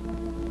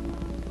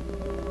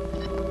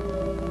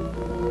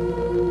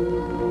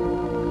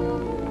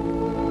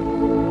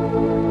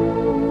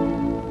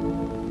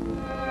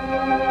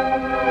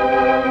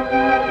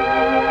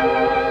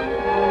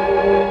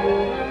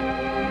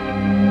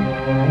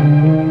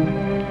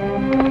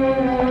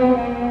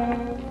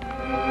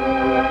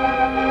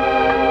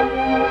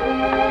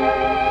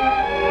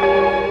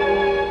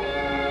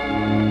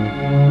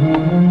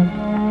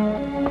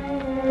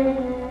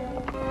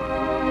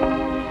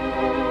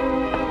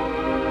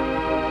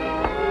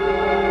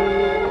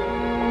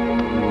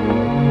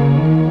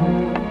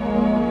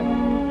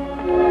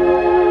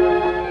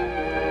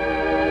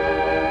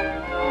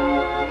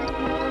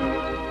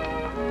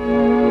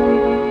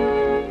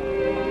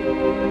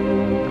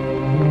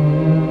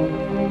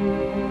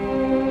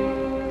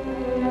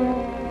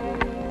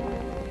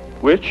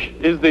 Which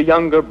is the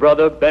younger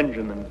brother,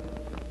 Benjamin?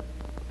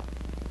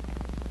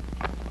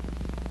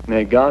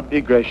 May God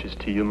be gracious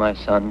to you, my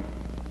son.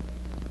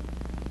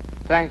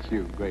 Thank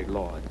you, great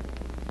lord.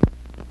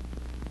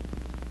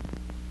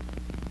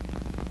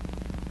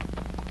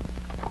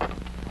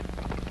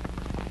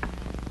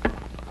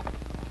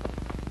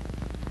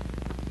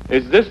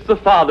 Is this the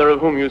father of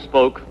whom you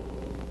spoke?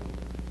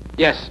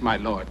 Yes, my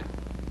lord.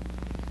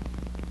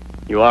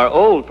 You are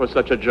old for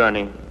such a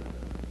journey.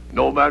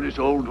 No man is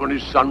old when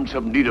his sons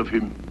have need of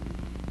him.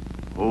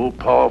 O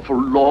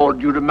powerful Lord,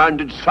 you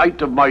demanded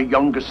sight of my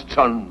youngest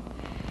son.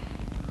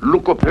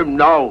 Look up him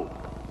now.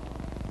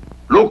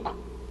 Look.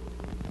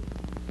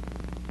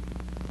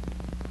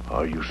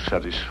 Are you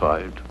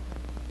satisfied?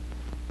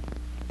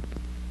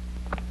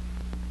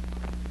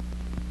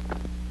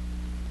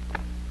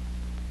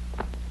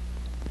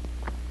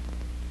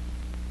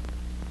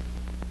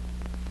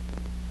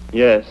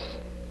 Yes,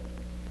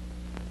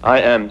 I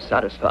am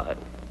satisfied.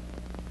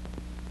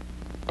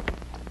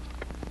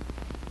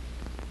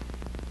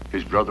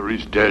 His brother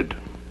is dead,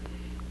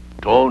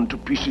 torn to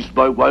pieces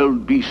by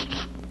wild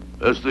beasts,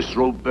 as this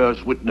robe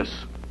bears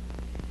witness.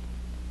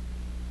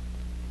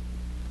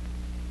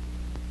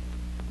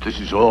 This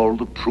is all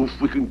the proof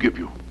we can give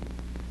you.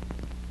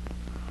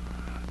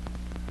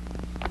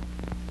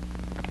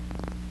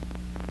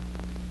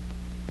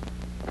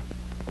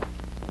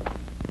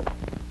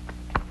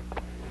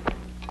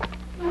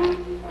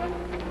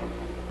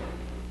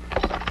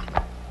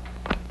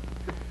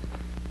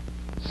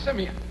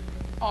 Simeon,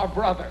 our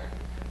brother.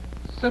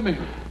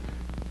 Simeon.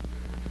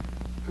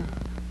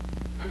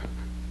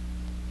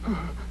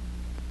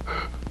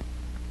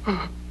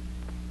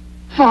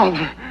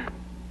 Father!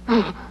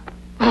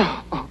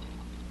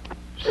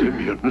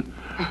 Simeon!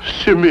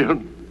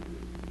 Simeon!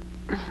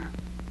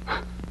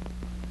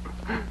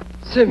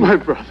 Simeon. My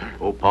brother.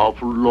 O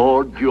powerful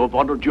Lord, you have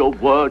honored your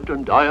word,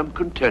 and I am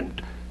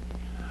content.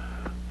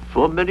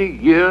 For many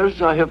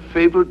years I have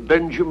favored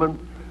Benjamin,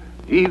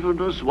 even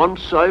as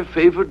once I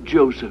favored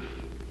Joseph.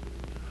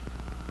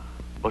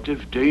 But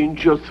if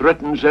danger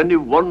threatens any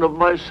one of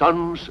my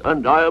sons,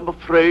 and I am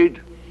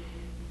afraid,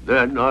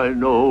 then I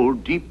know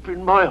deep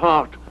in my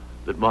heart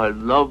that my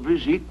love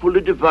is equally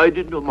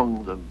divided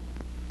among them.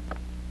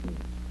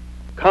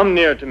 Come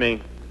near to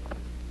me.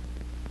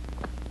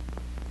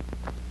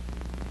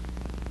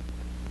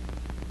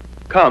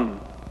 Come.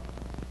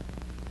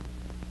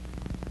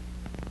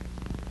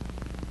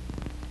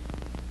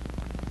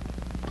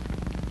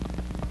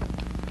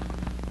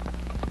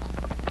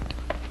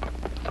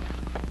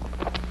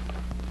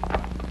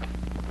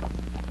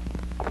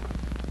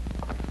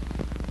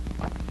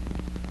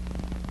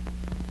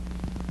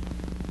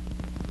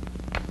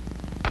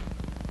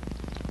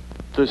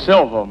 To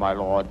Silver, my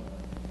lord.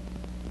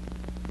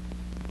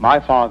 My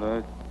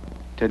father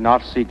did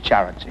not seek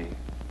charity.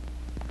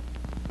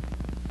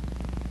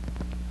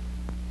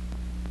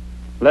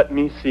 Let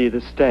me see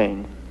the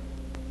stain.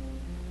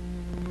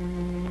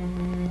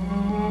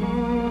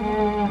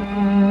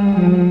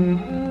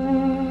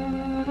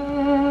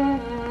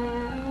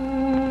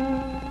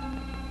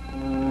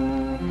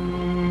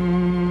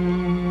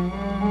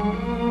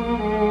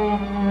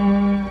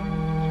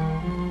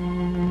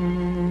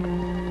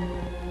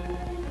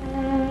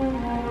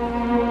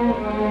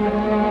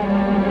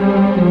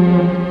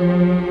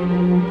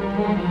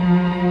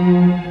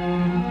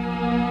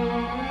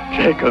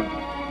 Jacob.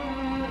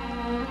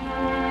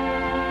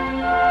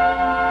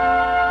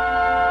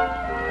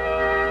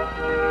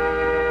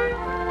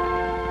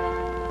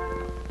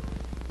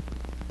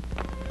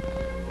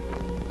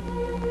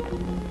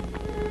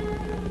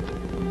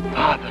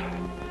 Father.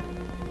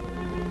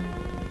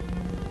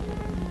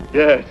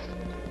 Yes,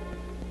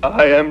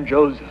 I am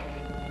Joseph,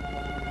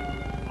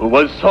 who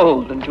was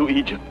sold into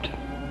Egypt.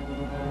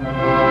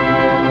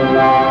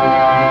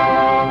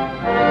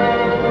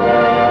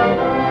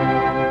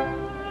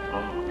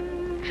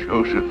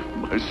 Joseph,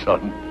 my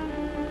son.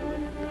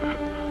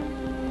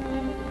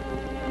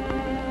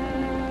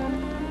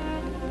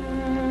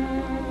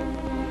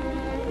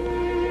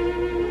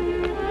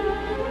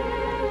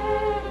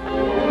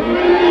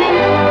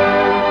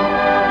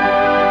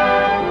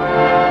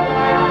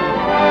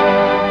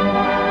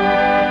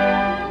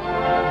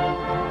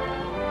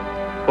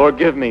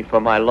 Forgive me for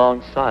my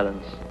long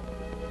silence.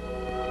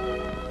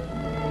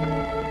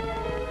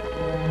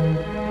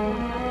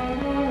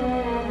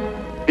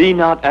 Be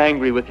not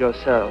angry with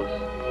yourselves.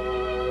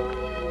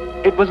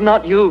 It was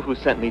not you who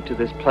sent me to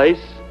this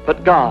place,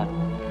 but God.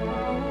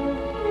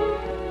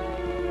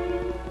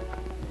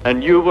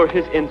 And you were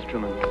his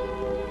instruments.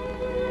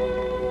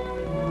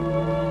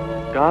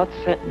 God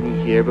sent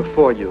me here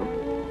before you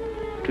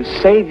to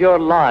save your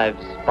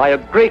lives by a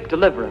great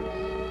deliverance.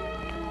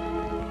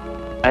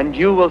 And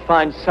you will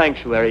find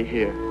sanctuary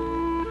here.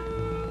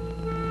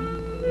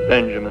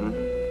 Benjamin,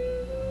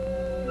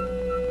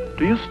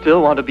 do you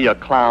still want to be a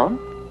clown?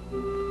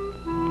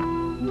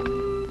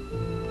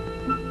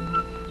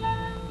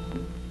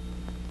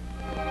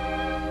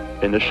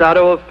 In the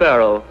shadow of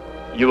Pharaoh,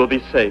 you will be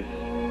safe.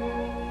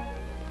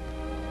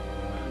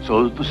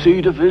 So that the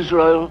seed of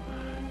Israel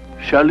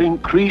shall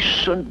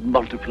increase and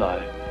multiply,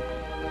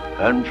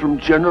 and from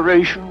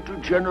generation to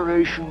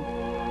generation,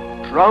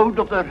 proud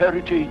of their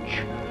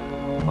heritage,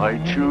 my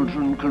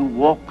children can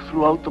walk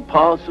throughout the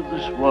paths of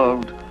this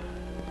world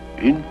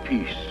in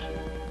peace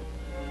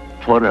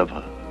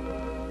forever.